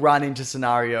 He'll run into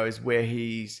scenarios where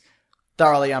he's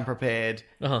thoroughly unprepared,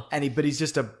 but he's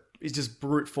just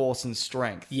brute force and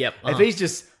strength. Yep. If he's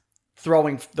just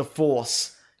throwing the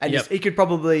force, and he could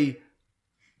probably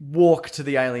walk to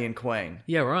the alien queen.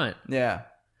 Yeah, right. Yeah.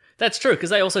 That's true, because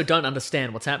they also don't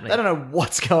understand what's happening. They don't know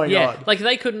what's going on.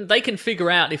 They can figure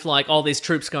out if there's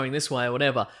troops going this way or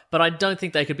whatever, but I don't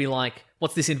think they could be like,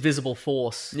 what's this invisible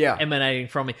force emanating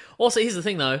from me? Also, here's the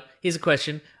thing though, here's a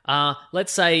question.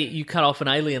 Let's say you cut off an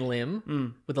alien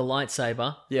limb with a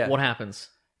lightsaber. Yeah. What happens?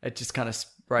 It just kind of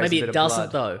sprays Maybe a bit it of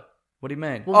doesn't blood. though. What do you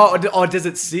mean? Well, does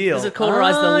it seal? Does it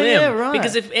cauterize the limb? Yeah, right.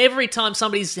 Because if every time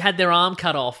somebody's had their arm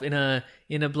cut off in a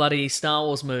in a bloody Star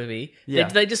Wars movie, Yeah.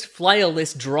 they just flail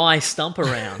this dry stump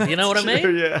around. You know what I mean?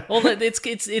 true, yeah. Well,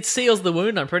 it seals the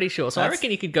wound, I'm pretty sure. So I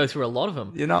reckon he could go through a lot of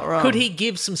them. You're not wrong. Could he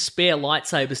give some spare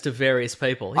lightsabers to various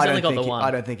people? He's only got the one. I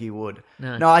don't think he would.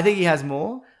 No. I think he has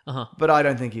more. Uh-huh. But I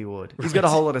don't think he would. He's got a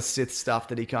whole lot of Sith stuff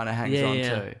that he kind of hangs on Yeah.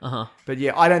 to. Uh-huh. But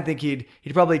yeah, I don't think he'd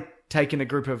probably taken a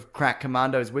group of crack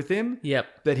commandos with him. Yep.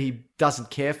 That he doesn't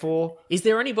care for. Is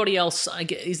there anybody else?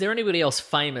 Is there anybody else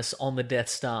famous on the Death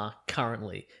Star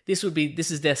currently? This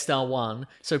is Death Star 1.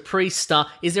 So pre-Star,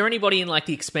 is there anybody in like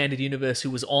the expanded universe who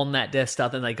was on that Death Star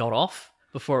then they got off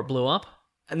before it blew up?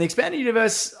 And the expanded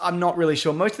universe, I'm not really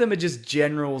sure. Most of them are just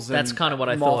generals and That's kind of what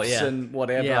I moths thought, yeah. and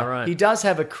whatever. Yeah, right. He does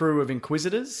have a crew of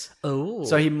Inquisitors. Oh.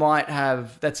 So he might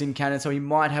have, that's in canon, so he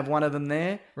might have one of them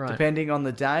there, Right. depending on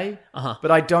the day. Uh-huh.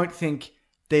 But I don't think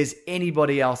there's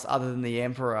anybody else other than the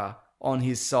Emperor on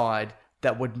his side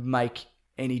that would make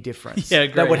any difference. Yeah,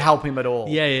 agreed. That would help him at all.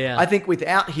 Yeah. I think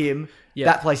without him, Yeah.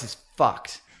 that place is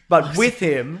fucked. But with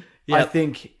him, I Yep.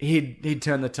 think he'd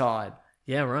turn the tide.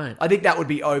 Yeah, right. I think that would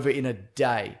be over in a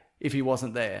day if he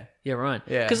wasn't there. Yeah, right.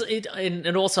 Yeah. Because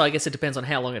and also I guess it depends on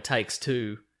how long it takes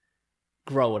to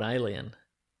grow an alien.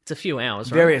 It's a few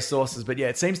hours, right? Various sources, but yeah,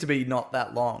 it seems to be not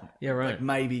that long. Yeah, right.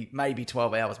 Like maybe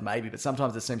 12 hours, maybe, but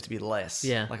sometimes it seems to be less.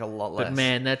 Yeah. Like a lot less. But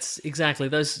man, that's exactly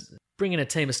those. Bringing a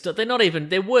team of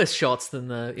they're worse shots than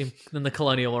the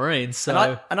Colonial Marines.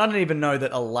 So And I don't even know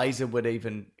that a laser could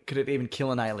it even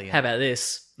kill an alien. how about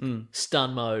this?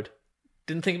 Stun mode.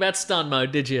 Didn't think about stun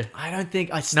mode, did you? I don't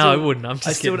think I still. No, I wouldn't. I'm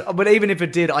just kidding. But even if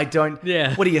it did, I don't.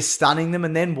 Yeah. What are you stunning them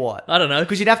and then what? I don't know.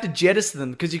 Because you'd have to jettison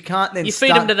them because you can't then. You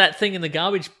feed them to that thing in the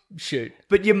garbage chute.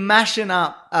 But you're mashing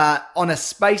up on a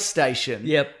space station.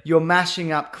 Yep. You're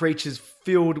mashing up creatures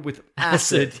filled with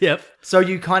acid. Yep. So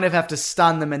you kind of have to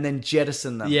stun them and then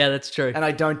jettison them. Yeah, that's true. And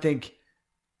I don't think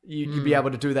you'd be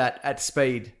able to do that at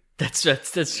speed. That's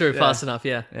true. Fast enough.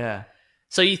 Yeah. Yeah.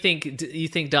 So you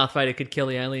think Darth Vader could kill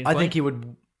the alien? I think he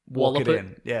would walk Wallop it it?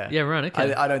 in. Yeah. Yeah, right,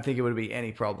 okay. I don't think it would be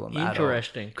any problem.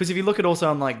 Interesting. Because if you look at also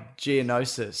on like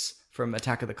Geonosis from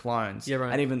Attack of the Clones, Yeah,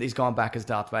 right. and even he's gone back as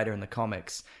Darth Vader in the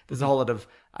comics, there's a whole lot of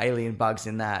alien bugs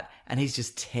in that, and he's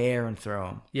just tearing through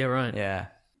them. Yeah, right. Yeah.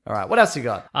 All right. What else you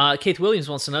got? Keith Williams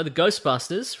wants to know the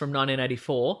Ghostbusters from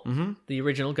 1984, the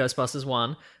original Ghostbusters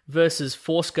 1, versus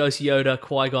Force Ghost Yoda,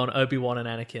 Qui-Gon, Obi-Wan, and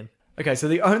Anakin. Okay, so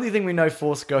the only thing we know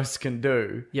Force Ghosts can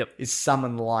do Yep. is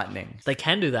summon lightning. They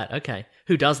can do that. Okay.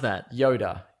 Who does that?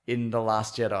 Yoda in The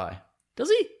Last Jedi. Does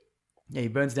he? Yeah, he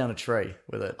burns down a tree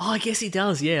with it. Oh, I guess he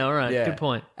does. Yeah, all right. Yeah. Good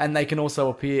point. And they can also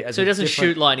appear as So he doesn't different-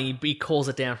 shoot lightning, he calls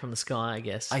it down from the sky, I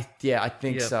guess. I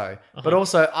think Yep. so. But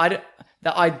also,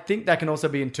 I think that can also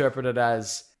be interpreted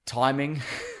as timing.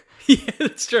 Yeah,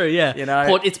 that's true, yeah. You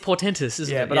know? It's portentous,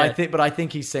 isn't Yeah, it? but I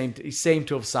think he seemed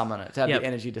to have summoned it, to have Yep. the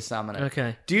energy to summon it.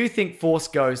 Okay. Do you think Force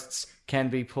Ghosts can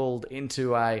be pulled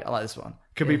into I like this one.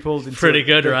 Could be pulled into Pretty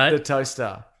good, right? the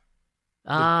toaster.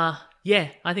 Yeah,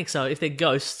 I think so. If they're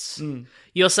ghosts,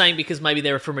 you're saying because maybe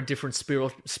they're from a different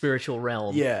spiritual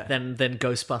realm Yeah. than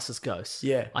Ghostbusters ghosts.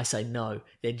 Yeah. I say no.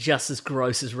 They're just as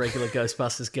gross as regular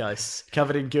Ghostbusters ghosts.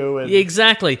 Covered in goo and Yeah,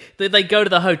 exactly. They go to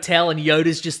the hotel and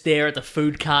Yoda's just there at the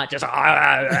food cart, just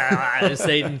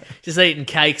just eating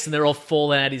cakes, and they're all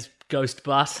falling out his ghost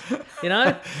butt. You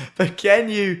know? But can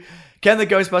the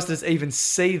Ghostbusters even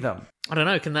see them? I don't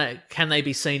know. Can they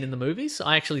be seen in the movies?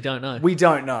 I actually don't know. We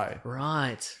don't know.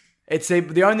 Right. It's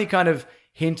the only kind of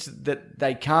hint that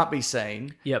they can't be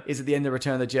seen Yep. is at the end of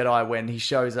Return of the Jedi when he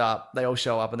shows up, they all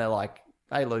show up and they're like,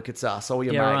 hey Luke, it's us, all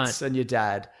your Yeah, mates right. and your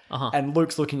dad. Uh-huh. And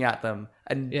Luke's looking at them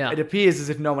and Yeah. it appears as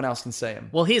if no one else can see him.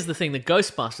 Well, here's the thing: the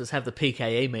Ghostbusters have the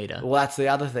PKE meter. Well, that's the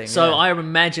other thing. So yeah. I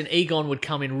imagine Egon would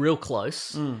come in real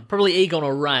close. Probably Egon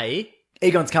or Ray.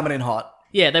 Egon's coming in hot.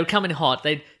 Yeah, they would come in hot.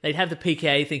 They'd have the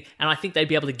PKA thing, and I think they'd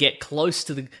be able to get close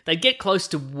to they'd get close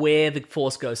to where the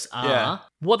Force Ghosts are. Yeah.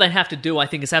 What they'd have to do, I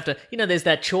think, is there's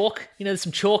that chalk. There's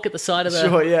some chalk at the side of the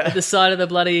Sure, yeah. at the side of the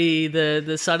bloody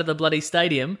the side of the bloody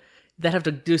stadium. They'd have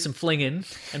to do some flinging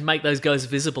and make those ghosts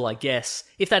visible, I guess.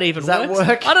 If that even Does that works.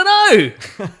 work? I don't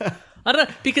know. I don't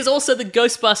know, because also the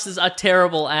Ghostbusters are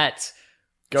terrible at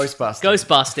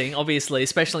Ghostbusting, obviously,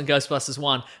 especially in Ghostbusters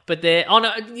 1. But they're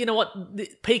you know what? The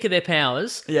peak of their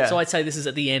powers. Yeah. So I'd say this is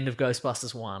at the end of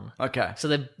Ghostbusters 1. Okay.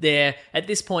 So they're at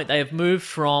this point, they have moved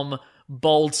from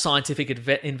bold scientific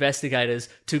investigators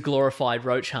to glorified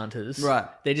roach hunters. Right.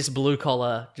 They're just blue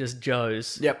collar, just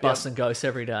Joes, Yep. busting ghosts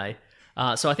every day.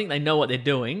 So I think they know what they're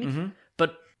doing. Mm-hmm.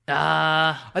 But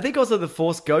I think also the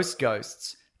Force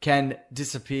Ghosts can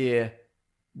disappear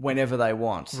whenever they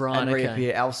want Right, and okay.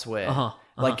 reappear elsewhere. Uh-huh,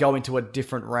 like go into a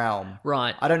different realm.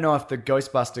 Right. I don't know if the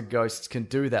Ghostbuster ghosts can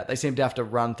do that. They seem to have to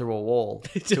run through a wall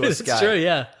to escape. It's true,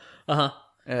 yeah.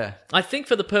 Yeah. I think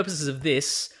for the purposes of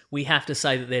this, we have to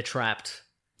say that they're trapped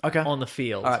Okay. on the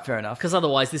field. All right, fair enough. Because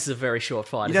otherwise, this is a very short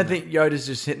fight. You don't isn't think Yoda's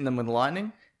just hitting them with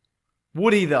lightning?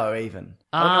 Would he though? Even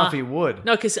I don't know if he would.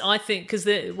 No, because I think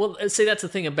well, see, that's the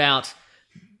thing about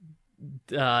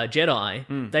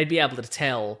Jedi. They'd be able to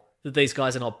tell that these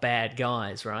guys are not bad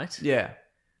guys, right? Yeah.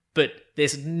 But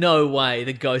there's no way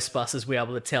the Ghostbusters will be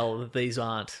able to tell that these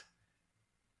aren't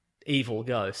evil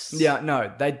ghosts. Yeah.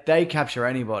 No, they capture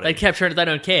anybody. They capture it. They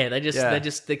don't care. They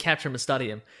capture them and study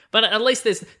them. But at least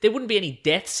there wouldn't be any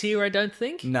deaths here. I don't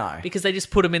think. No. Because they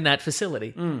just put them in that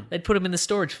facility. They'd put them in the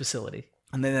storage facility.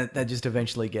 And then they just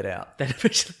eventually get out.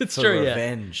 It's For true,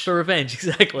 revenge. Yeah. For revenge,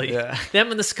 exactly. Yeah. Them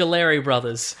and the Scoleri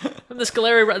brothers.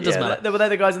 Doesn't matter. Were they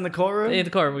the guys in the courtroom? Yeah, in the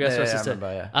courtroom. Yeah, I Ghostbusters too.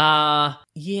 remember,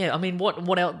 yeah. I mean,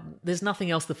 what else? There's nothing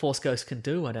else the Force Ghost can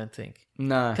do, I don't think.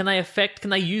 No. Can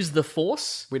they use the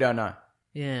Force? We don't know.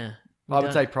 Yeah. I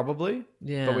would say probably.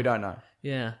 Yeah. But we don't know.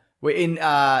 Yeah. We're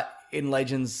in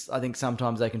Legends, I think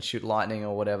sometimes they can shoot lightning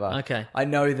or whatever. Okay. I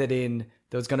know that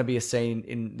there was going to be a scene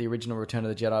in the original Return of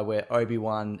the Jedi where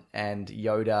Obi-Wan and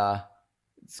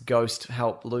Yoda's ghost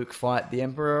helped Luke fight the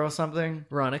Emperor or something.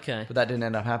 Right, okay. But that didn't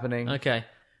end up happening. Okay.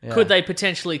 Yeah. Could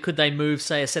they move,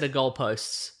 say, a set of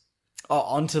goalposts? Oh,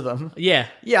 onto them? Yeah.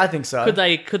 Yeah, I think so.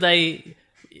 Could they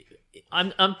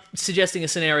I'm suggesting a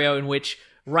scenario in which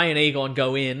Ray and Egon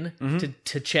go in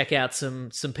to check out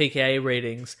some PKA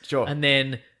readings. Sure. And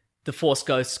then the Force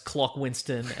Ghosts clock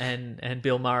Winston and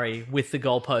Bill Murray with the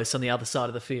goalposts on the other side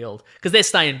of the field. Because they're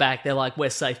staying back. They're like, we're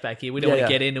safe back here. We don't want to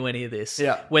get into any of this.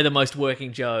 Yeah. We're the most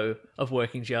working Joe of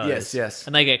working Joes. Yes.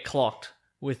 And they get clocked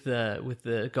with the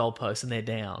goalposts and they're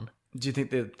down. Do you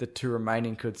think the two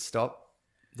remaining could stop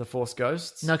the Force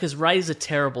Ghosts? No, because Ray's a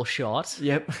terrible shot.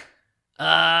 Yep.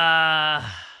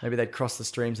 Maybe Maybe they'd cross the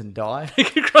streams and die. they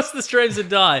could cross the streams and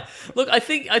die. Look, I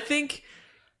think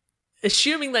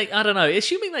assuming they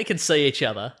can see each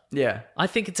other, Yeah. I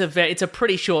think it's a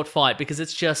pretty short fight because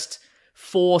it's just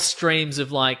 4 streams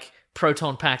of like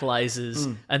proton pack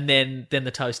lasers and then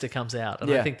the toaster comes out and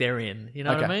I Yeah. think they're in. You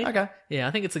know what I Okay, mean? okay. Yeah,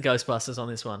 I think it's the Ghostbusters on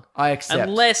this one. I accept.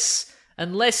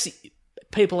 Unless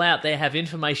people out there have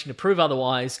information to prove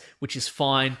otherwise, which is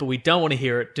fine, but we don't want to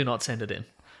hear it, do not send it in.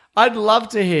 I'd love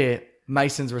to hear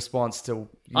Mason's response to...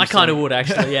 I kind of would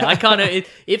actually, yeah. I kind of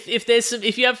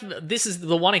if you have, this is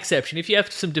the one exception. If you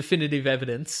have some definitive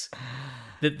evidence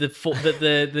that the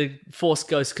Force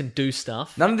Ghost can do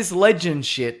stuff, None of this legend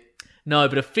shit. no,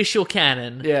 but official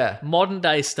canon, Yeah. modern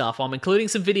day stuff. I'm including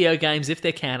some video games if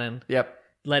they're canon. Yep.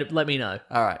 Let me know.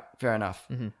 All right. Fair enough.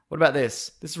 What about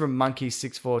this? This is from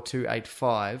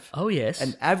Monkey64285. Oh yes,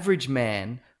 An average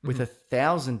man with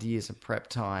 1,000 years of prep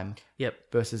time yep.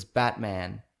 versus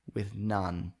Batman with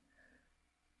none.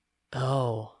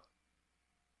 Oh,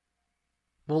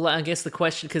 well, I guess the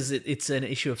question, because it's an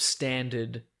issue of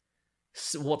standard.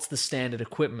 What's the standard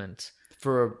equipment?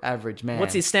 For an average man.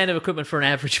 What's the standard equipment for an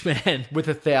average man? With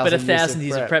 1,000 but 1,000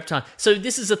 years of prep time. So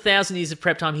this is 1,000 years of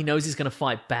prep time. He knows he's going to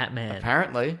fight Batman.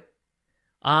 Apparently.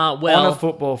 Well, On a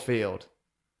football field.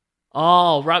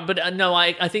 Oh, right. But no,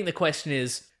 I think the question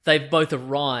is they've both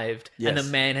arrived and Yes.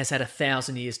 the man has had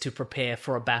 1,000 years to prepare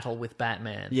for a battle with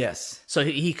Batman. Yes. So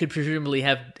he could presumably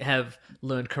have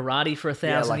learned karate for 1,000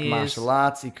 Yeah, like years. martial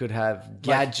arts. He could have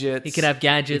gadgets. he could have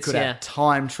gadgets, He could yeah. have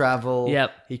time travel.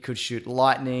 Yep. He could shoot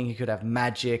lightning. He could have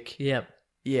magic. Yep.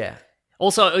 Yeah.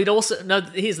 Here's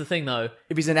the thing though.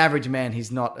 If he's an average man,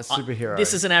 he's not a superhero.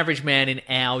 This is an average man in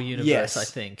our universe, Yes. I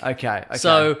think. Okay.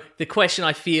 So the question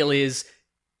I feel is,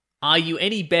 are you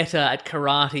any better at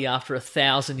karate after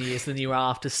 1,000 years than you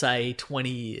are after, say, 20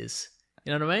 years?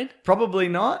 You know what I mean? Probably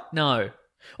not. No.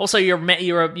 Also, you're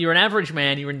an average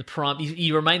man. You're in the prime.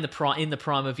 You remain in the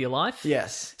prime of your life.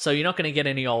 Yes. So you're not going to get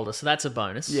any older. So that's a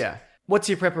bonus. Yeah. What's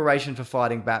your preparation for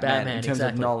fighting Batman in terms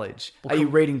exactly. of knowledge? Well, Are you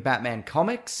reading Batman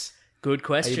comics? Good Are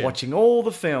question. you watching all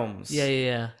the films?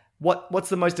 Yeah. What's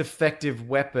the most effective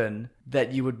weapon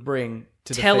that you would bring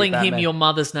to defeat Telling him Batman? your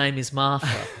mother's name is Martha.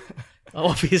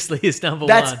 Obviously, is number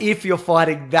That's one. if you're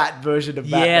fighting that version of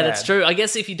Batman. Yeah, that's true. I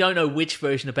guess if you don't know which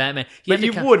version of Batman, But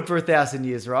you would for 1,000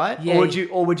 years, right? Yeah.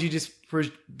 Or would you just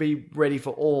be ready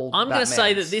for all? I'm going to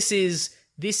say that Batmans?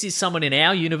 this is someone in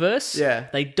our universe. Yeah.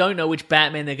 They don't know which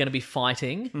Batman they're going to be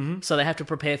fighting, so they have to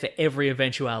prepare for every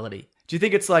eventuality. Do you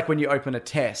think it's like when you open a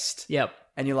test? Yep.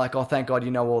 And you're like, oh, thank God,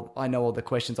 I know all the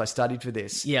questions I studied for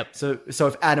this. Yep. So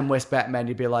if Adam West Batman,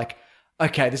 you'd be like,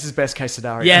 Okay, this is best case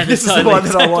scenario. Yeah, this totally, is the one that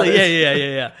exactly.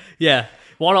 I wanted. Yeah.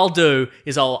 What I'll do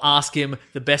is I'll ask him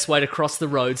the best way to cross the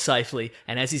road safely,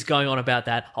 and as he's going on about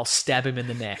that, I'll stab him in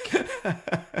the neck.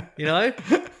 You know?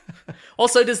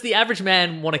 Also, does the average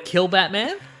man want to kill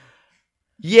Batman?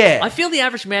 Yeah. I feel the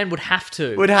average man would have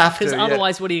to. Because Because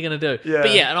otherwise, what are you going to do? Yeah.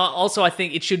 But yeah, and also I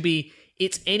think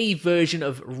it's any version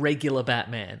of regular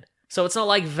Batman. So it's not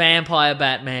like vampire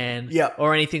Batman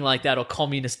or anything like that, or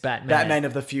communist Batman. Batman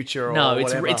of the future or no,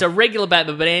 whatever. it's a regular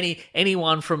Batman, but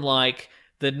anyone from like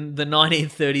the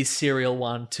 1930s serial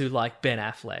one to like Ben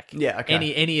Affleck. Yeah,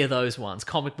 okay. Any of those ones,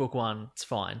 comic book one, it's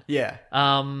fine. Yeah.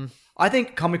 I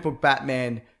think comic book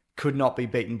Batman could not be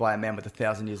beaten by a man with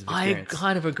 1,000 years of experience. I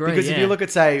kind of agree. Because if you look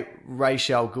at, say, Ra's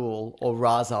al Ghul or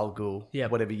Ra's al Ghul,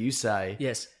 whatever you say,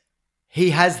 yes, he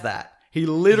has that. He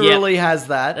literally has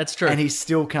that. That's true. And he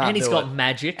still can't do it. And he's got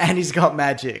magic. And he's got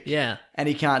magic. Yeah. And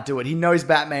he can't do it. He knows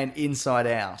Batman inside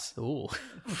out. Ooh.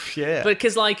 Yeah. But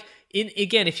because, like,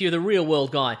 again, if you're the real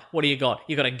world guy, what do you got?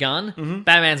 You got a gun. Mm-hmm.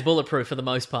 Batman's bulletproof for the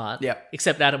most part. Yep.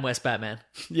 Except Adam West Batman.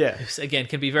 Yeah. Again,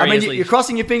 can be very easily... you're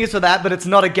crossing your fingers for that, but it's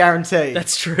not a guarantee.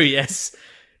 That's true, yes.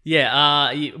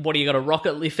 Yeah, what do you got, a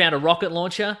rocket? You found a rocket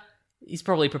launcher? He's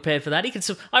probably prepared for that.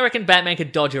 I reckon Batman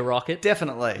could dodge a rocket.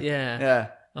 Definitely. Yeah. Yeah.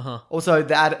 Uh-huh. Also,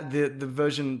 the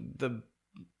version, the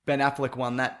Ben Affleck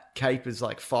one, that cape is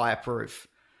like fireproof.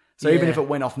 So even if it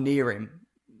went off near him,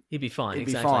 he'd be fine. He'd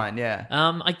be fine,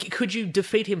 yeah. Could you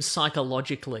defeat him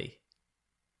psychologically?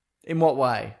 In what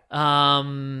way?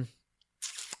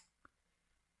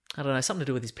 I don't know, something to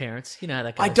do with his parents. You know how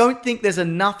that goes. I don't think there's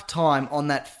enough time on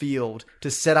that field to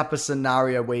set up a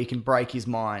scenario where you can break his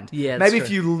mind. Yeah, that's maybe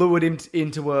if you lured him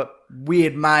into a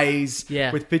weird maze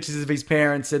with pictures of his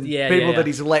parents and people that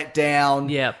he's let down.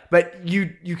 Yeah. But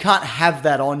you can't have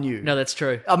that on you. No, that's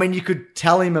true. I mean, you could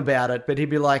tell him about it, but he'd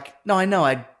be like, no, I know,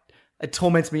 it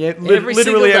torments me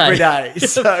literally every day.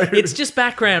 So it's just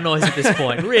background noise at this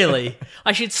point, really.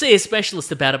 I should see a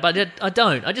specialist about it, but I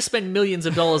don't. I just spend millions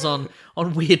of dollars on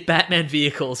weird Batman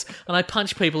vehicles, and I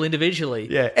punch people individually.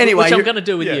 Yeah. Anyway, which I'm going to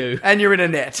do with you. And you're in a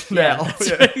net now.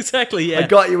 Exactly. Yeah. I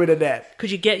got you in a net.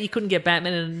 You couldn't get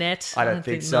Batman in a net? I don't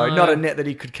think so. No. Not a net that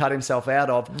he could cut himself out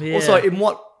of. Yeah. Also, in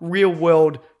what real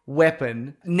world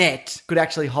weapon net could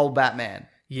actually hold Batman?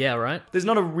 Yeah, right. There's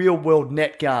not a real world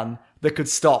net gun that could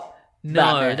stop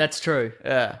Batman. That's true.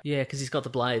 Yeah. Yeah, because he's got the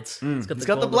blades. He's got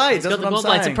the blades. That's what I'm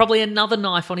saying. And probably another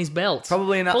knife on his belt.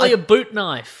 Probably a boot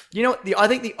knife. You know, I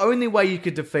think the only way you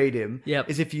could defeat him Yep.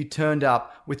 is if you turned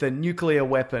up with a nuclear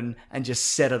weapon and just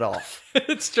set it off.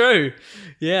 It's true.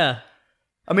 Yeah.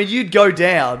 I mean, you'd go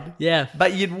down. Yeah.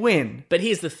 But you'd win. But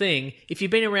here's the thing. If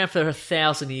you've been around for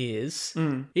 1,000 years,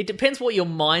 it depends what your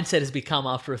mindset has become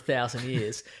after 1,000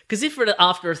 years. Because if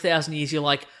after 1,000 years you're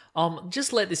like,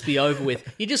 just let this be over with.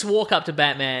 You just walk up to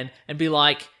Batman and be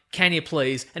like, can you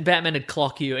please? And Batman would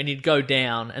clock you and you'd go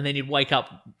down and then you'd wake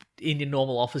up in your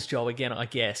normal office job again, I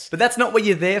guess. But that's not what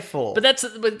you're there for. But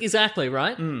exactly,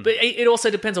 right? But it also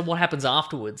depends on what happens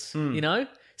afterwards, you know?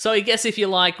 So I guess if you're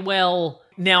like, well,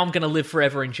 now I'm going to live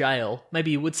forever in jail,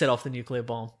 maybe you would set off the nuclear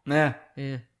bomb. Yeah.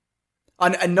 Yeah.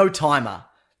 And no timer.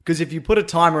 Because if you put a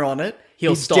timer on it,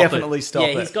 he'll definitely stop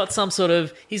it. Yeah, he's got some sort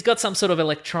of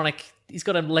electronic. He's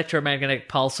got an electromagnetic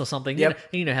pulse or something. Yep.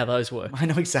 You know how those work. I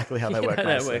know exactly how they work. How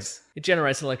that works. It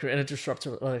generates and it disrupts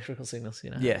electrical signals.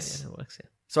 You know. Yes. Yeah, it works. Yeah.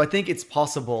 So I think it's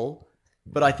possible,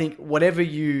 but I think whatever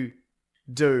you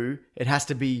do, it has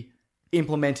to be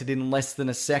implemented in less than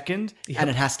a second, and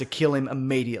it has to kill him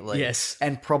immediately. Yes.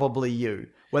 And probably you,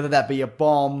 whether that be a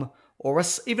bomb or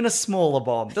even a smaller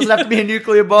bomb. It doesn't have to be a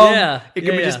nuclear bomb. Yeah. It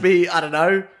can just be, I don't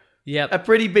know, Yep. a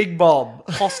pretty big bomb.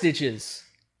 Hostages.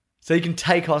 So you can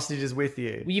take hostages with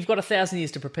you. Well, you've got 1,000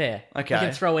 years to prepare. Okay. You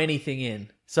can throw anything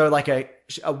in. So like a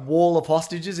wall of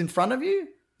hostages in front of you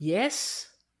Yes.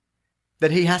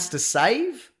 that he has to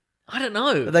save? I don't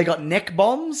know. They got neck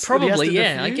bombs? that he has Probably, to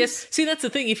yeah. I defuse? guess. See, that's the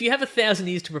thing. If you have 1,000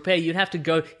 years to prepare, you'd have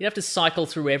to cycle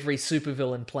through every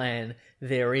supervillain plan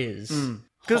there is.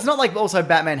 Because it's not like also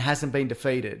Batman hasn't been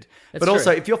defeated. That's But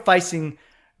also, true. if you're facing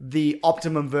the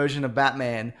optimum version of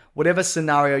Batman, whatever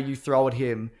scenario you throw at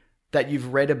him that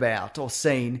you've read about or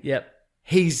seen, Yep.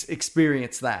 he's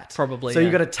experienced that. Probably, So yeah.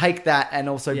 you've got to take that and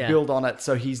also Yeah. build on it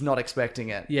so he's not expecting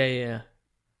it. Yeah.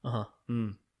 Uh-huh.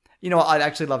 You know what? I'd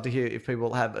actually love to hear if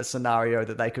people have a scenario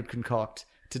that they could concoct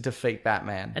to defeat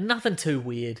Batman. And nothing too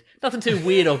weird. Nothing too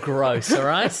weird or gross, all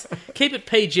right? Keep it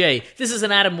PG. This is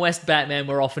an Adam West Batman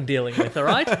we're often dealing with, all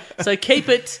right? So keep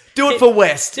it... Do it for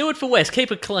West. Do it for West.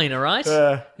 Keep it clean, all right?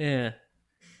 Yeah.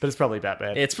 But it's probably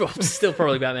Batman. It's still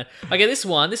probably Batman. Okay, this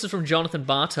is from Jonathan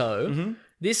Bartow.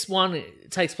 This one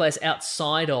takes place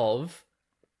outside of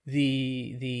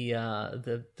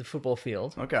the football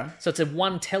field. Okay. So it's a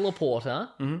one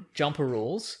teleporter, jumper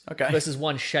rules, versus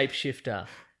one shapeshifter.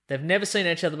 They've never seen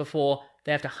each other before.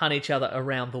 They have to hunt each other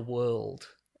around the world.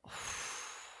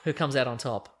 Who comes out on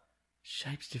top?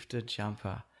 Shapeshifter,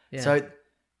 jumper. Yeah. So,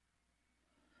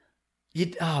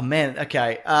 oh man,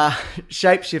 okay.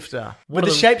 Shapeshifter. Would the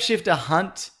shapeshifter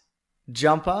hunt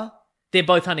jumper? They're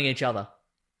both hunting each other.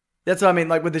 That's what I mean.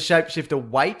 Like, would the shapeshifter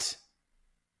wait?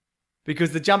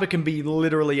 Because the jumper can be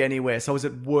literally anywhere. So is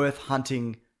it worth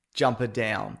hunting jumper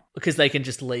down? Because they can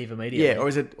just leave immediately. Yeah,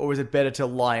 or is it better to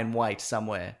lie in wait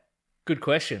somewhere? Good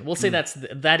question. Well, see,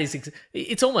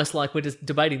 it's almost like we're just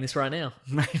debating this right now.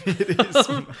 Maybe it is.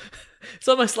 It's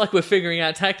almost like we're figuring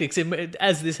out tactics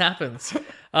as this happens.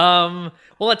 Well,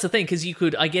 that's the thing, because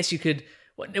I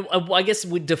guess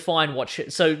we'd define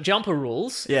so jumper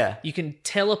rules. Yeah. You can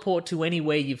teleport to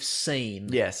anywhere you've seen.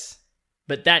 Yes.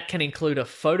 But that can include a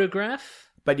photograph.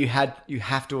 But you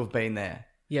have to have been there.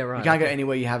 Yeah, right. You can't go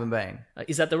anywhere you haven't been.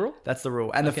 Is that the rule? That's the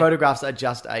rule. And the photographs are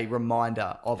just a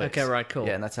reminder of it. Okay, right, cool.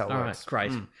 Yeah, and that's how it works. All right,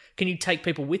 great. Can you take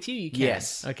people with you? You can.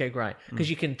 Yes. Okay, great. Because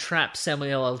you can trap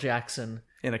Samuel L. Jackson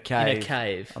in a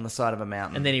cave. On the side of a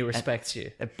mountain. And then he respects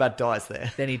you. But dies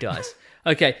there. Then he dies.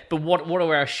 Okay, but what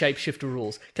are our shapeshifter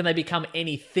rules? Can they become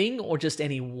anything or just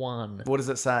any one? What does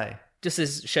it say? Just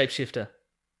as shapeshifter.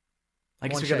 I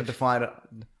guess we've got to define it.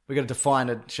 We've got to define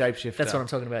a shapeshifter. That's what I'm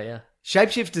talking about, yeah.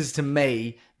 Shapeshifters, to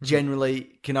me,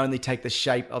 generally can only take the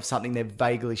shape of something they're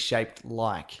vaguely shaped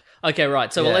like. Okay,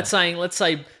 right. So well, let's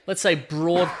say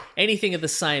broad, anything of the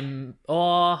same.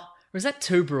 Or is that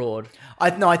too broad?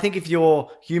 I think if you're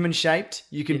human shaped,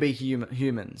 you can be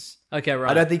humans. Okay,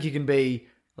 right. I don't think you can be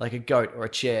like a goat or a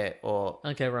chair or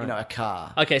a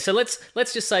car. Okay, so let's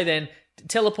just say then,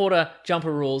 teleporter,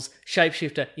 jumper rules,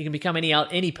 shapeshifter. You can become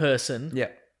any person. Yeah.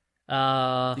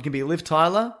 You can be Liv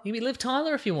Tyler. You can be Liv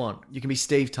Tyler if you want. You can be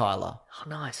Steve Tyler. Oh,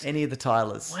 nice. Any of the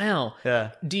Tylers. Wow.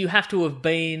 Yeah. Do you have to have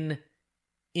been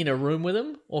in a room with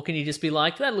them, or can you just be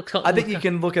like that? I think you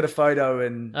can look at a photo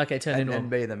and turn and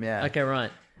be them. Yeah. Okay,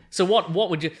 right. So what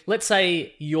would you? Let's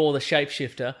say you're the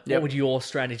shapeshifter. Yep. What would your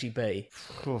strategy be?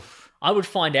 Oof. I would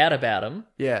find out about them.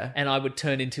 Yeah. And I would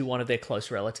turn into one of their close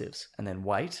relatives. And then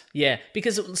wait. Yeah,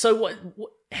 because so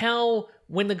how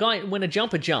when a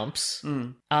jumper jumps,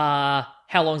 how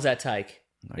long does that take?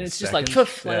 Like it's a just like second.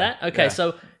 poof, like that. Okay, Yeah.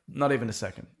 so Not even a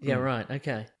second. yeah, right.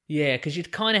 Okay, yeah, because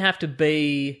you'd kind of have to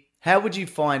be. How would you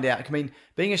find out? I mean,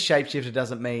 being a shapeshifter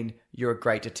doesn't mean you're a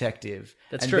great detective.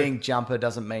 That's and true. Being jumper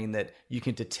doesn't mean that you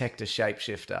can detect a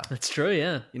shapeshifter. That's true.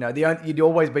 Yeah. You know, you'd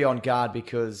always be on guard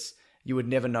because you would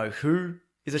never know who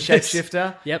is a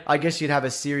shapeshifter. Yep. I guess you'd have a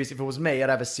series. If it was me, I'd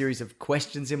have a series of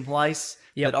questions in place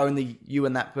Yep. that only you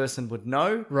and that person would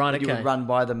know. Right, and You okay. would run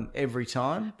by them every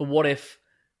time. But what if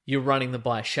you're running them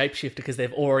by a shapeshifter because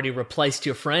they've already replaced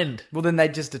your friend? Well, then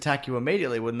they'd just attack you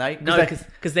immediately, wouldn't they? No,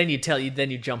 because then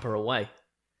you'd jump her away.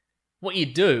 What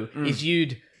you'd do is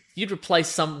you'd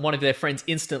replace one of their friends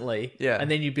instantly, Yeah.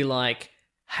 and then you'd be like,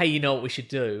 "Hey, you know what we should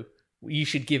do? You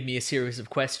should give me a series of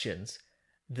questions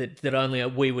that only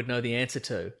we would know the answer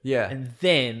to." Yeah. And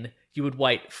then you would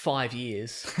wait 5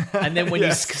 years, and then when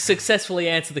Yes. you successfully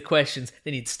answer the questions,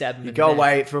 then you'd stab them. You in go the neck.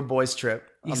 away for a boys' trip.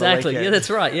 on the Exactly. Yeah, weekend. that's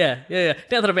right. Yeah.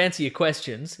 Now that I've answered your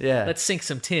questions, Yeah. let's sink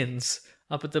some tins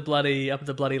up at the bloody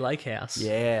lake house.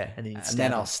 Yeah. And then you'd And stab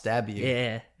then them. I'll stab you.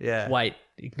 Yeah. Yeah. Wait,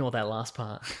 ignore that last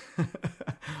part.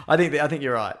 I think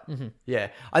you're right. Mm-hmm. Yeah.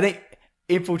 I think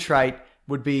infiltrate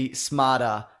would be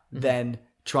smarter Mm-hmm. than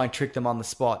try and trick them on the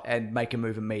spot and make a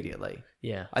move immediately.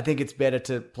 Yeah. I think it's better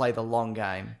to play the long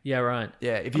game. Yeah, right.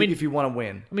 Yeah, if I you mean- want to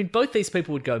win. I mean, both these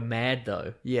people would go mad,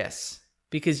 though, Yes.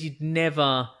 because you'd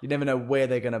never... You never know where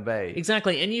they're going to be.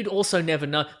 Exactly, and you'd also never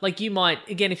know. Like, you might...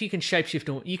 Again, if you can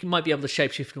shapeshift... might be able to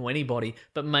shapeshift to anybody,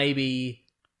 but maybe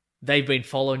they've been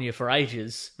following you for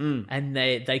ages, and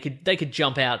they could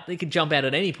jump out. They could jump out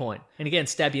at any point, and again,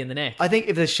 stab you in the neck. I think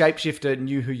if the shapeshifter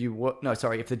knew who you were... No,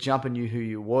 sorry. If the jumper knew who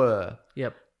you were...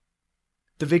 Yep.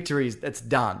 The victory it's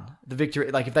done. The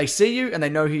victory... Like, if they see you and they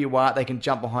know who you are, they can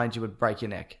jump behind you and break your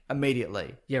neck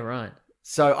immediately. Yeah, right.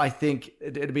 So I think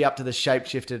it'd be up to the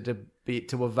shapeshifter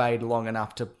to evade long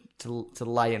enough to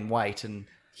lay in wait and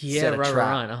set a trap.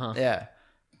 Right. Uh-huh. Yeah.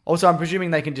 Also, I'm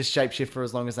presuming they can just shapeshift for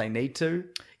as long as they need to.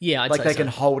 Yeah, I'd Like say they so. can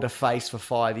hold a face for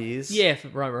 5 years. Yeah,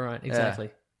 right.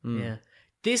 Exactly. Yeah.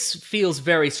 This feels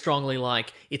very strongly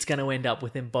like it's going to end up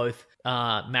with them both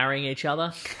marrying each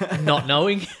other, not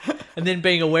knowing, and then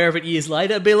being aware of it years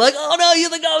later, and being like, "Oh no, you're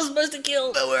the guy I was supposed to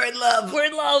kill. But we're in love. We're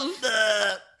in love."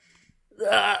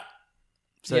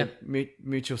 So Yeah.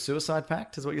 mutual suicide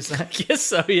pact is what you're saying? Guess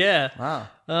so. Yeah.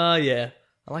 Wow. Yeah.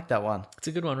 I like that one. It's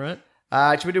a good one, right?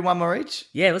 Should we do one more each?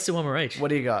 Yeah, let's do one more each. What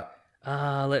do you got?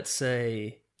 Let's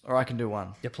see. Or I can do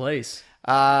one. Yeah, please.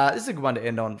 This is a good one to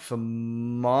end on for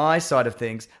my side of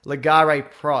things. Legare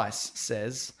Price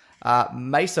says,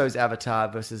 Meso's Avatar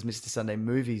versus Mr. Sunday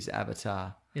Movie's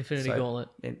Avatar. Infinity Gauntlet.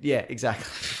 Yeah, exactly.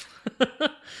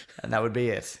 And that would be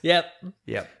it. Yep.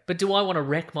 Yep. But do I want to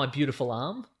wreck my beautiful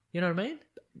arm? You know what I mean?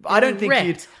 I don't think Wrecked.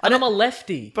 you'd... And I'm a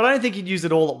lefty. But I don't think you'd use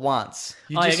it all at once.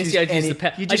 I guess I'd use the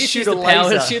power. You I just shoot use a the power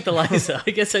to laser shoot the laser.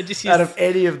 I guess I just use out of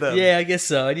any of them. Yeah, I guess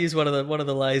so. I'd use one of the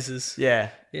lasers. Yeah.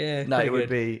 Yeah. No, pretty it would good.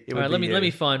 be. It All would right, be let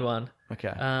me find one.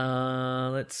 Okay.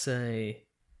 Let's see.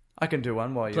 I can do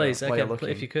one while you're, Please, while okay, you're looking.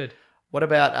 if you could. What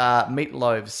about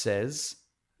Meatloaf says,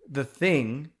 The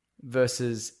Thing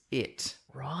versus It?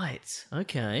 Right.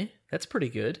 Okay. That's pretty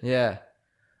good. Yeah.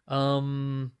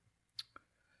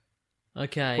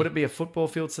 Okay. Would it be a football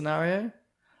field scenario?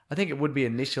 I think it would be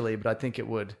initially, but I think it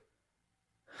would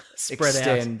spread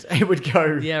extend. It would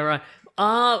go. Yeah, right.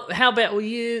 How about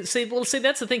see,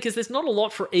 that's the thing, because there's not a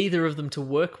lot for either of them to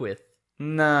work with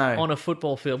No. on a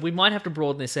football field. We might have to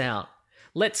broaden this out.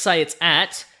 Let's say it's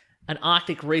at an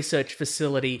Arctic research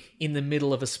facility in the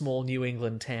middle of a small New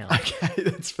England town. Okay,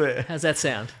 that's fair. How's that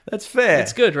sound? That's fair.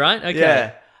 It's good, right? Okay.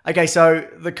 Yeah. Okay, so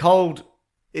the cold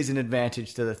is an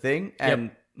advantage to the Thing,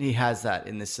 and he has that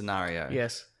in this scenario.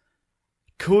 Yes.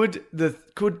 Could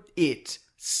it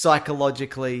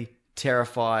psychologically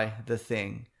terrify the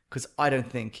Thing? Because I don't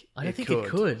think it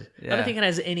could. Yeah. I don't think it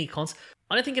has any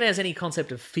I don't think it has any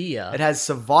concept of fear. It has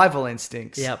survival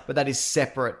instincts, Yep. but that is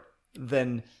separate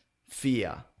than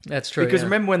fear. That's true. Because yeah.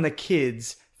 remember when the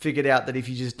kids figured out that if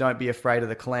you just don't be afraid of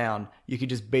the clown, you could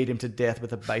just beat him to death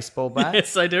with a baseball bat?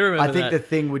 Yes, I do remember I think that. the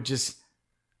Thing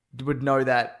would know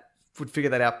that, would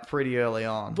figure that out pretty early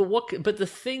on. But the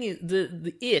thing is,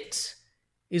 the it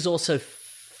is also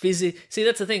physical. See,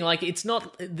 that's the thing. Like, it's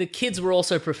not the kids were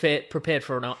also prepared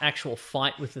for an actual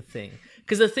fight with the Thing,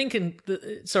 because the Thing can.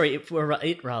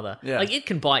 It rather. Yeah. Like, it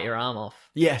can bite your arm off.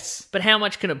 Yes. But how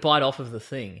much can it bite off of the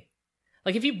Thing?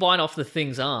 Like, if you bite off the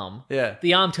Thing's arm, Yeah.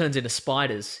 the arm turns into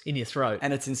spiders in your throat.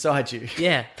 And it's inside you.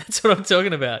 Yeah, that's what I'm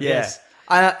talking about. Yeah.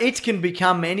 Yes. It can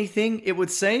become anything, it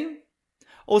would seem.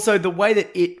 Also, the way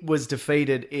that it was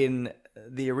defeated in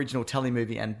the original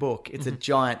telemovie and book, it's a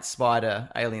giant spider,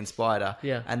 alien spider,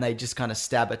 Yeah. and they just kind of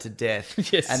stab it to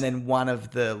death. Yes. And then one of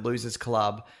the Losers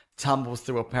Club tumbles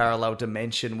through a parallel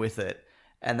dimension with it,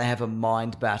 and they have a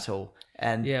mind battle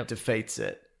and Yep. defeats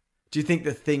it. Do you think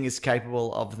the Thing is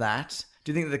capable of that?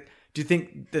 Do you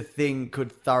think the Thing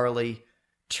could thoroughly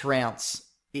trounce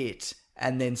it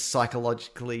and then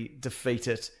psychologically defeat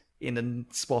it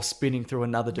while spinning through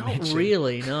another dimension? Not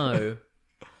really, no.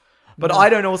 But I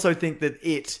don't also think that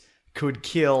it could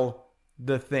kill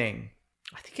the Thing.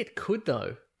 I think it could,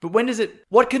 though. But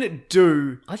what can it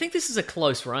do? I think this is a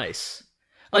close race.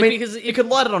 I mean, because it could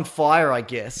light it on fire, I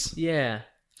guess. Yeah.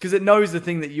 Because it knows the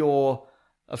thing that you're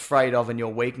afraid of and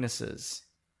your weaknesses.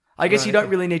 I guess you don't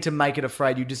really need to make it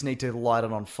afraid. You just need to light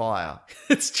it on fire.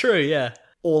 It's true, yeah.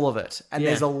 All of it. And Yeah.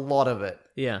 there's a lot of it.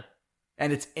 Yeah.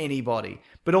 And it's anybody.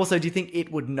 But also, do you think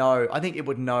it would know? I think it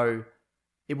would know.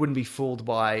 It wouldn't be fooled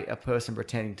by a person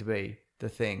pretending to be the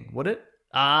Thing, would it?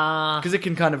 Because it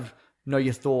can kind of know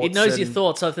your thoughts. It knows your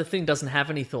thoughts, so if the Thing doesn't have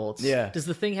any thoughts. Yeah. Does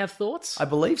the Thing have thoughts? I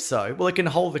believe so. Well, it can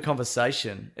hold the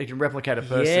conversation. It can replicate a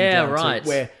person Yeah, down right. to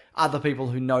where other people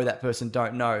who know that person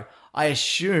don't know. I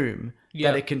assume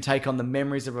Yeah. that it can take on the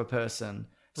memories of a person.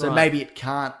 So Right. maybe it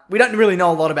can't. We don't really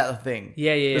know a lot about the Thing.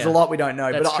 Yeah. There's a lot we don't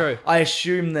know. That's but true. I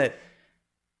assume that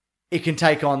it can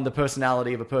take on the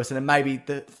personality of a person, and maybe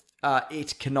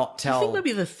it cannot Do you tell. think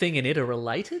maybe the Thing and it are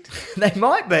related? They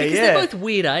might be. Because yeah, they're both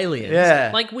weird aliens.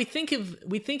 Yeah. Like we think of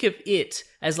it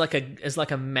as like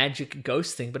a magic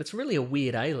ghost thing, but it's really a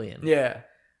weird alien. yeah.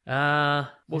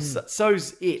 Well,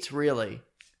 So's it really,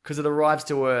 because it arrives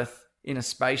to Earth in a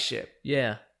spaceship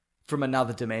yeah. from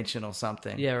another dimension or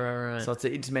something. Yeah, right. So it's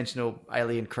an interdimensional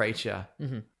alien creature.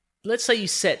 Let's say you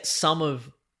set some of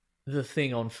the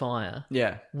Thing on fire.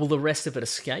 Yeah. Will the rest of it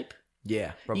escape?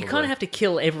 Yeah, probably. You kind of have to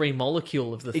kill every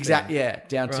molecule of the Thing. Exactly. Yeah,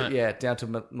 down Right.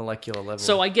 to molecular level.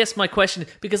 So I guess my question,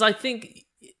 because I think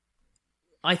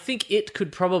it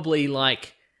could probably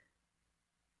like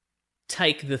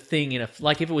take the Thing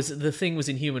like if it was the Thing was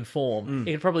in human form,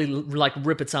 it could probably like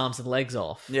rip its arms and legs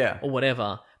off, Yeah. or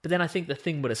whatever. But then I think the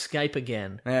Thing would escape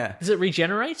again. Yeah. Does it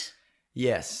regenerate?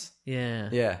 Yes. Yeah.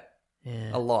 Yeah.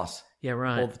 Yeah. A lot. Yeah.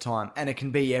 Right. All the time, and it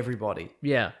can be everybody.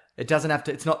 Yeah. It doesn't have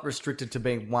to. It's not restricted to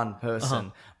being one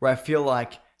person. Where I feel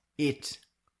like it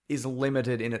is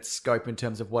limited in its scope in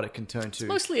terms of what it can turn to. It's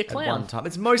mostly a clown. At one time.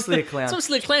 It's mostly a clown. It's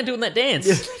mostly a clown doing that dance.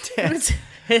 Yeah, the dance.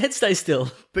 Head stay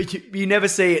still. But you never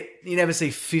see it. You never see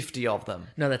 50 of them.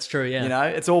 No, that's true. Yeah. You know,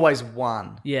 it's always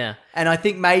one. Yeah. And I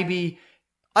think maybe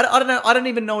I don't know. I don't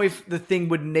even know if the thing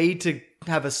would need to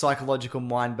have a psychological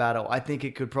mind battle. I think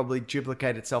it could probably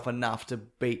duplicate itself enough to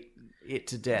beat it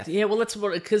to death. Yeah. Well, that's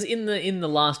what because in the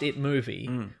last It movie,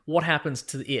 what happens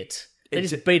to it? They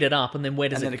just beat it up, and then where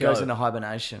does it go? And then it goes into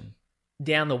hibernation.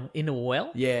 In a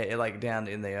well? Yeah, like down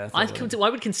in the earth. I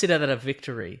would consider that a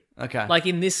victory. Okay. Like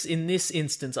in this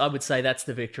instance, I would say that's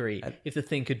the victory if the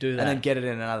thing could do that. And then get it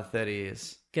in another 30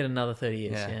 years. Get another 30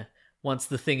 years, yeah. Once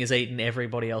the thing has eaten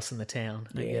everybody else in the town,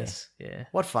 I guess. Yeah.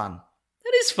 What fun.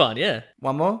 That is fun, yeah.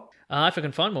 One more? If I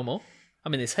can find one more. I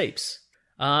mean, there's heaps.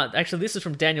 Actually, this is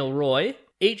from Daniel Roy.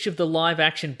 Each of the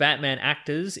live-action Batman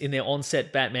actors in their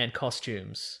on-set Batman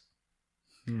costumes.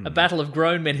 A battle of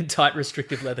grown men in tight,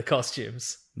 restrictive leather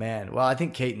costumes. Man, well, I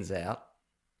think Keaton's out.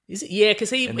 Is it? Yeah, because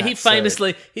he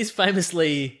famously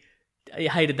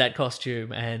hated that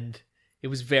costume, and it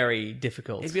was very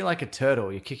difficult. He'd be like a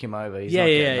turtle. You kick him over. He's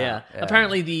Yeah.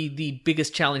 Apparently, the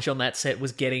biggest challenge on that set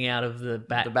was getting out of the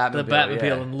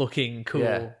Batmobile and looking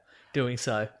cool doing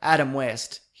so. Adam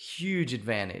West, huge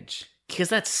advantage. Because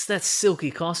that's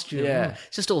silky costume. Yeah.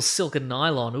 It's just all silk and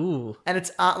nylon. Ooh. And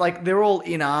it's like they're all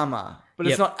in armor, but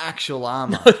it's not actual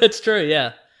armor. No, that's true,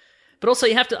 yeah. But also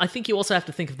I think you also have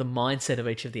to think of the mindset of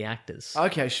each of the actors.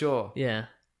 Okay, sure. Yeah.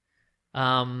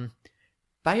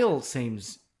 Bale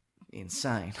seems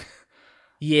insane.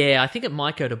 Yeah, I think it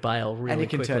might go to Bale really quickly. And he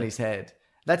can turn his head.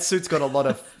 That suit's got a lot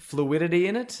of fluidity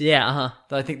in it. Yeah,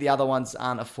 that I think the other ones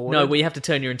aren't afforded. No, where you have to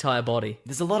turn your entire body.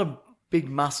 There's a lot of big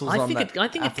muscles on that. I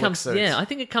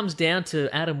think it comes down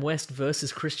to Adam West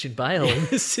versus Christian Bale in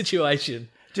this situation.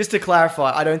 Just to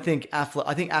clarify, I don't think I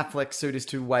think Affleck's suit is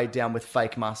too weighed down with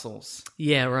fake muscles.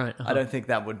 Yeah, right. I don't think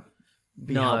that would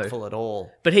be helpful at all.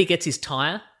 But he gets his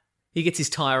tire. He gets his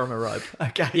tire on a rope.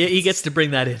 Okay. Yeah, he gets to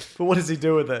bring that in. But what does he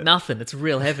do with it? Nothing. It's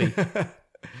real heavy.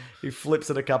 He flips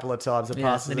it a couple of times and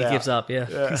passes and out. He gives up. Yeah,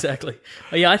 exactly.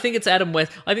 I think it's Adam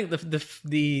West. I think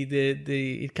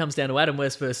it comes down to Adam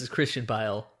West versus Christian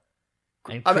Bale.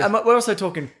 We're also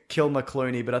talking Kilmer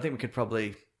Clooney, but I think we could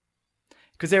probably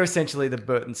because they're essentially the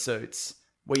Burton suits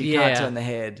where you can't turn the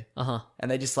head,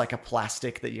 and they're just like a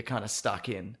plastic that you're kind of stuck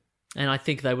in. And I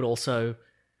think they would also.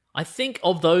 I think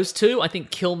of those two, I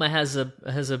think Kilmer has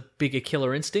a bigger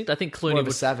killer instinct. I think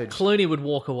Clooney would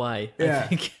walk away. Yeah. I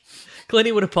think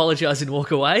Clooney would apologise and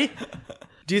walk away.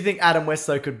 Do you think Adam West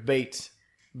though could beat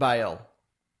Bale?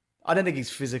 I don't think he's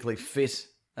physically fit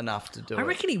enough to do it. I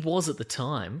reckon he was at the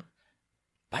time.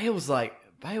 Bale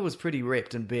was pretty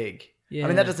ripped and big. Yeah. I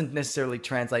mean, that doesn't necessarily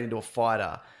translate into a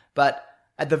fighter, but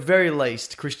at the very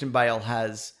least, Christian Bale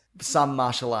has some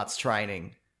martial arts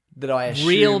training that I assume...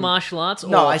 Real martial arts?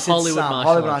 No, or I said Hollywood some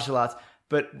martial Hollywood arts? martial arts,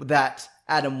 but that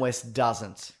Adam West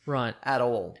doesn't. Right. At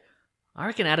all. I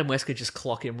reckon Adam West could just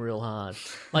clock him real hard.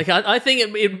 Like, I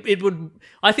think it would...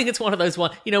 I think it's one of those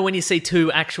one. You know, when you see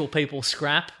two actual people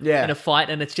scrap in a fight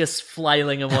and it's just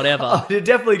flailing and whatever. Oh, it'd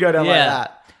definitely go down like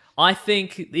that. I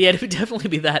think, it would definitely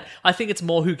be that. I think it's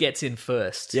more who gets in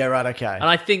first. Yeah, right, okay. And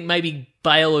I think maybe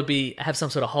Bale would have some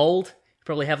sort of hold.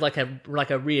 Probably have like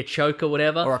a rear choke or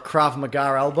whatever. Or a Krav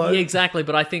Maga elbow. Yeah, exactly.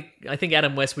 But I think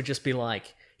Adam West would just be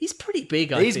like, he's pretty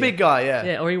big, He's a big guy, yeah.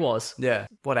 Yeah, or he was. Yeah.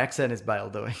 What accent is Bale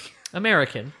doing?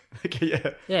 American.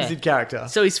 Okay, yeah. He's in character.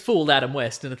 So he's fooled Adam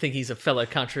West, and I think he's a fellow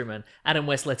countryman. Adam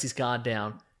West lets his guard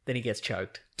down, then he gets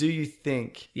choked. Do you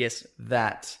think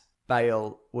that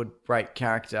Bale would break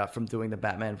character from doing the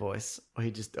Batman voice, or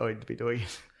he'd be doing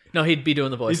it? No, he'd be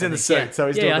doing the voice. He's in the suit, so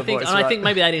he's doing the voice. And I think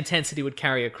maybe that intensity would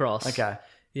carry across. Okay.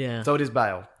 Yeah. So it is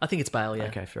Bale. I think it's Bale, yeah.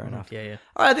 Okay, fair enough. Yeah.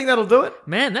 All right, I think that'll do it.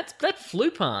 Man, that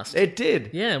flew past. It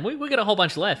did. Yeah, we got a whole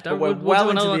bunch left. But we're well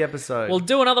into the episode. We'll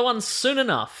do another one soon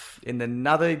enough. In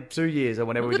another 2 years or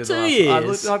whenever we do the 2 last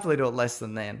years. I'll hopefully do it less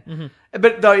than then. Mm-hmm.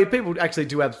 But though, if people actually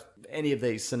do have any of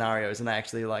these scenarios and they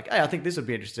actually like, hey, I think this would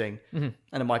be interesting, and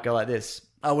it might go like this,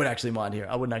 I would actually mind hearing.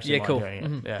 I wouldn't actually mind hearing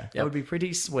it. Yeah, that would be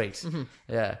pretty sweet. Mm-hmm.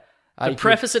 Yeah. But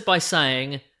preface it by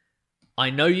saying, I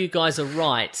know you guys are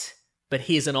right, but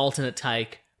here's an alternate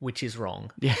take, which is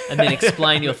wrong. Yeah. And then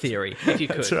explain your theory, if you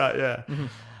could. That's right, yeah. Mm-hmm.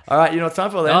 All right, you know what it's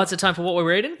time for then? Oh, it's a time for what we're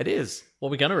reading? It is. What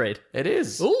are we going to read? It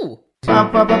is. Ooh.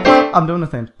 I'm doing the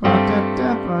thing.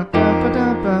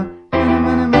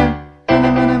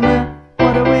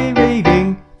 What are we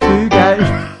reading today?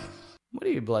 What are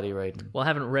you bloody reading? Well, I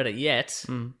haven't read it yet,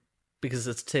 because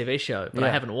it's a TV show, but I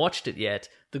haven't watched it yet.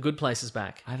 The Good Place is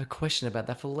back. I have a question about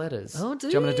that for letters. Oh, do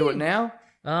you want me to do it now?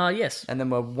 Yes. And then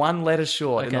we're one letter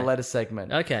short in the Okay. letter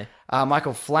segment. Okay.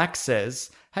 Michael Flack says,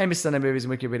 "Hey, Mr. Sunday Movies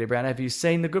and Wikipedia Brown, have you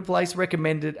seen The Good Place?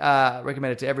 Recommended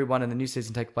to everyone, and the new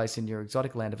season takes place in your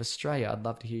exotic land of Australia. I'd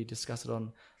love to hear you discuss it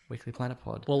on Weekly Planet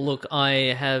Pod." Well, look,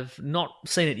 I have not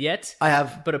seen it yet. I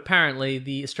have. But apparently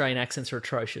the Australian accents are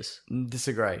atrocious.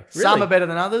 Disagree. Some are better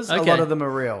than others. A Okay. lot of them are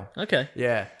real. Okay.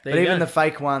 Yeah. There But you even go. the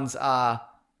fake ones are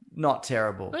not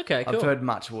terrible. Okay, I've cool. heard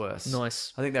much worse.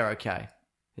 Nice. I think they're okay.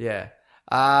 Yeah.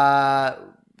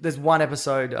 There's one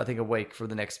episode, I think, a week for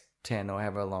the next 10 or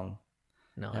however long.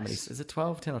 Nice. How many? Is it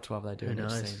 12? 10 or 12 they do Who in each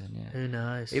knows? season? Yeah. Who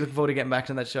knows? Are you looking forward to getting back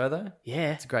to that show, though?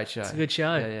 Yeah. It's a great show. It's a good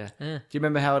show. Yeah. Yeah. Do you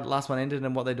remember how the last one ended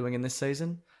and what they're doing in this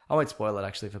season? I won't spoil it,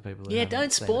 actually, for people who Yeah, haven't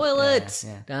don't seen spoil Yeah, it.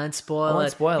 yeah. Don't spoil I won't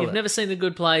it. spoil You've it. never seen The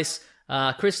Good Place.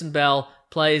 Kristen Bell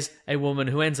plays a woman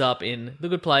who ends up in The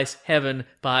Good Place, heaven,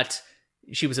 but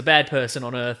she was a bad person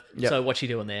on Earth. Yep. So what's she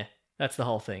doing there? That's the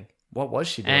whole thing. What was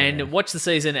she doing? And there? watch the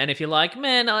season, and if you're like,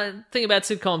 man, the thing about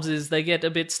sitcoms is they get a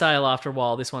bit stale after a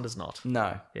while. This one does not.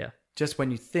 No. Yeah. Just when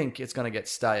you think it's going to get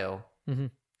stale. Mm-hmm.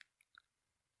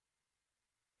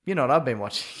 You know what I've been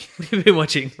watching? You've been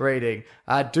watching Reading.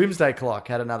 Doomsday Clock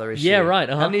had another issue. Yeah, right,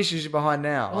 uh-huh. How many issues are you behind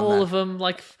now? on all that? of them.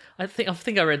 Like I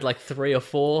think I read like 3 or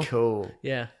 4. Cool.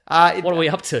 Yeah. What What are we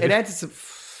up to? It answered some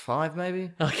 5,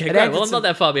 maybe. Okay, It great. answered Well, I'm not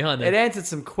that far behind then. It answered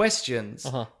some questions,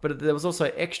 Uh-huh. but there was also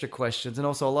extra questions, and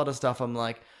also a lot of stuff. I'm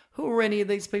like, who are any of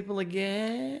these people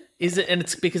again? Is it? And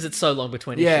it's because it's so long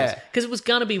between Yeah. issues. Because it was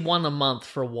going to be one a month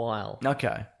for a while.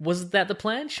 Okay. Was that the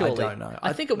plan? Surely. don't know.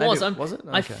 I think it maybe was. it- was it?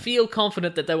 I Okay. feel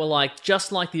confident that they were like,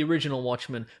 just like the original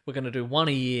Watchmen, we're going to do one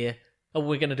a year. Or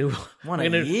we're going to do One we're a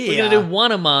gonna, year? We're going to do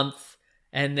one a month,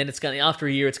 and then it's going to, after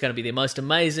a year, it's going to be the most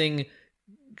amazing,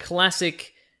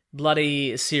 classic,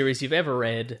 bloody series you've ever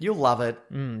read. You'll love it.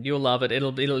 You'll love it.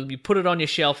 It'll you put it on your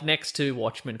shelf next to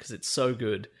Watchmen because it's so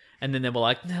good. And then they were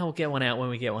like, no, we'll get one out when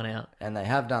we get one out. And they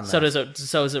have done that.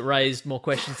 So has it raised more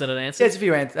questions than it Yeah, answers? it's a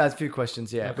few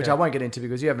questions, yeah, which I won't get into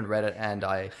because you haven't read it, and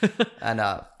I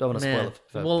don't want to spoil Man. it.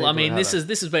 For Well, people I mean, who this haven't.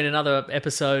 has been another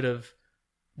episode of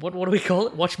what do we call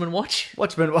it? Watchmen Watch?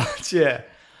 Watchmen Watch. Yeah,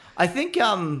 I think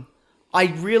I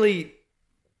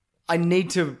need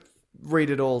to read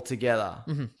it all together.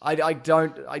 Mm-hmm. I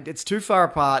don't. It's too far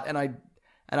apart, and I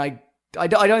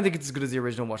don't think it's as good as the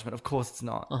original Watchmen. Of course, it's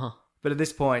not. Uh-huh. But at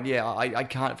this point, yeah, I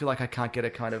can't feel like I can't get a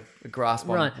kind of a grasp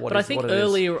on Right, what but I is- think what it is.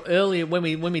 earlier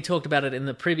when we talked about it in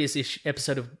the previous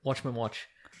episode of Watchmen Watch,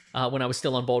 when I was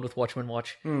still on board with Watchmen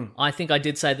Watch, I think I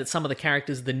did say that some of the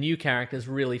characters, the new characters,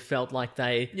 really felt like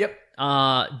they Yep.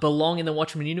 belong in the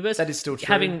Watchmen universe. That is still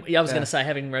true. I was Yeah. going to say,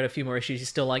 having read a few more issues, you're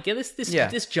still like, this Yeah.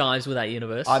 jives with that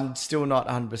universe. I'm still not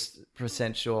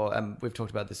 100% sure, and we've talked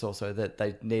about this also, that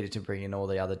they needed to bring in all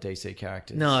the other DC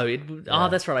characters. No,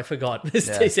 that's right. I forgot. There's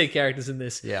Yeah. DC characters in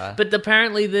this. Yeah. But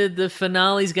apparently the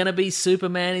finale's going to be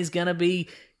Superman. He's going to be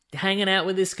hanging out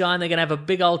with this guy, and they're going to have a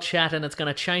big old chat, and it's going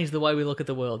to change the way we look at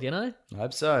the world. You know? I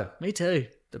hope so. Me too.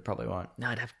 They probably won't.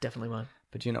 No, definitely won't.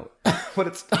 But you know what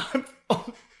it's time for?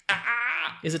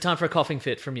 Is it time for a coughing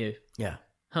fit from you? Yeah.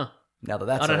 Huh. Now that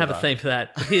that's I don't have a over. theme for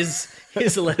that. Here's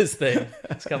the letters theme.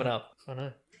 It's coming up. I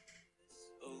know.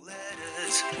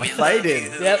 Fade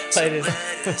in. Yep, fade in.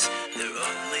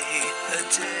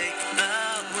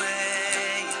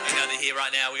 Hang on here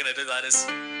right now. We're going to do letters.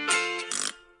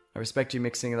 I respect you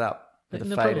mixing it up with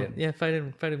No a fade problem. in. Yeah, fade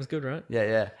in was good, right?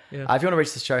 Yeah. Yeah. If you want to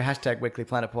reach the show, #Weekly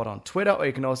Planet Pod on Twitter, or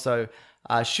you can also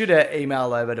shoot an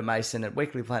email over to Mason at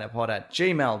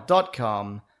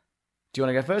weeklyplanetpod@gmail.com. Do you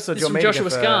want to go first, or do This you is want from me to go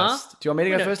Joshua Scar. first? Do you want me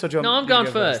to go first, or do you want No, I'm me to going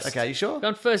go first. Okay, you sure?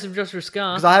 Going first from Joshua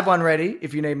Scar. Because I have one ready.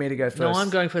 If you need me to go first, No, I'm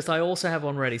going first. I also have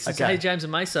one ready. So, Okay. hey, James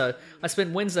and Meso, I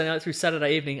spent Wednesday night through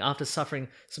Saturday evening after suffering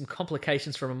some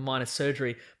complications from a minor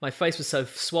surgery. My face was so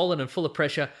swollen and full of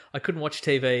pressure, I couldn't watch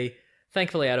TV.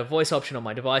 Thankfully, I had a voice option on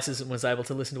my devices and was able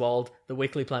to listen to the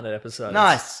Weekly Planet episodes.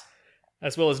 Nice.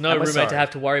 As well as no I'm roommate sorry. to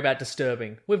have to worry about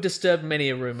disturbing. We've disturbed many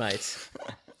a roommate.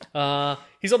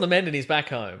 He's on the mend and he's back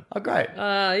home. Oh, great.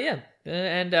 Yeah.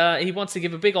 And he wants to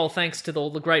give a big old thanks to all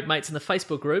the great mates in the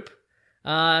Facebook group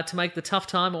to make the tough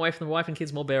time away from the wife and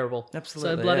kids more bearable.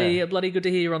 Absolutely, So bloody good to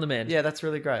hear you're on the mend. Yeah, that's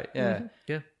really great. Yeah.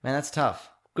 Yeah. Man, that's tough.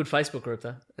 Good Facebook group,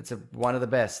 though. It's one of the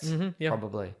best, yeah.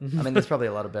 probably. I mean, there's probably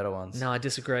a lot of better ones. No, I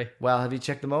disagree. Well, have you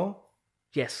checked them all?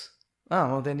 Yes. Oh,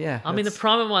 well then, yeah. I'm in the that's-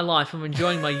 prime of my life. I'm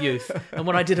enjoying my youth. And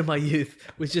what I did in my youth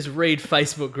was just read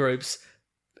Facebook groups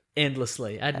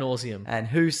endlessly, ad nauseum. And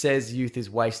who says youth is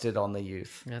wasted on the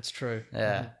youth? That's true.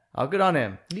 Yeah. Oh, good on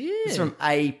him. Yeah. This is from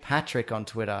A. Patrick on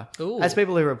Twitter. Ooh. As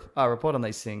people who report on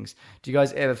these things, do you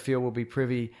guys ever feel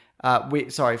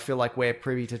feel like we're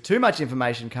privy to too much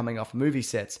information coming off movie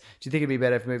sets? Do you think it'd be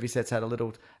better if movie sets had a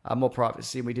little more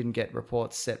privacy and we didn't get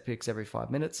reports, set pics every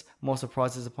 5 minutes, more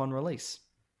surprises upon release?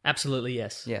 Absolutely,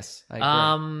 yes. Yes, I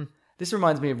agree. This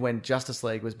reminds me of when Justice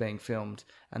League was being filmed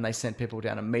and they sent people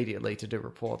down immediately to do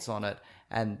reports on it.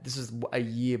 And this was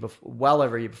well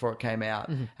over a year before it came out.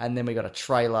 Mm-hmm. And then we got a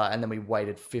trailer and then we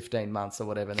waited 15 months or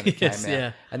whatever and then it Yes, came out.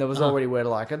 yeah. And there was already word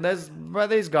like, and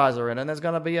these guys are in it and there's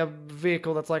going to be a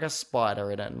vehicle that's like a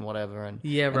spider in it and whatever. And,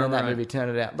 Yeah, and then right, that movie turned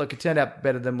it out. Look, it turned out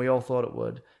better than we all thought it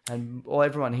would. And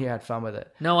everyone here had fun with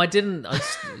it. No, I didn't.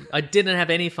 I didn't have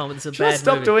any fun with it. It's a Should I bad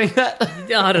stop movie. doing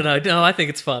that? I don't know. No, I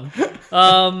think it's fun.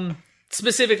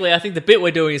 Specifically, I think the bit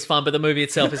we're doing is fun, but the movie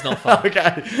itself is not fun.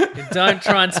 Okay. Don't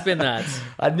try and spin that.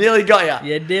 I nearly got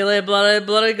you. You nearly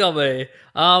bloody got me.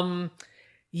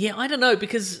 Yeah, I don't know,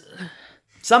 because...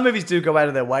 Some movies do go out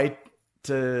of their way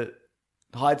to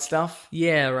hide stuff.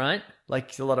 Yeah, right?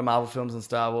 Like a lot of Marvel films and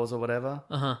Star Wars or whatever.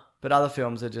 Uh-huh. But other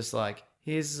films are just like,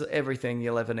 here's everything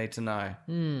you'll ever need to know.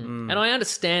 And I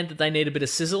understand that they need a bit of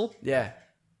sizzle, Yeah.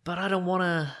 but I don't want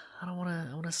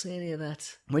to see any of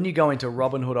that. When you go into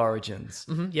Robin Hood Origins,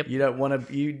 yep. you don't want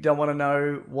to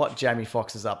know what Jamie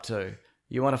Foxx is up to.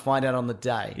 You want to find out on the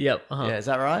day. Yep. Uh-huh. Yeah, is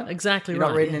that right? Exactly You're right.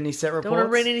 not reading yeah. any set reports? Don't want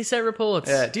to read any set reports.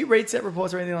 Yeah. Do you read set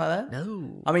reports or anything like that?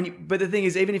 No. I mean, but the thing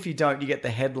is, even if you don't, you get the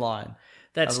headline.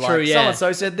 That's of true, like, yeah.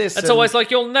 So-and-so said this. It's and- always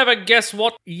like, you'll never guess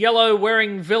what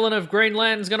yellow-wearing villain of Green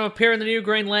Lantern is going to appear in the new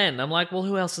Green Lantern. I'm like, well,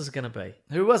 who else is it going to be?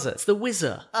 Who was it? It's the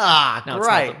Wizard. Ah, No,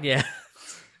 great. It's not yeah.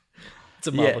 It's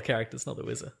a Marvel character. It's not the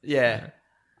Wizard. Yeah.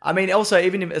 I mean, also,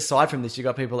 even if, aside from this, you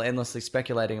got people endlessly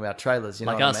speculating about trailers. You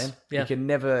know Like what us, I mean? yeah.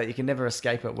 You can never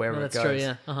escape it wherever No, it that's goes. true,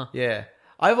 yeah. Uh-huh. Yeah.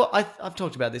 I've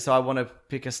talked about this. I want to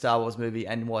pick a Star Wars movie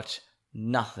and watch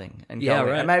nothing and go Yeah, in.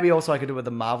 right. And maybe also I could do it with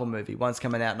a Marvel movie. One's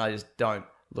coming out and I just don't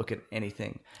look at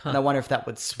anything. And I wonder if that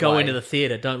would sway. Go into the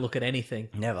theatre. Don't look at anything.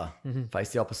 Never. Face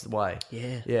the opposite way.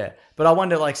 Yeah. Yeah. But I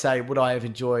wonder, like, say, would I have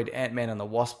enjoyed Ant-Man and the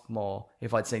Wasp more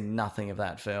if I'd seen nothing of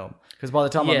that film? Because by the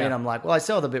time I'm Yeah. in, I'm like, well, I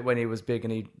saw the bit when he was big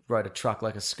and he rode a truck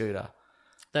like a scooter.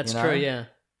 That's You know? true, yeah.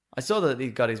 I saw that he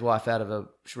got his wife out of a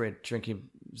drinking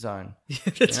zone.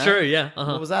 That's You know? true, yeah.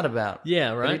 Uh-huh. What was that about? Yeah,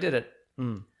 But right. he did it.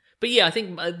 But yeah, I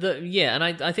think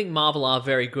I think Marvel are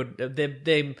very good.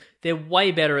 They're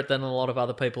way better at than a lot of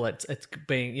other people at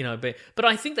being, but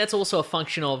I think that's also a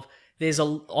function of there's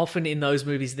often in those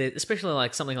movies, especially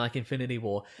like something like Infinity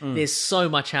War, there's so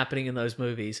much happening in those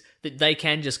movies that they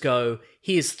can just go,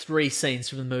 here's 3 scenes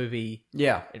from the movie.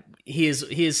 Yeah.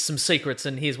 Here's some secrets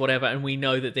and here's whatever, and we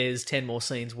know that there's 10 more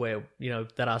scenes where,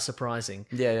 that are surprising.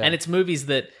 Yeah, yeah. And it's movies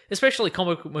that, especially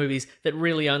comic book movies, that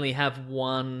really only have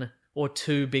 1 or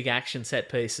 2 big action set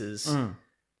pieces.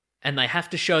 And they have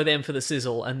to show them for the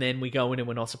sizzle, and then we go in and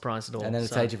we're not surprised at all. And then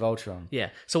it's Age of Ultron. Yeah.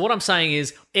 So what I'm saying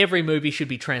is every movie should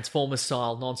be Transformers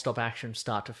style, non-stop action,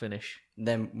 start to finish.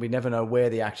 Then we never know where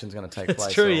the action's going to take place.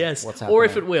 It's true, or yes. What's happening. Or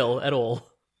if it will at all.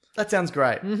 That sounds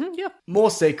great. Yeah.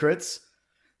 More secrets.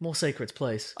 More secrets,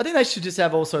 please. I think they should just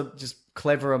have also just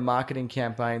cleverer marketing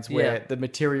campaigns where Yeah. the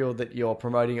material that you're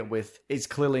promoting it with is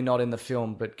clearly not in the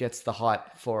film but gets the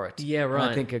hype for it. Yeah, And right.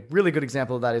 I think a really good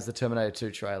example of that is the Terminator 2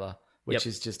 trailer, which Yep.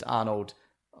 is just Arnold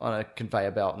on a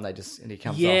conveyor belt and he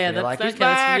comes off Yeah, and you're that, like, that he's counts.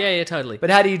 back! Yeah, totally. But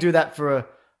how do you do that for a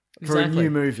Exactly. new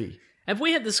movie? Have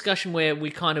we had the discussion where we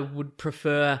kind of would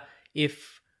prefer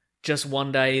if just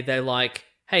one day they're like,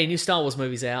 hey, new Star Wars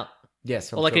movie's out.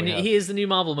 Yes. I'm Or like, sure we have. here's the new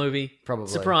Marvel movie. Probably.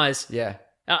 Surprise. Yeah.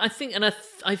 I think, and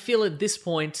I feel at this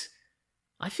point,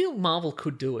 I feel Marvel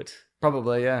could do it.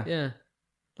 Probably, yeah. Yeah.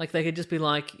 Like they could just be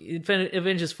like,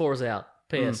 Avengers 4 is out.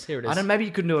 P.S. Here it is. I don't. Maybe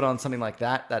you could do it on something like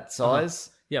that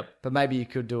size. Yep. But maybe you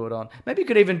could do it on. Maybe you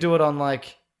could even do it on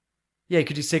like. Yeah,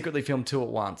 could you secretly film 2 at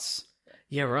once?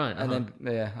 Yeah, right. And then,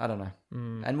 yeah, I don't know.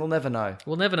 And we'll never know.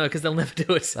 We'll never know because they'll never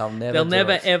do it. They'll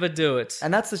never do it. ever do it.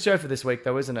 And that's the show for this week,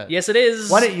 though, isn't it? Yes, it is.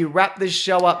 Why don't you wrap this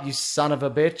show up, you son of a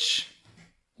bitch?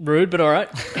 Rude, but all right.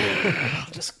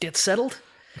 I'll just get settled.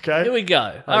 Okay. Here we go. I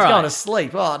All was right. going to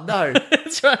sleep. Oh, no.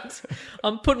 That's right.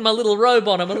 I'm putting my little robe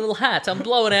on. I'm a little hat. I'm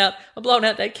blowing out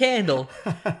that candle.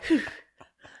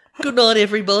 Good night,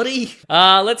 everybody.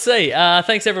 Let's see.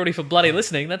 Thanks everybody for bloody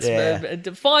listening. That's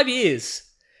 5 years.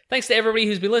 Thanks to everybody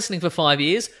who's been listening for 5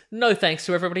 years. No thanks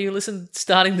to everybody who listened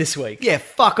starting this week. Yeah,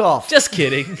 fuck off. Just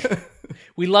kidding.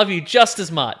 We love you just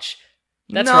as much.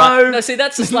 That's No. right. No, see,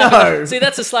 that's a slap. No. See,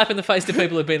 that's a slap in the face to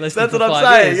people who've been listening That's for what I'm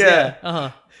 5 saying, years. yeah.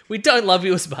 Uh-huh. We don't love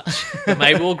you as much. But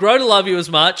maybe we'll grow to love you as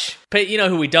much. You know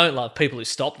who we don't love? People who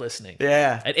stop listening.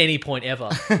 Yeah. At any point ever.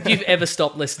 If you've ever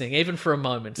stopped listening, even for a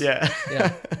moment. Yeah.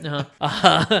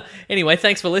 Anyway,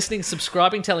 thanks for listening,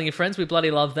 subscribing, telling your friends. We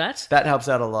bloody love that. That helps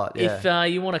out a lot, yeah.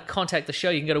 If you want to contact the show,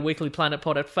 you can go to Weekly Planet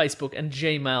Pod at Facebook and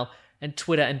Gmail and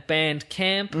Twitter and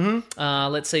Bandcamp.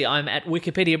 Mm-hmm. Let's see, I'm at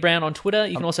Wikipedia Brown on Twitter.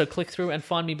 You can also click through and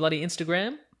find me bloody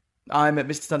Instagram. I'm at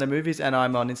Mr. Sunday Movies, and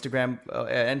I'm on Instagram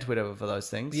and Twitter for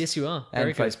those things. Yes, you are. And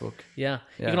Very good. Facebook. Yeah.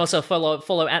 You can also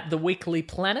follow at The Weekly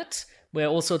Planet, where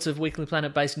all sorts of Weekly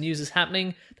Planet-based news is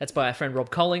happening. That's by our friend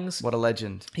Rob Collings. What a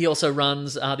legend. He also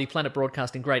runs the Planet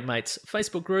Broadcasting Great Mates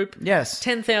Facebook group. Yes.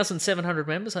 10,700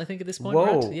 members, I think, at this point.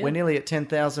 Whoa, right? Yeah. we're nearly at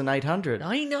 10,800.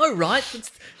 I know, right?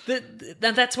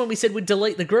 That's when we said we'd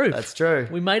delete the group. That's true.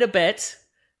 We made a bet.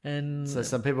 And So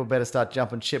some people better start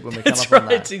jumping ship when we come that's up on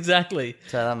right, that. exactly.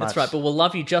 So that much. That's right, but we'll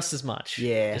love you just as much.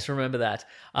 Yeah. Just remember that.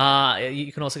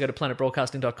 You can also go to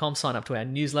planetbroadcasting.com, sign up to our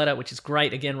newsletter, which is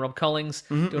great. Again, Rob Collings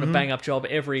doing a bang-up job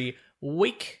every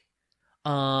week.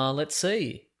 Let's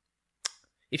see.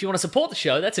 If you want to support the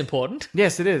show, that's important.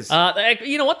 Yes, it is.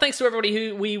 You know what? Thanks to everybody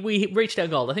who we reached our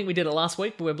goal. I think we did it last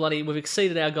week, but we've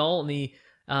exceeded our goal in the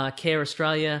Care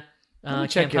Australia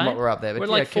check campaign. what we're up there. But We're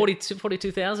yeah, like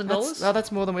 $42,000.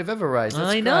 That's more than we've ever raised. That's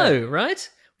I great. know, right?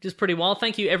 Which is pretty wild.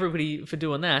 Thank you, everybody, for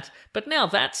doing that. But now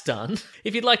that's done.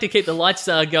 If you'd like to keep the lights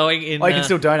going in... Oh, you can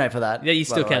still donate for that. Yeah, you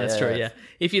still by the can. way. That's true, yeah.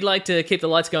 If you'd like to keep the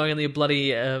lights going in the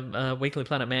bloody Weekly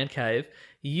Planet Man Cave,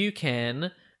 you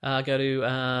can go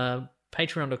to...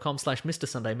 patreon.com/Mr.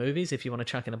 Sunday Movies if you want to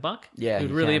chuck in a buck. Yeah, we'd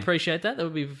you really can. appreciate that. That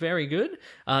would be very good.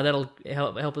 That'll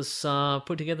help us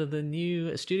put together the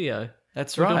new studio.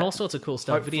 That's We're right. doing all sorts of cool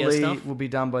stuff, Hopefully, video stuff. we'll be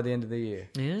done by the end of the year.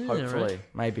 Yeah, Hopefully. right.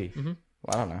 Maybe. Well,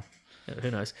 I don't know.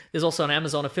 Who knows? There's also an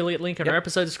Amazon affiliate link in our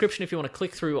episode description if you want to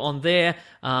click through on there,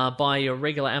 buy your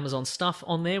regular Amazon stuff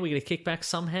on there. We get a kickback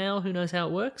somehow. Who knows how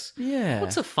it works? Yeah.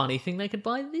 What's a funny thing they could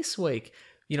buy this week?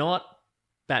 You know what?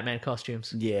 Batman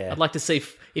costumes. Yeah. I'd like to see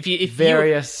if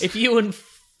Various. you and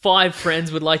 5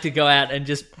 friends would like to go out and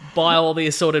just buy all the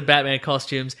assorted Batman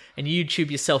costumes and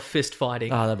YouTube yourself fist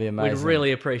fighting. Oh, that'd be amazing. We'd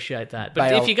really appreciate that. But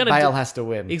Bale, if you're going to Bale has to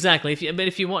win. Exactly.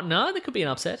 If you want, no, there could be an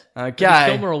upset. Okay.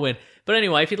 Maybe Kilmer will win. But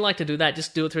anyway, if you'd like to do that,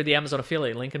 just do it through the Amazon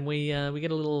affiliate link, and we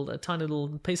get a tiny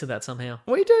little piece of that somehow.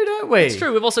 We do, don't we? It's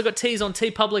true. We've also got teas on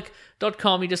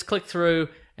tpublic.com. You just click through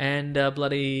and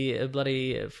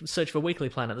bloody search for Weekly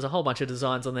Planet. There's a whole bunch of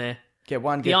designs on there. Get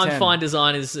one, The get I'm 10. Fine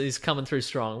design is coming through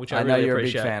strong, which I I know really you're a big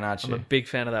appreciate. fan, aren't you? I'm a big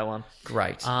fan of that one.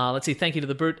 Great. Let's see. Thank you to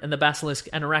the Brute and the Basilisk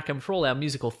and Aracham for all our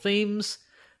musical themes.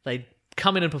 They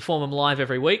come in and perform them live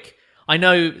every week. I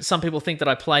know some people think that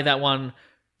I play that one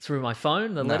through my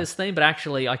phone, the letters theme, but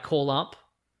actually I call up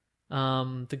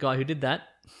the guy who did that,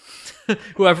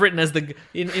 who I've written as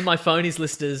in my phone. His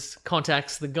list as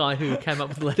contacts the guy who came up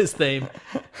with the letters theme,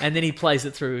 and then he plays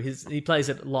it he plays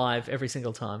it live every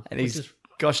single time, And he's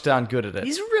gosh darn good at it.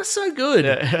 He's so good.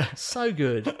 Yeah. So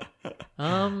good.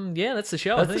 Yeah, that's the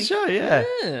show, That's I think. the show, yeah.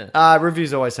 Yeah.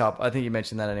 Reviews always help. I think you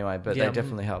mentioned that anyway, but Yeah, they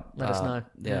definitely help. Let us know.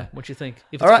 Yeah. What you think.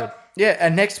 If All it's right. Yeah,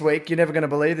 and next week, you're never going to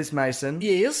believe this, Mason. good.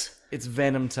 Yes. It's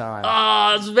Venom time.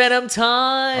 Oh, it's Venom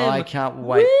time. I can't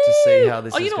wait to see how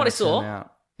this Oh, is you know going what I to saw? turn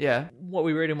out. Yeah. What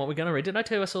we read and what we're going to read. Didn't I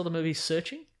tell you I saw the movie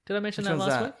Searching? Did I mention Which that one's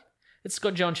last that? week? It's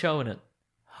got John Cho in it.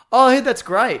 Oh, I heard that's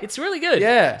great. It's really good.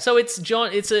 Yeah. So it's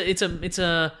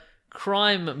a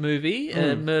crime movie,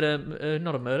 murder,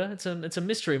 not a murder. It's a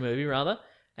mystery movie rather.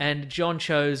 And John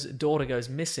Cho's daughter goes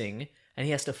missing, and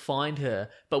he has to find her,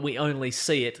 but we only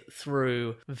see it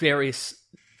through various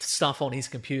stuff on his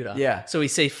computer. Yeah. So we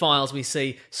see files, we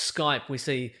see Skype, we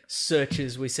see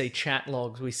searches, we see chat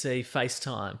logs, we see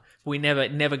FaceTime.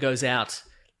 It never goes out.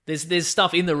 There's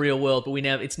stuff in the real world, but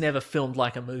it's never filmed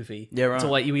like a movie. Yeah,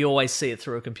 right. We always see it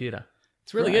through a computer.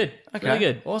 It's really Right. good. Okay. Really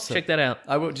good. Awesome. Check that out.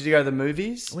 Did you go to the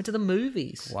movies? I went to the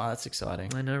movies. Wow, that's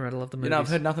exciting. I know, right? I love the movies. You know, I've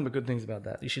heard nothing but good things about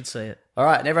that. You should see it. All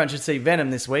right, and everyone should see Venom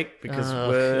this week because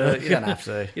you don't have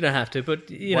to. You don't have to,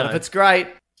 but you What know, if it's great?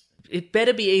 it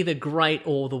better be either great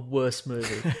or the worst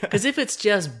movie. Because if it's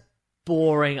just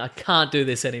boring, I can't do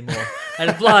this anymore.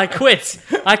 And I quit.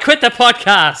 I quit the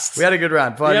podcast. We had a good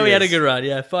run. 5 years. we had a good run.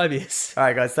 Yeah, 5 years. All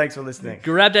right, guys, thanks for listening.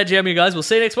 Grab that jam, you guys. We'll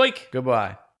see you next week.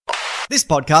 Goodbye. This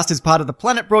podcast is part of the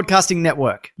Planet Broadcasting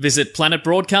Network. Visit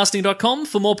planetbroadcasting.com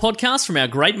for more podcasts from our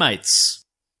great mates.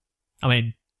 I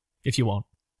mean, if you want.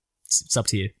 It's up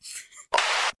to you.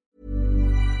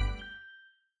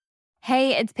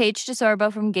 Hey, it's Paige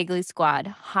DeSorbo from Giggly Squad.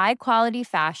 High quality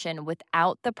fashion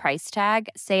without the price tag.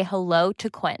 Say hello to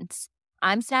Quince.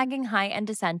 I'm snagging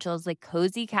high-end essentials like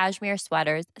cozy cashmere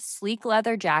sweaters, sleek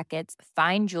leather jackets,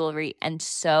 fine jewelry, and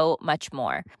so much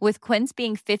more. With Quince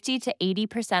being 50 to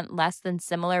 80% less than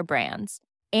similar brands.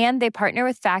 And they partner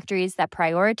with factories that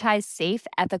prioritize safe,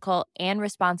 ethical, and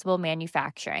responsible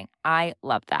manufacturing. I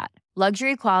love that.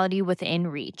 Luxury quality within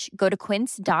reach. Go to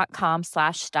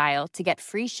quince.com/style to get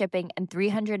free shipping and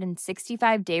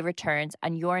 365-day returns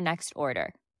on your next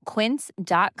order.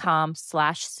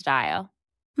 Quince.com/style.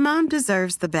 Mom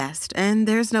deserves the best, and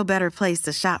there's no better place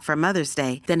to shop for Mother's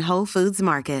Day than Whole Foods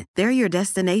Market. They're your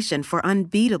destination for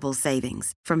unbeatable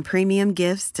savings, from premium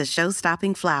gifts to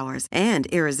show-stopping flowers and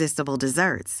irresistible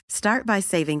desserts. Start by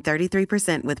saving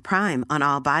 33% with Prime on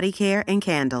all body care and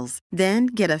candles. Then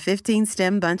get a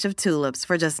 15-stem bunch of tulips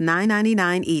for just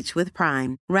 $9.99 each with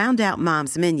Prime. Round out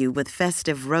Mom's menu with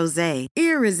festive rosé,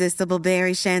 irresistible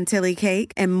berry chantilly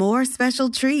cake, and more special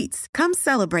treats. Come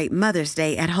celebrate Mother's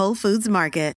Day at Whole Foods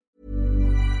Market.